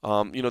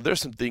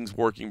 There's some things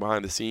working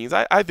behind the scenes.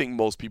 I think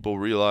most people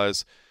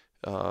realize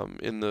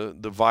in the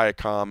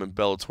Viacom and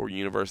Bellator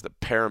universe that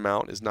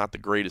Paramount is not the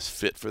greatest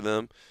fit for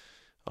them.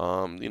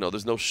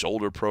 There's no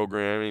shoulder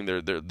programming.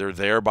 They're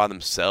there by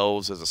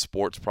themselves as a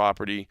sports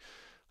property.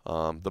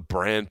 The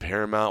brand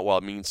Paramount, while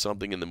it means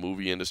something in the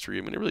movie industry,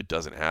 it really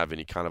doesn't have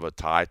any kind of a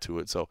tie to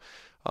it. So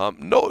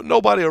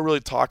nobody will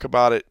really talk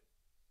about it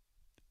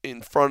in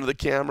front of the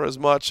camera as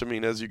much.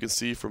 As you can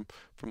see from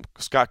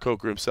Scott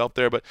Coker himself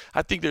there, but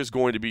I think there's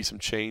going to be some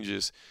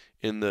changes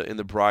in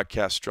the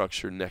broadcast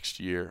structure next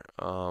year.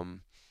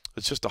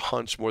 It's just a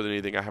hunch more than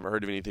anything. I haven't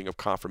heard of anything of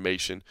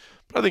confirmation,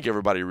 but I think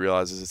everybody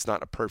realizes it's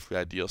not a perfectly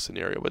ideal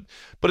scenario.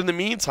 But in the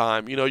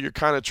meantime, you're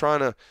kind of trying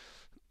to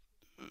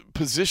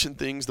position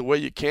things the way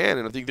you can,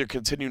 and I think they're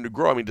continuing to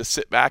grow. To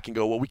sit back and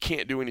go, well, we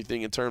can't do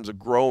anything in terms of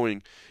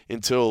growing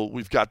until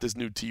we've got this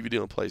new TV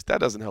deal in place. That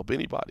doesn't help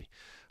anybody.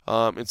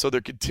 And so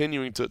they're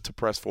continuing to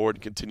press forward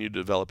and continue to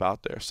develop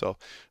out there. So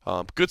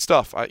good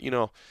stuff.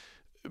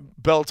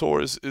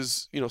 Bellator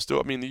is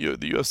still.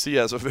 The UFC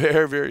has a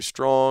very, very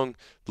strong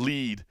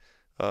lead,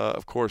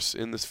 of course,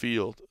 in this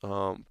field.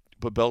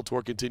 But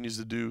Bellator continues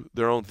to do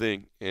their own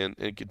thing and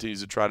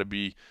continues to try to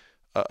be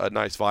a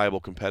nice,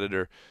 viable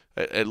competitor,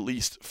 at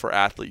least for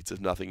athletes,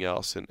 if nothing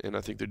else. And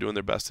I think they're doing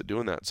their best at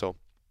doing that. So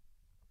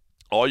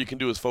all you can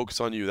do is focus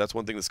on you. That's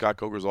one thing that Scott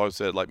Coker's always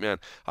said, man,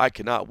 I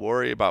cannot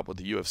worry about what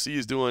the UFC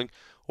is doing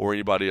or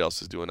anybody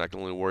else is doing. I can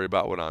only worry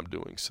about what I'm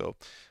doing. So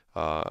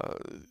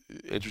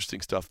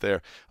interesting stuff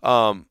there.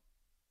 The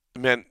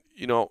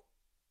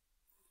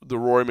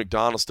Rory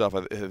McDonald stuff,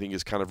 I think,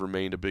 has kind of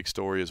remained a big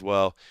story as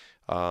well.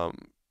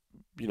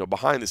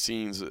 Behind the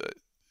scenes,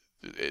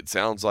 it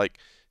sounds like,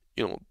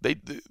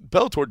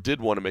 Bellator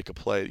did want to make a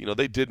play.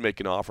 They did make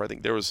an offer. I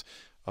think there was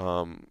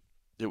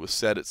it was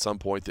said at some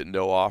point that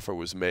no offer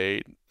was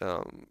made.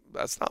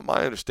 That's not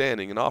my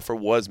understanding. An offer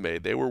was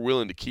made. They were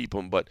willing to keep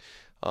him, but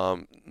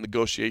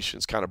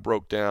negotiations kind of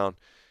broke down,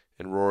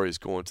 and Rory's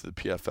going to the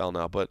PFL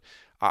now. But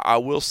I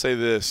will say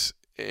this,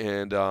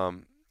 and I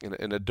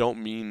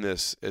don't mean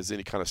this as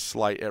any kind of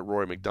slight at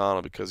Rory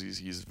McDonald, because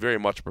he's very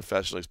much a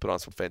professional. He's put on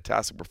some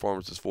fantastic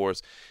performances for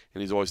us,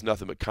 and he's always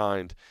nothing but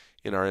kind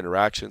in our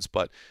interactions.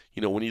 But,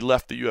 when he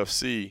left the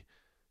UFC,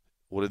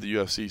 what did the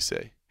UFC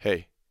say?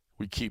 Hey,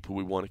 we keep who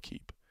we want to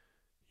keep,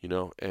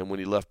 And when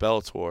he left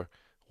Bellator,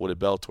 what did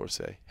Bellator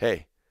say?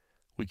 Hey,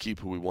 we keep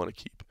who we want to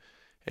keep.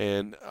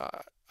 And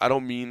I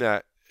don't mean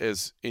that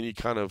as any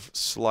kind of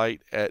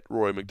slight at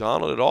Rory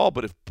McDonald at all,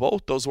 but if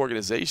both those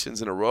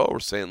organizations in a row are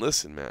saying,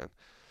 listen, man,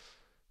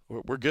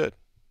 we're good,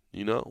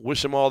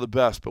 wish them all the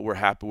best, but we're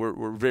happy.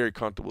 We're very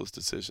comfortable with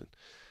this decision.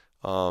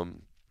 I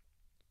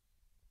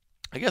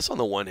guess on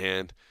the one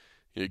hand,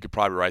 you could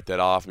probably write that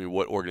off.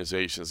 What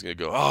organization is going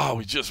to go,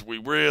 oh, we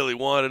really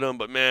wanted them,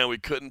 but, man, we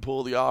couldn't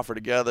pull the offer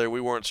together.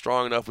 We weren't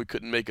strong enough. We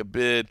couldn't make a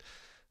bid.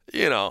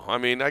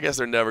 I guess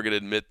they're never going to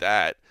admit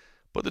that.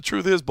 But the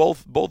truth is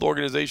both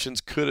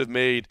organizations could have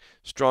made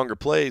stronger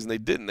plays, and they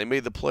didn't. They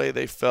made the play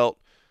they felt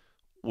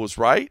was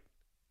right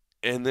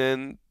and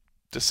then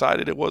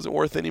decided it wasn't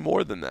worth any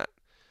more than that.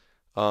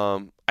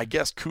 I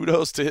guess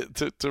kudos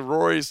to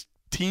Rory's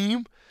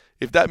team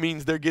if that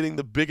means they're getting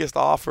the biggest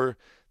offer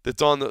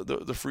that's on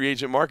the free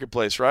agent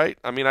marketplace, right?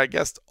 I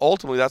guess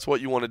ultimately that's what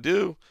you want to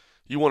do.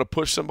 You want to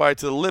push somebody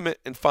to the limit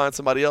and find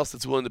somebody else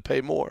that's willing to pay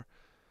more.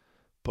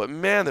 But,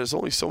 man, there's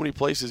only so many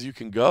places you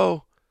can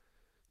go.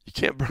 You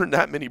can't burn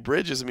that many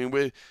bridges.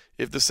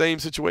 If the same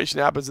situation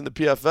happens in the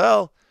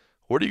PFL,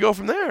 where do you go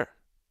from there?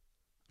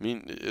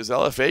 Is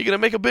LFA going to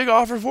make a big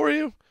offer for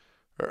you?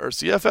 Or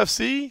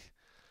CFFC?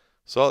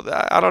 So,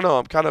 I don't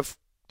know.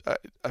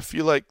 I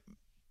feel like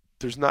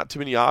there's not too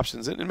many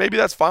options. And maybe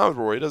that's fine with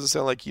Rory. It doesn't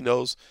sound like he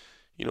knows,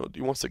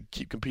 he wants to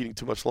keep competing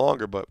too much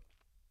longer. But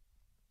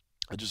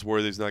I just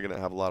worry that he's not going to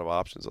have a lot of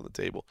options on the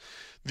table.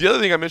 The other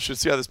thing I'm interested to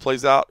see how this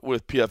plays out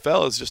with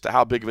PFL is just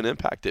how big of an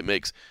impact it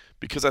makes.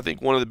 Because I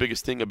think one of the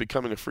biggest thing of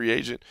becoming a free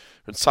agent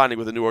and signing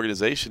with a new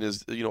organization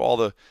is, all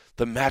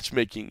the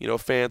matchmaking.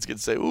 Fans can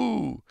say,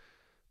 ooh,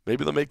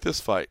 maybe they'll make this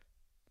fight.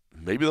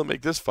 Maybe they'll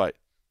make this fight.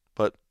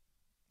 But,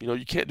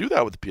 you can't do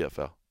that with the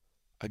PFL.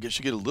 I guess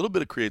you get a little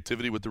bit of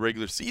creativity with the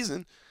regular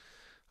season.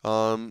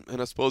 And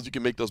I suppose you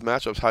can make those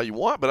matchups how you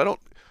want, but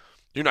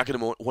you're not going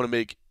to want to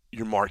make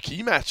your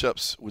marquee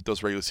matchups with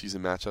those regular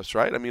season matchups,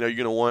 right? Are you going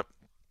to want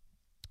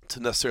to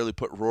necessarily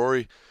put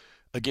Rory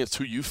against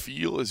who you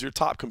feel is your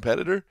top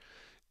competitor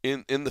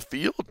in the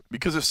field?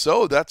 Because if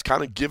so, that's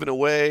kind of giving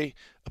away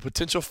a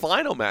potential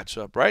final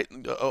matchup, right?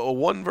 A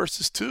 1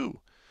 versus 2.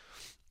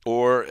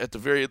 Or at the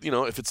very,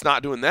 if it's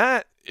not doing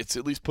that, it's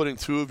at least putting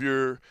two of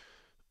your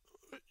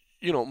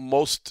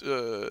most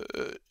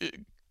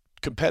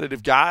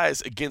competitive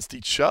guys against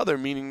each other,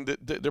 meaning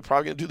that they're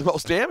probably going to do the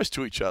most damage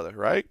to each other,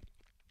 right?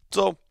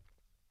 So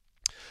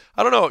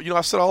I don't know.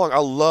 I've said all along, I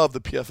love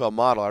the PFL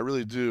model. I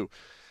really do.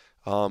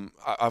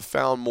 I've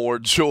found more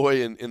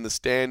joy in the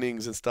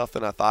standings and stuff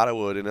than I thought I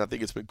would, and I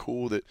think it's been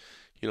cool that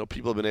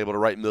people have been able to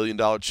write $1 million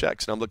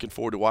checks, and I'm looking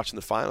forward to watching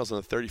the finals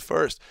on the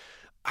 31st.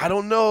 I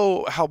don't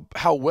know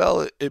how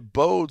well it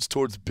bodes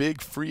towards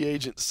big free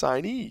agent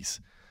signees.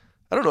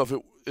 I don't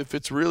know if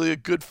it's really a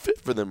good fit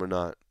for them or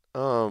not.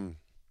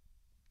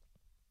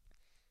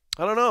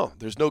 I don't know.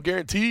 There's no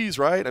guarantees,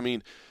 right? I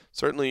mean,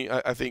 certainly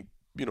I think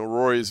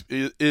Rory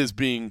is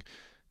being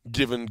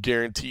given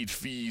guaranteed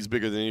fees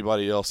bigger than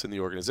anybody else in the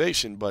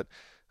organization, but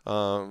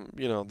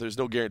there's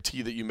no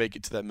guarantee that you make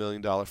it to that $1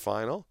 million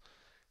final,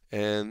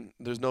 and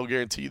there's no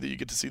guarantee that you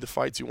get to see the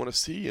fights you want to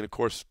see. And of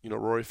course,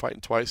 Rory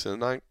fighting twice in a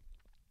night.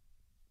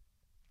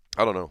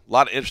 I don't know. A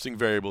lot of interesting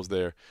variables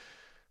there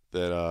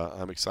that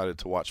I'm excited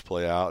to watch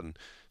play out and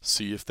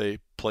see if they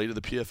play to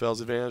the PFL's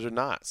advantage or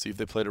not. See if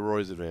they play to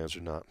Roy's advantage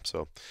or not.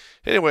 So,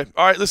 anyway,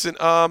 all right, listen.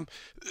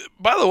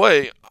 By the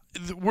way,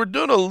 we're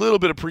doing a little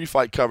bit of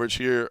pre-fight coverage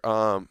here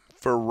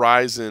for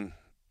Rizin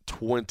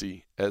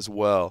 20 as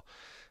well.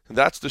 And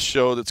that's the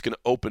show that's going to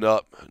open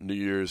up New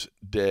Year's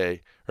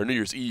Day, or New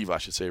Year's Eve, I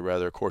should say,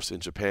 rather, of course,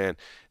 in Japan.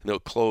 And they'll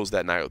close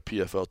that night with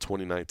PFL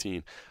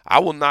 2019. I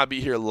will not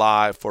be here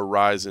live for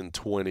Rizin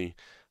 20,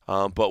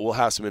 but we'll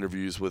have some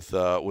interviews with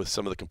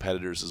some of the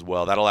competitors as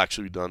well. That'll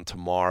actually be done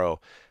tomorrow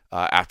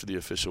after the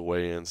official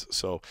weigh-ins.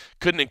 So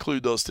couldn't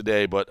include those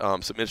today, but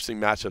some interesting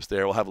matchups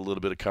there. We'll have a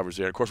little bit of coverage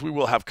there. Of course, we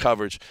will have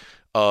coverage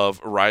of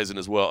Rizin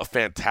as well. A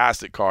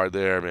fantastic card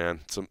there,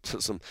 man. Some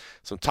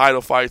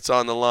title fights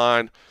on the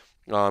line.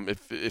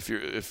 If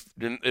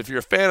you're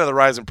a fan of the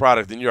Rizin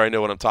product, then you already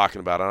know what I'm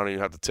talking about. I don't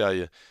even have to tell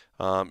you.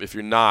 If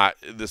you're not,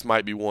 this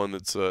might be one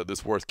that's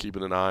worth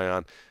keeping an eye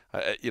on.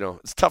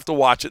 It's tough to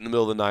watch it in the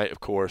middle of the night, of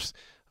course,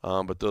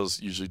 but those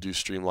usually do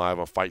stream live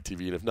on Fight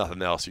TV, and if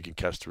nothing else, you can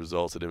catch the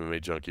results at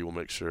MMA Junkie. We'll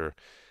make sure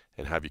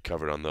and have you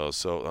covered on those.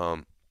 So,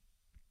 and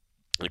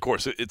of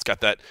course, it's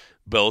got that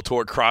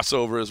Bellator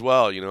crossover as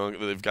well.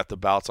 They've got the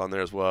bouts on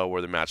there as well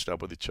where they're matched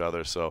up with each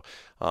other. So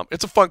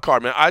it's a fun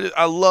card, man.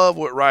 I love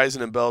what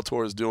Rizin and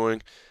Bellator is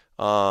doing.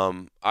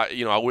 I'm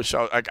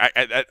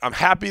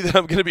happy that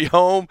I'm going to be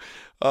home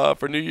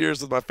for New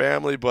Year's with my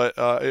family, but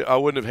I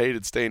wouldn't have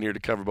hated staying here to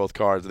cover both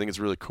cards. I think it's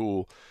really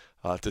cool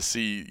to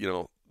see,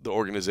 the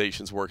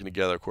organizations working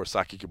together. Of course,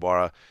 Saki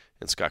Kibara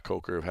and Scott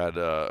Coker have had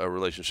a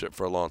relationship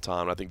for a long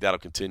time. I think that'll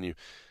continue.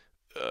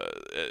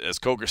 As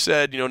Coker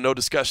said, no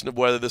discussion of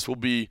whether this will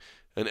be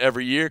an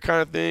every year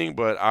kind of thing,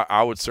 but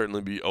I would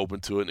certainly be open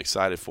to it and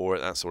excited for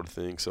it, that sort of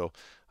thing. So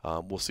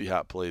we'll see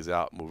how it plays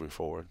out moving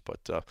forward.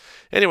 But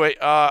anyway,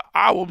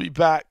 I will be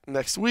back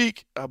next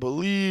week. I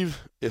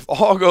believe, if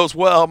all goes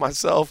well,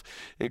 myself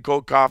and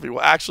Cold Coffee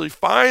will actually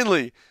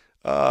finally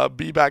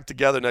be back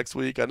together next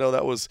week. I know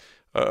that was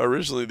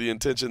originally the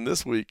intention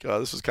this week.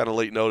 This was kind of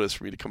late notice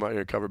for me to come out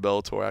here and cover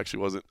Bellator. I actually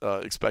wasn't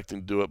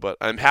expecting to do it, but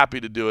I'm happy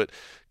to do it.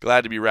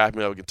 Glad to be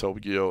wrapping up with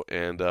Tokyo,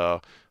 and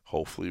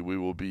hopefully we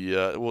will be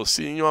we'll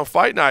see you on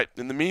Fight Night.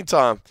 In the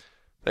meantime,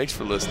 thanks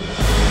for listening.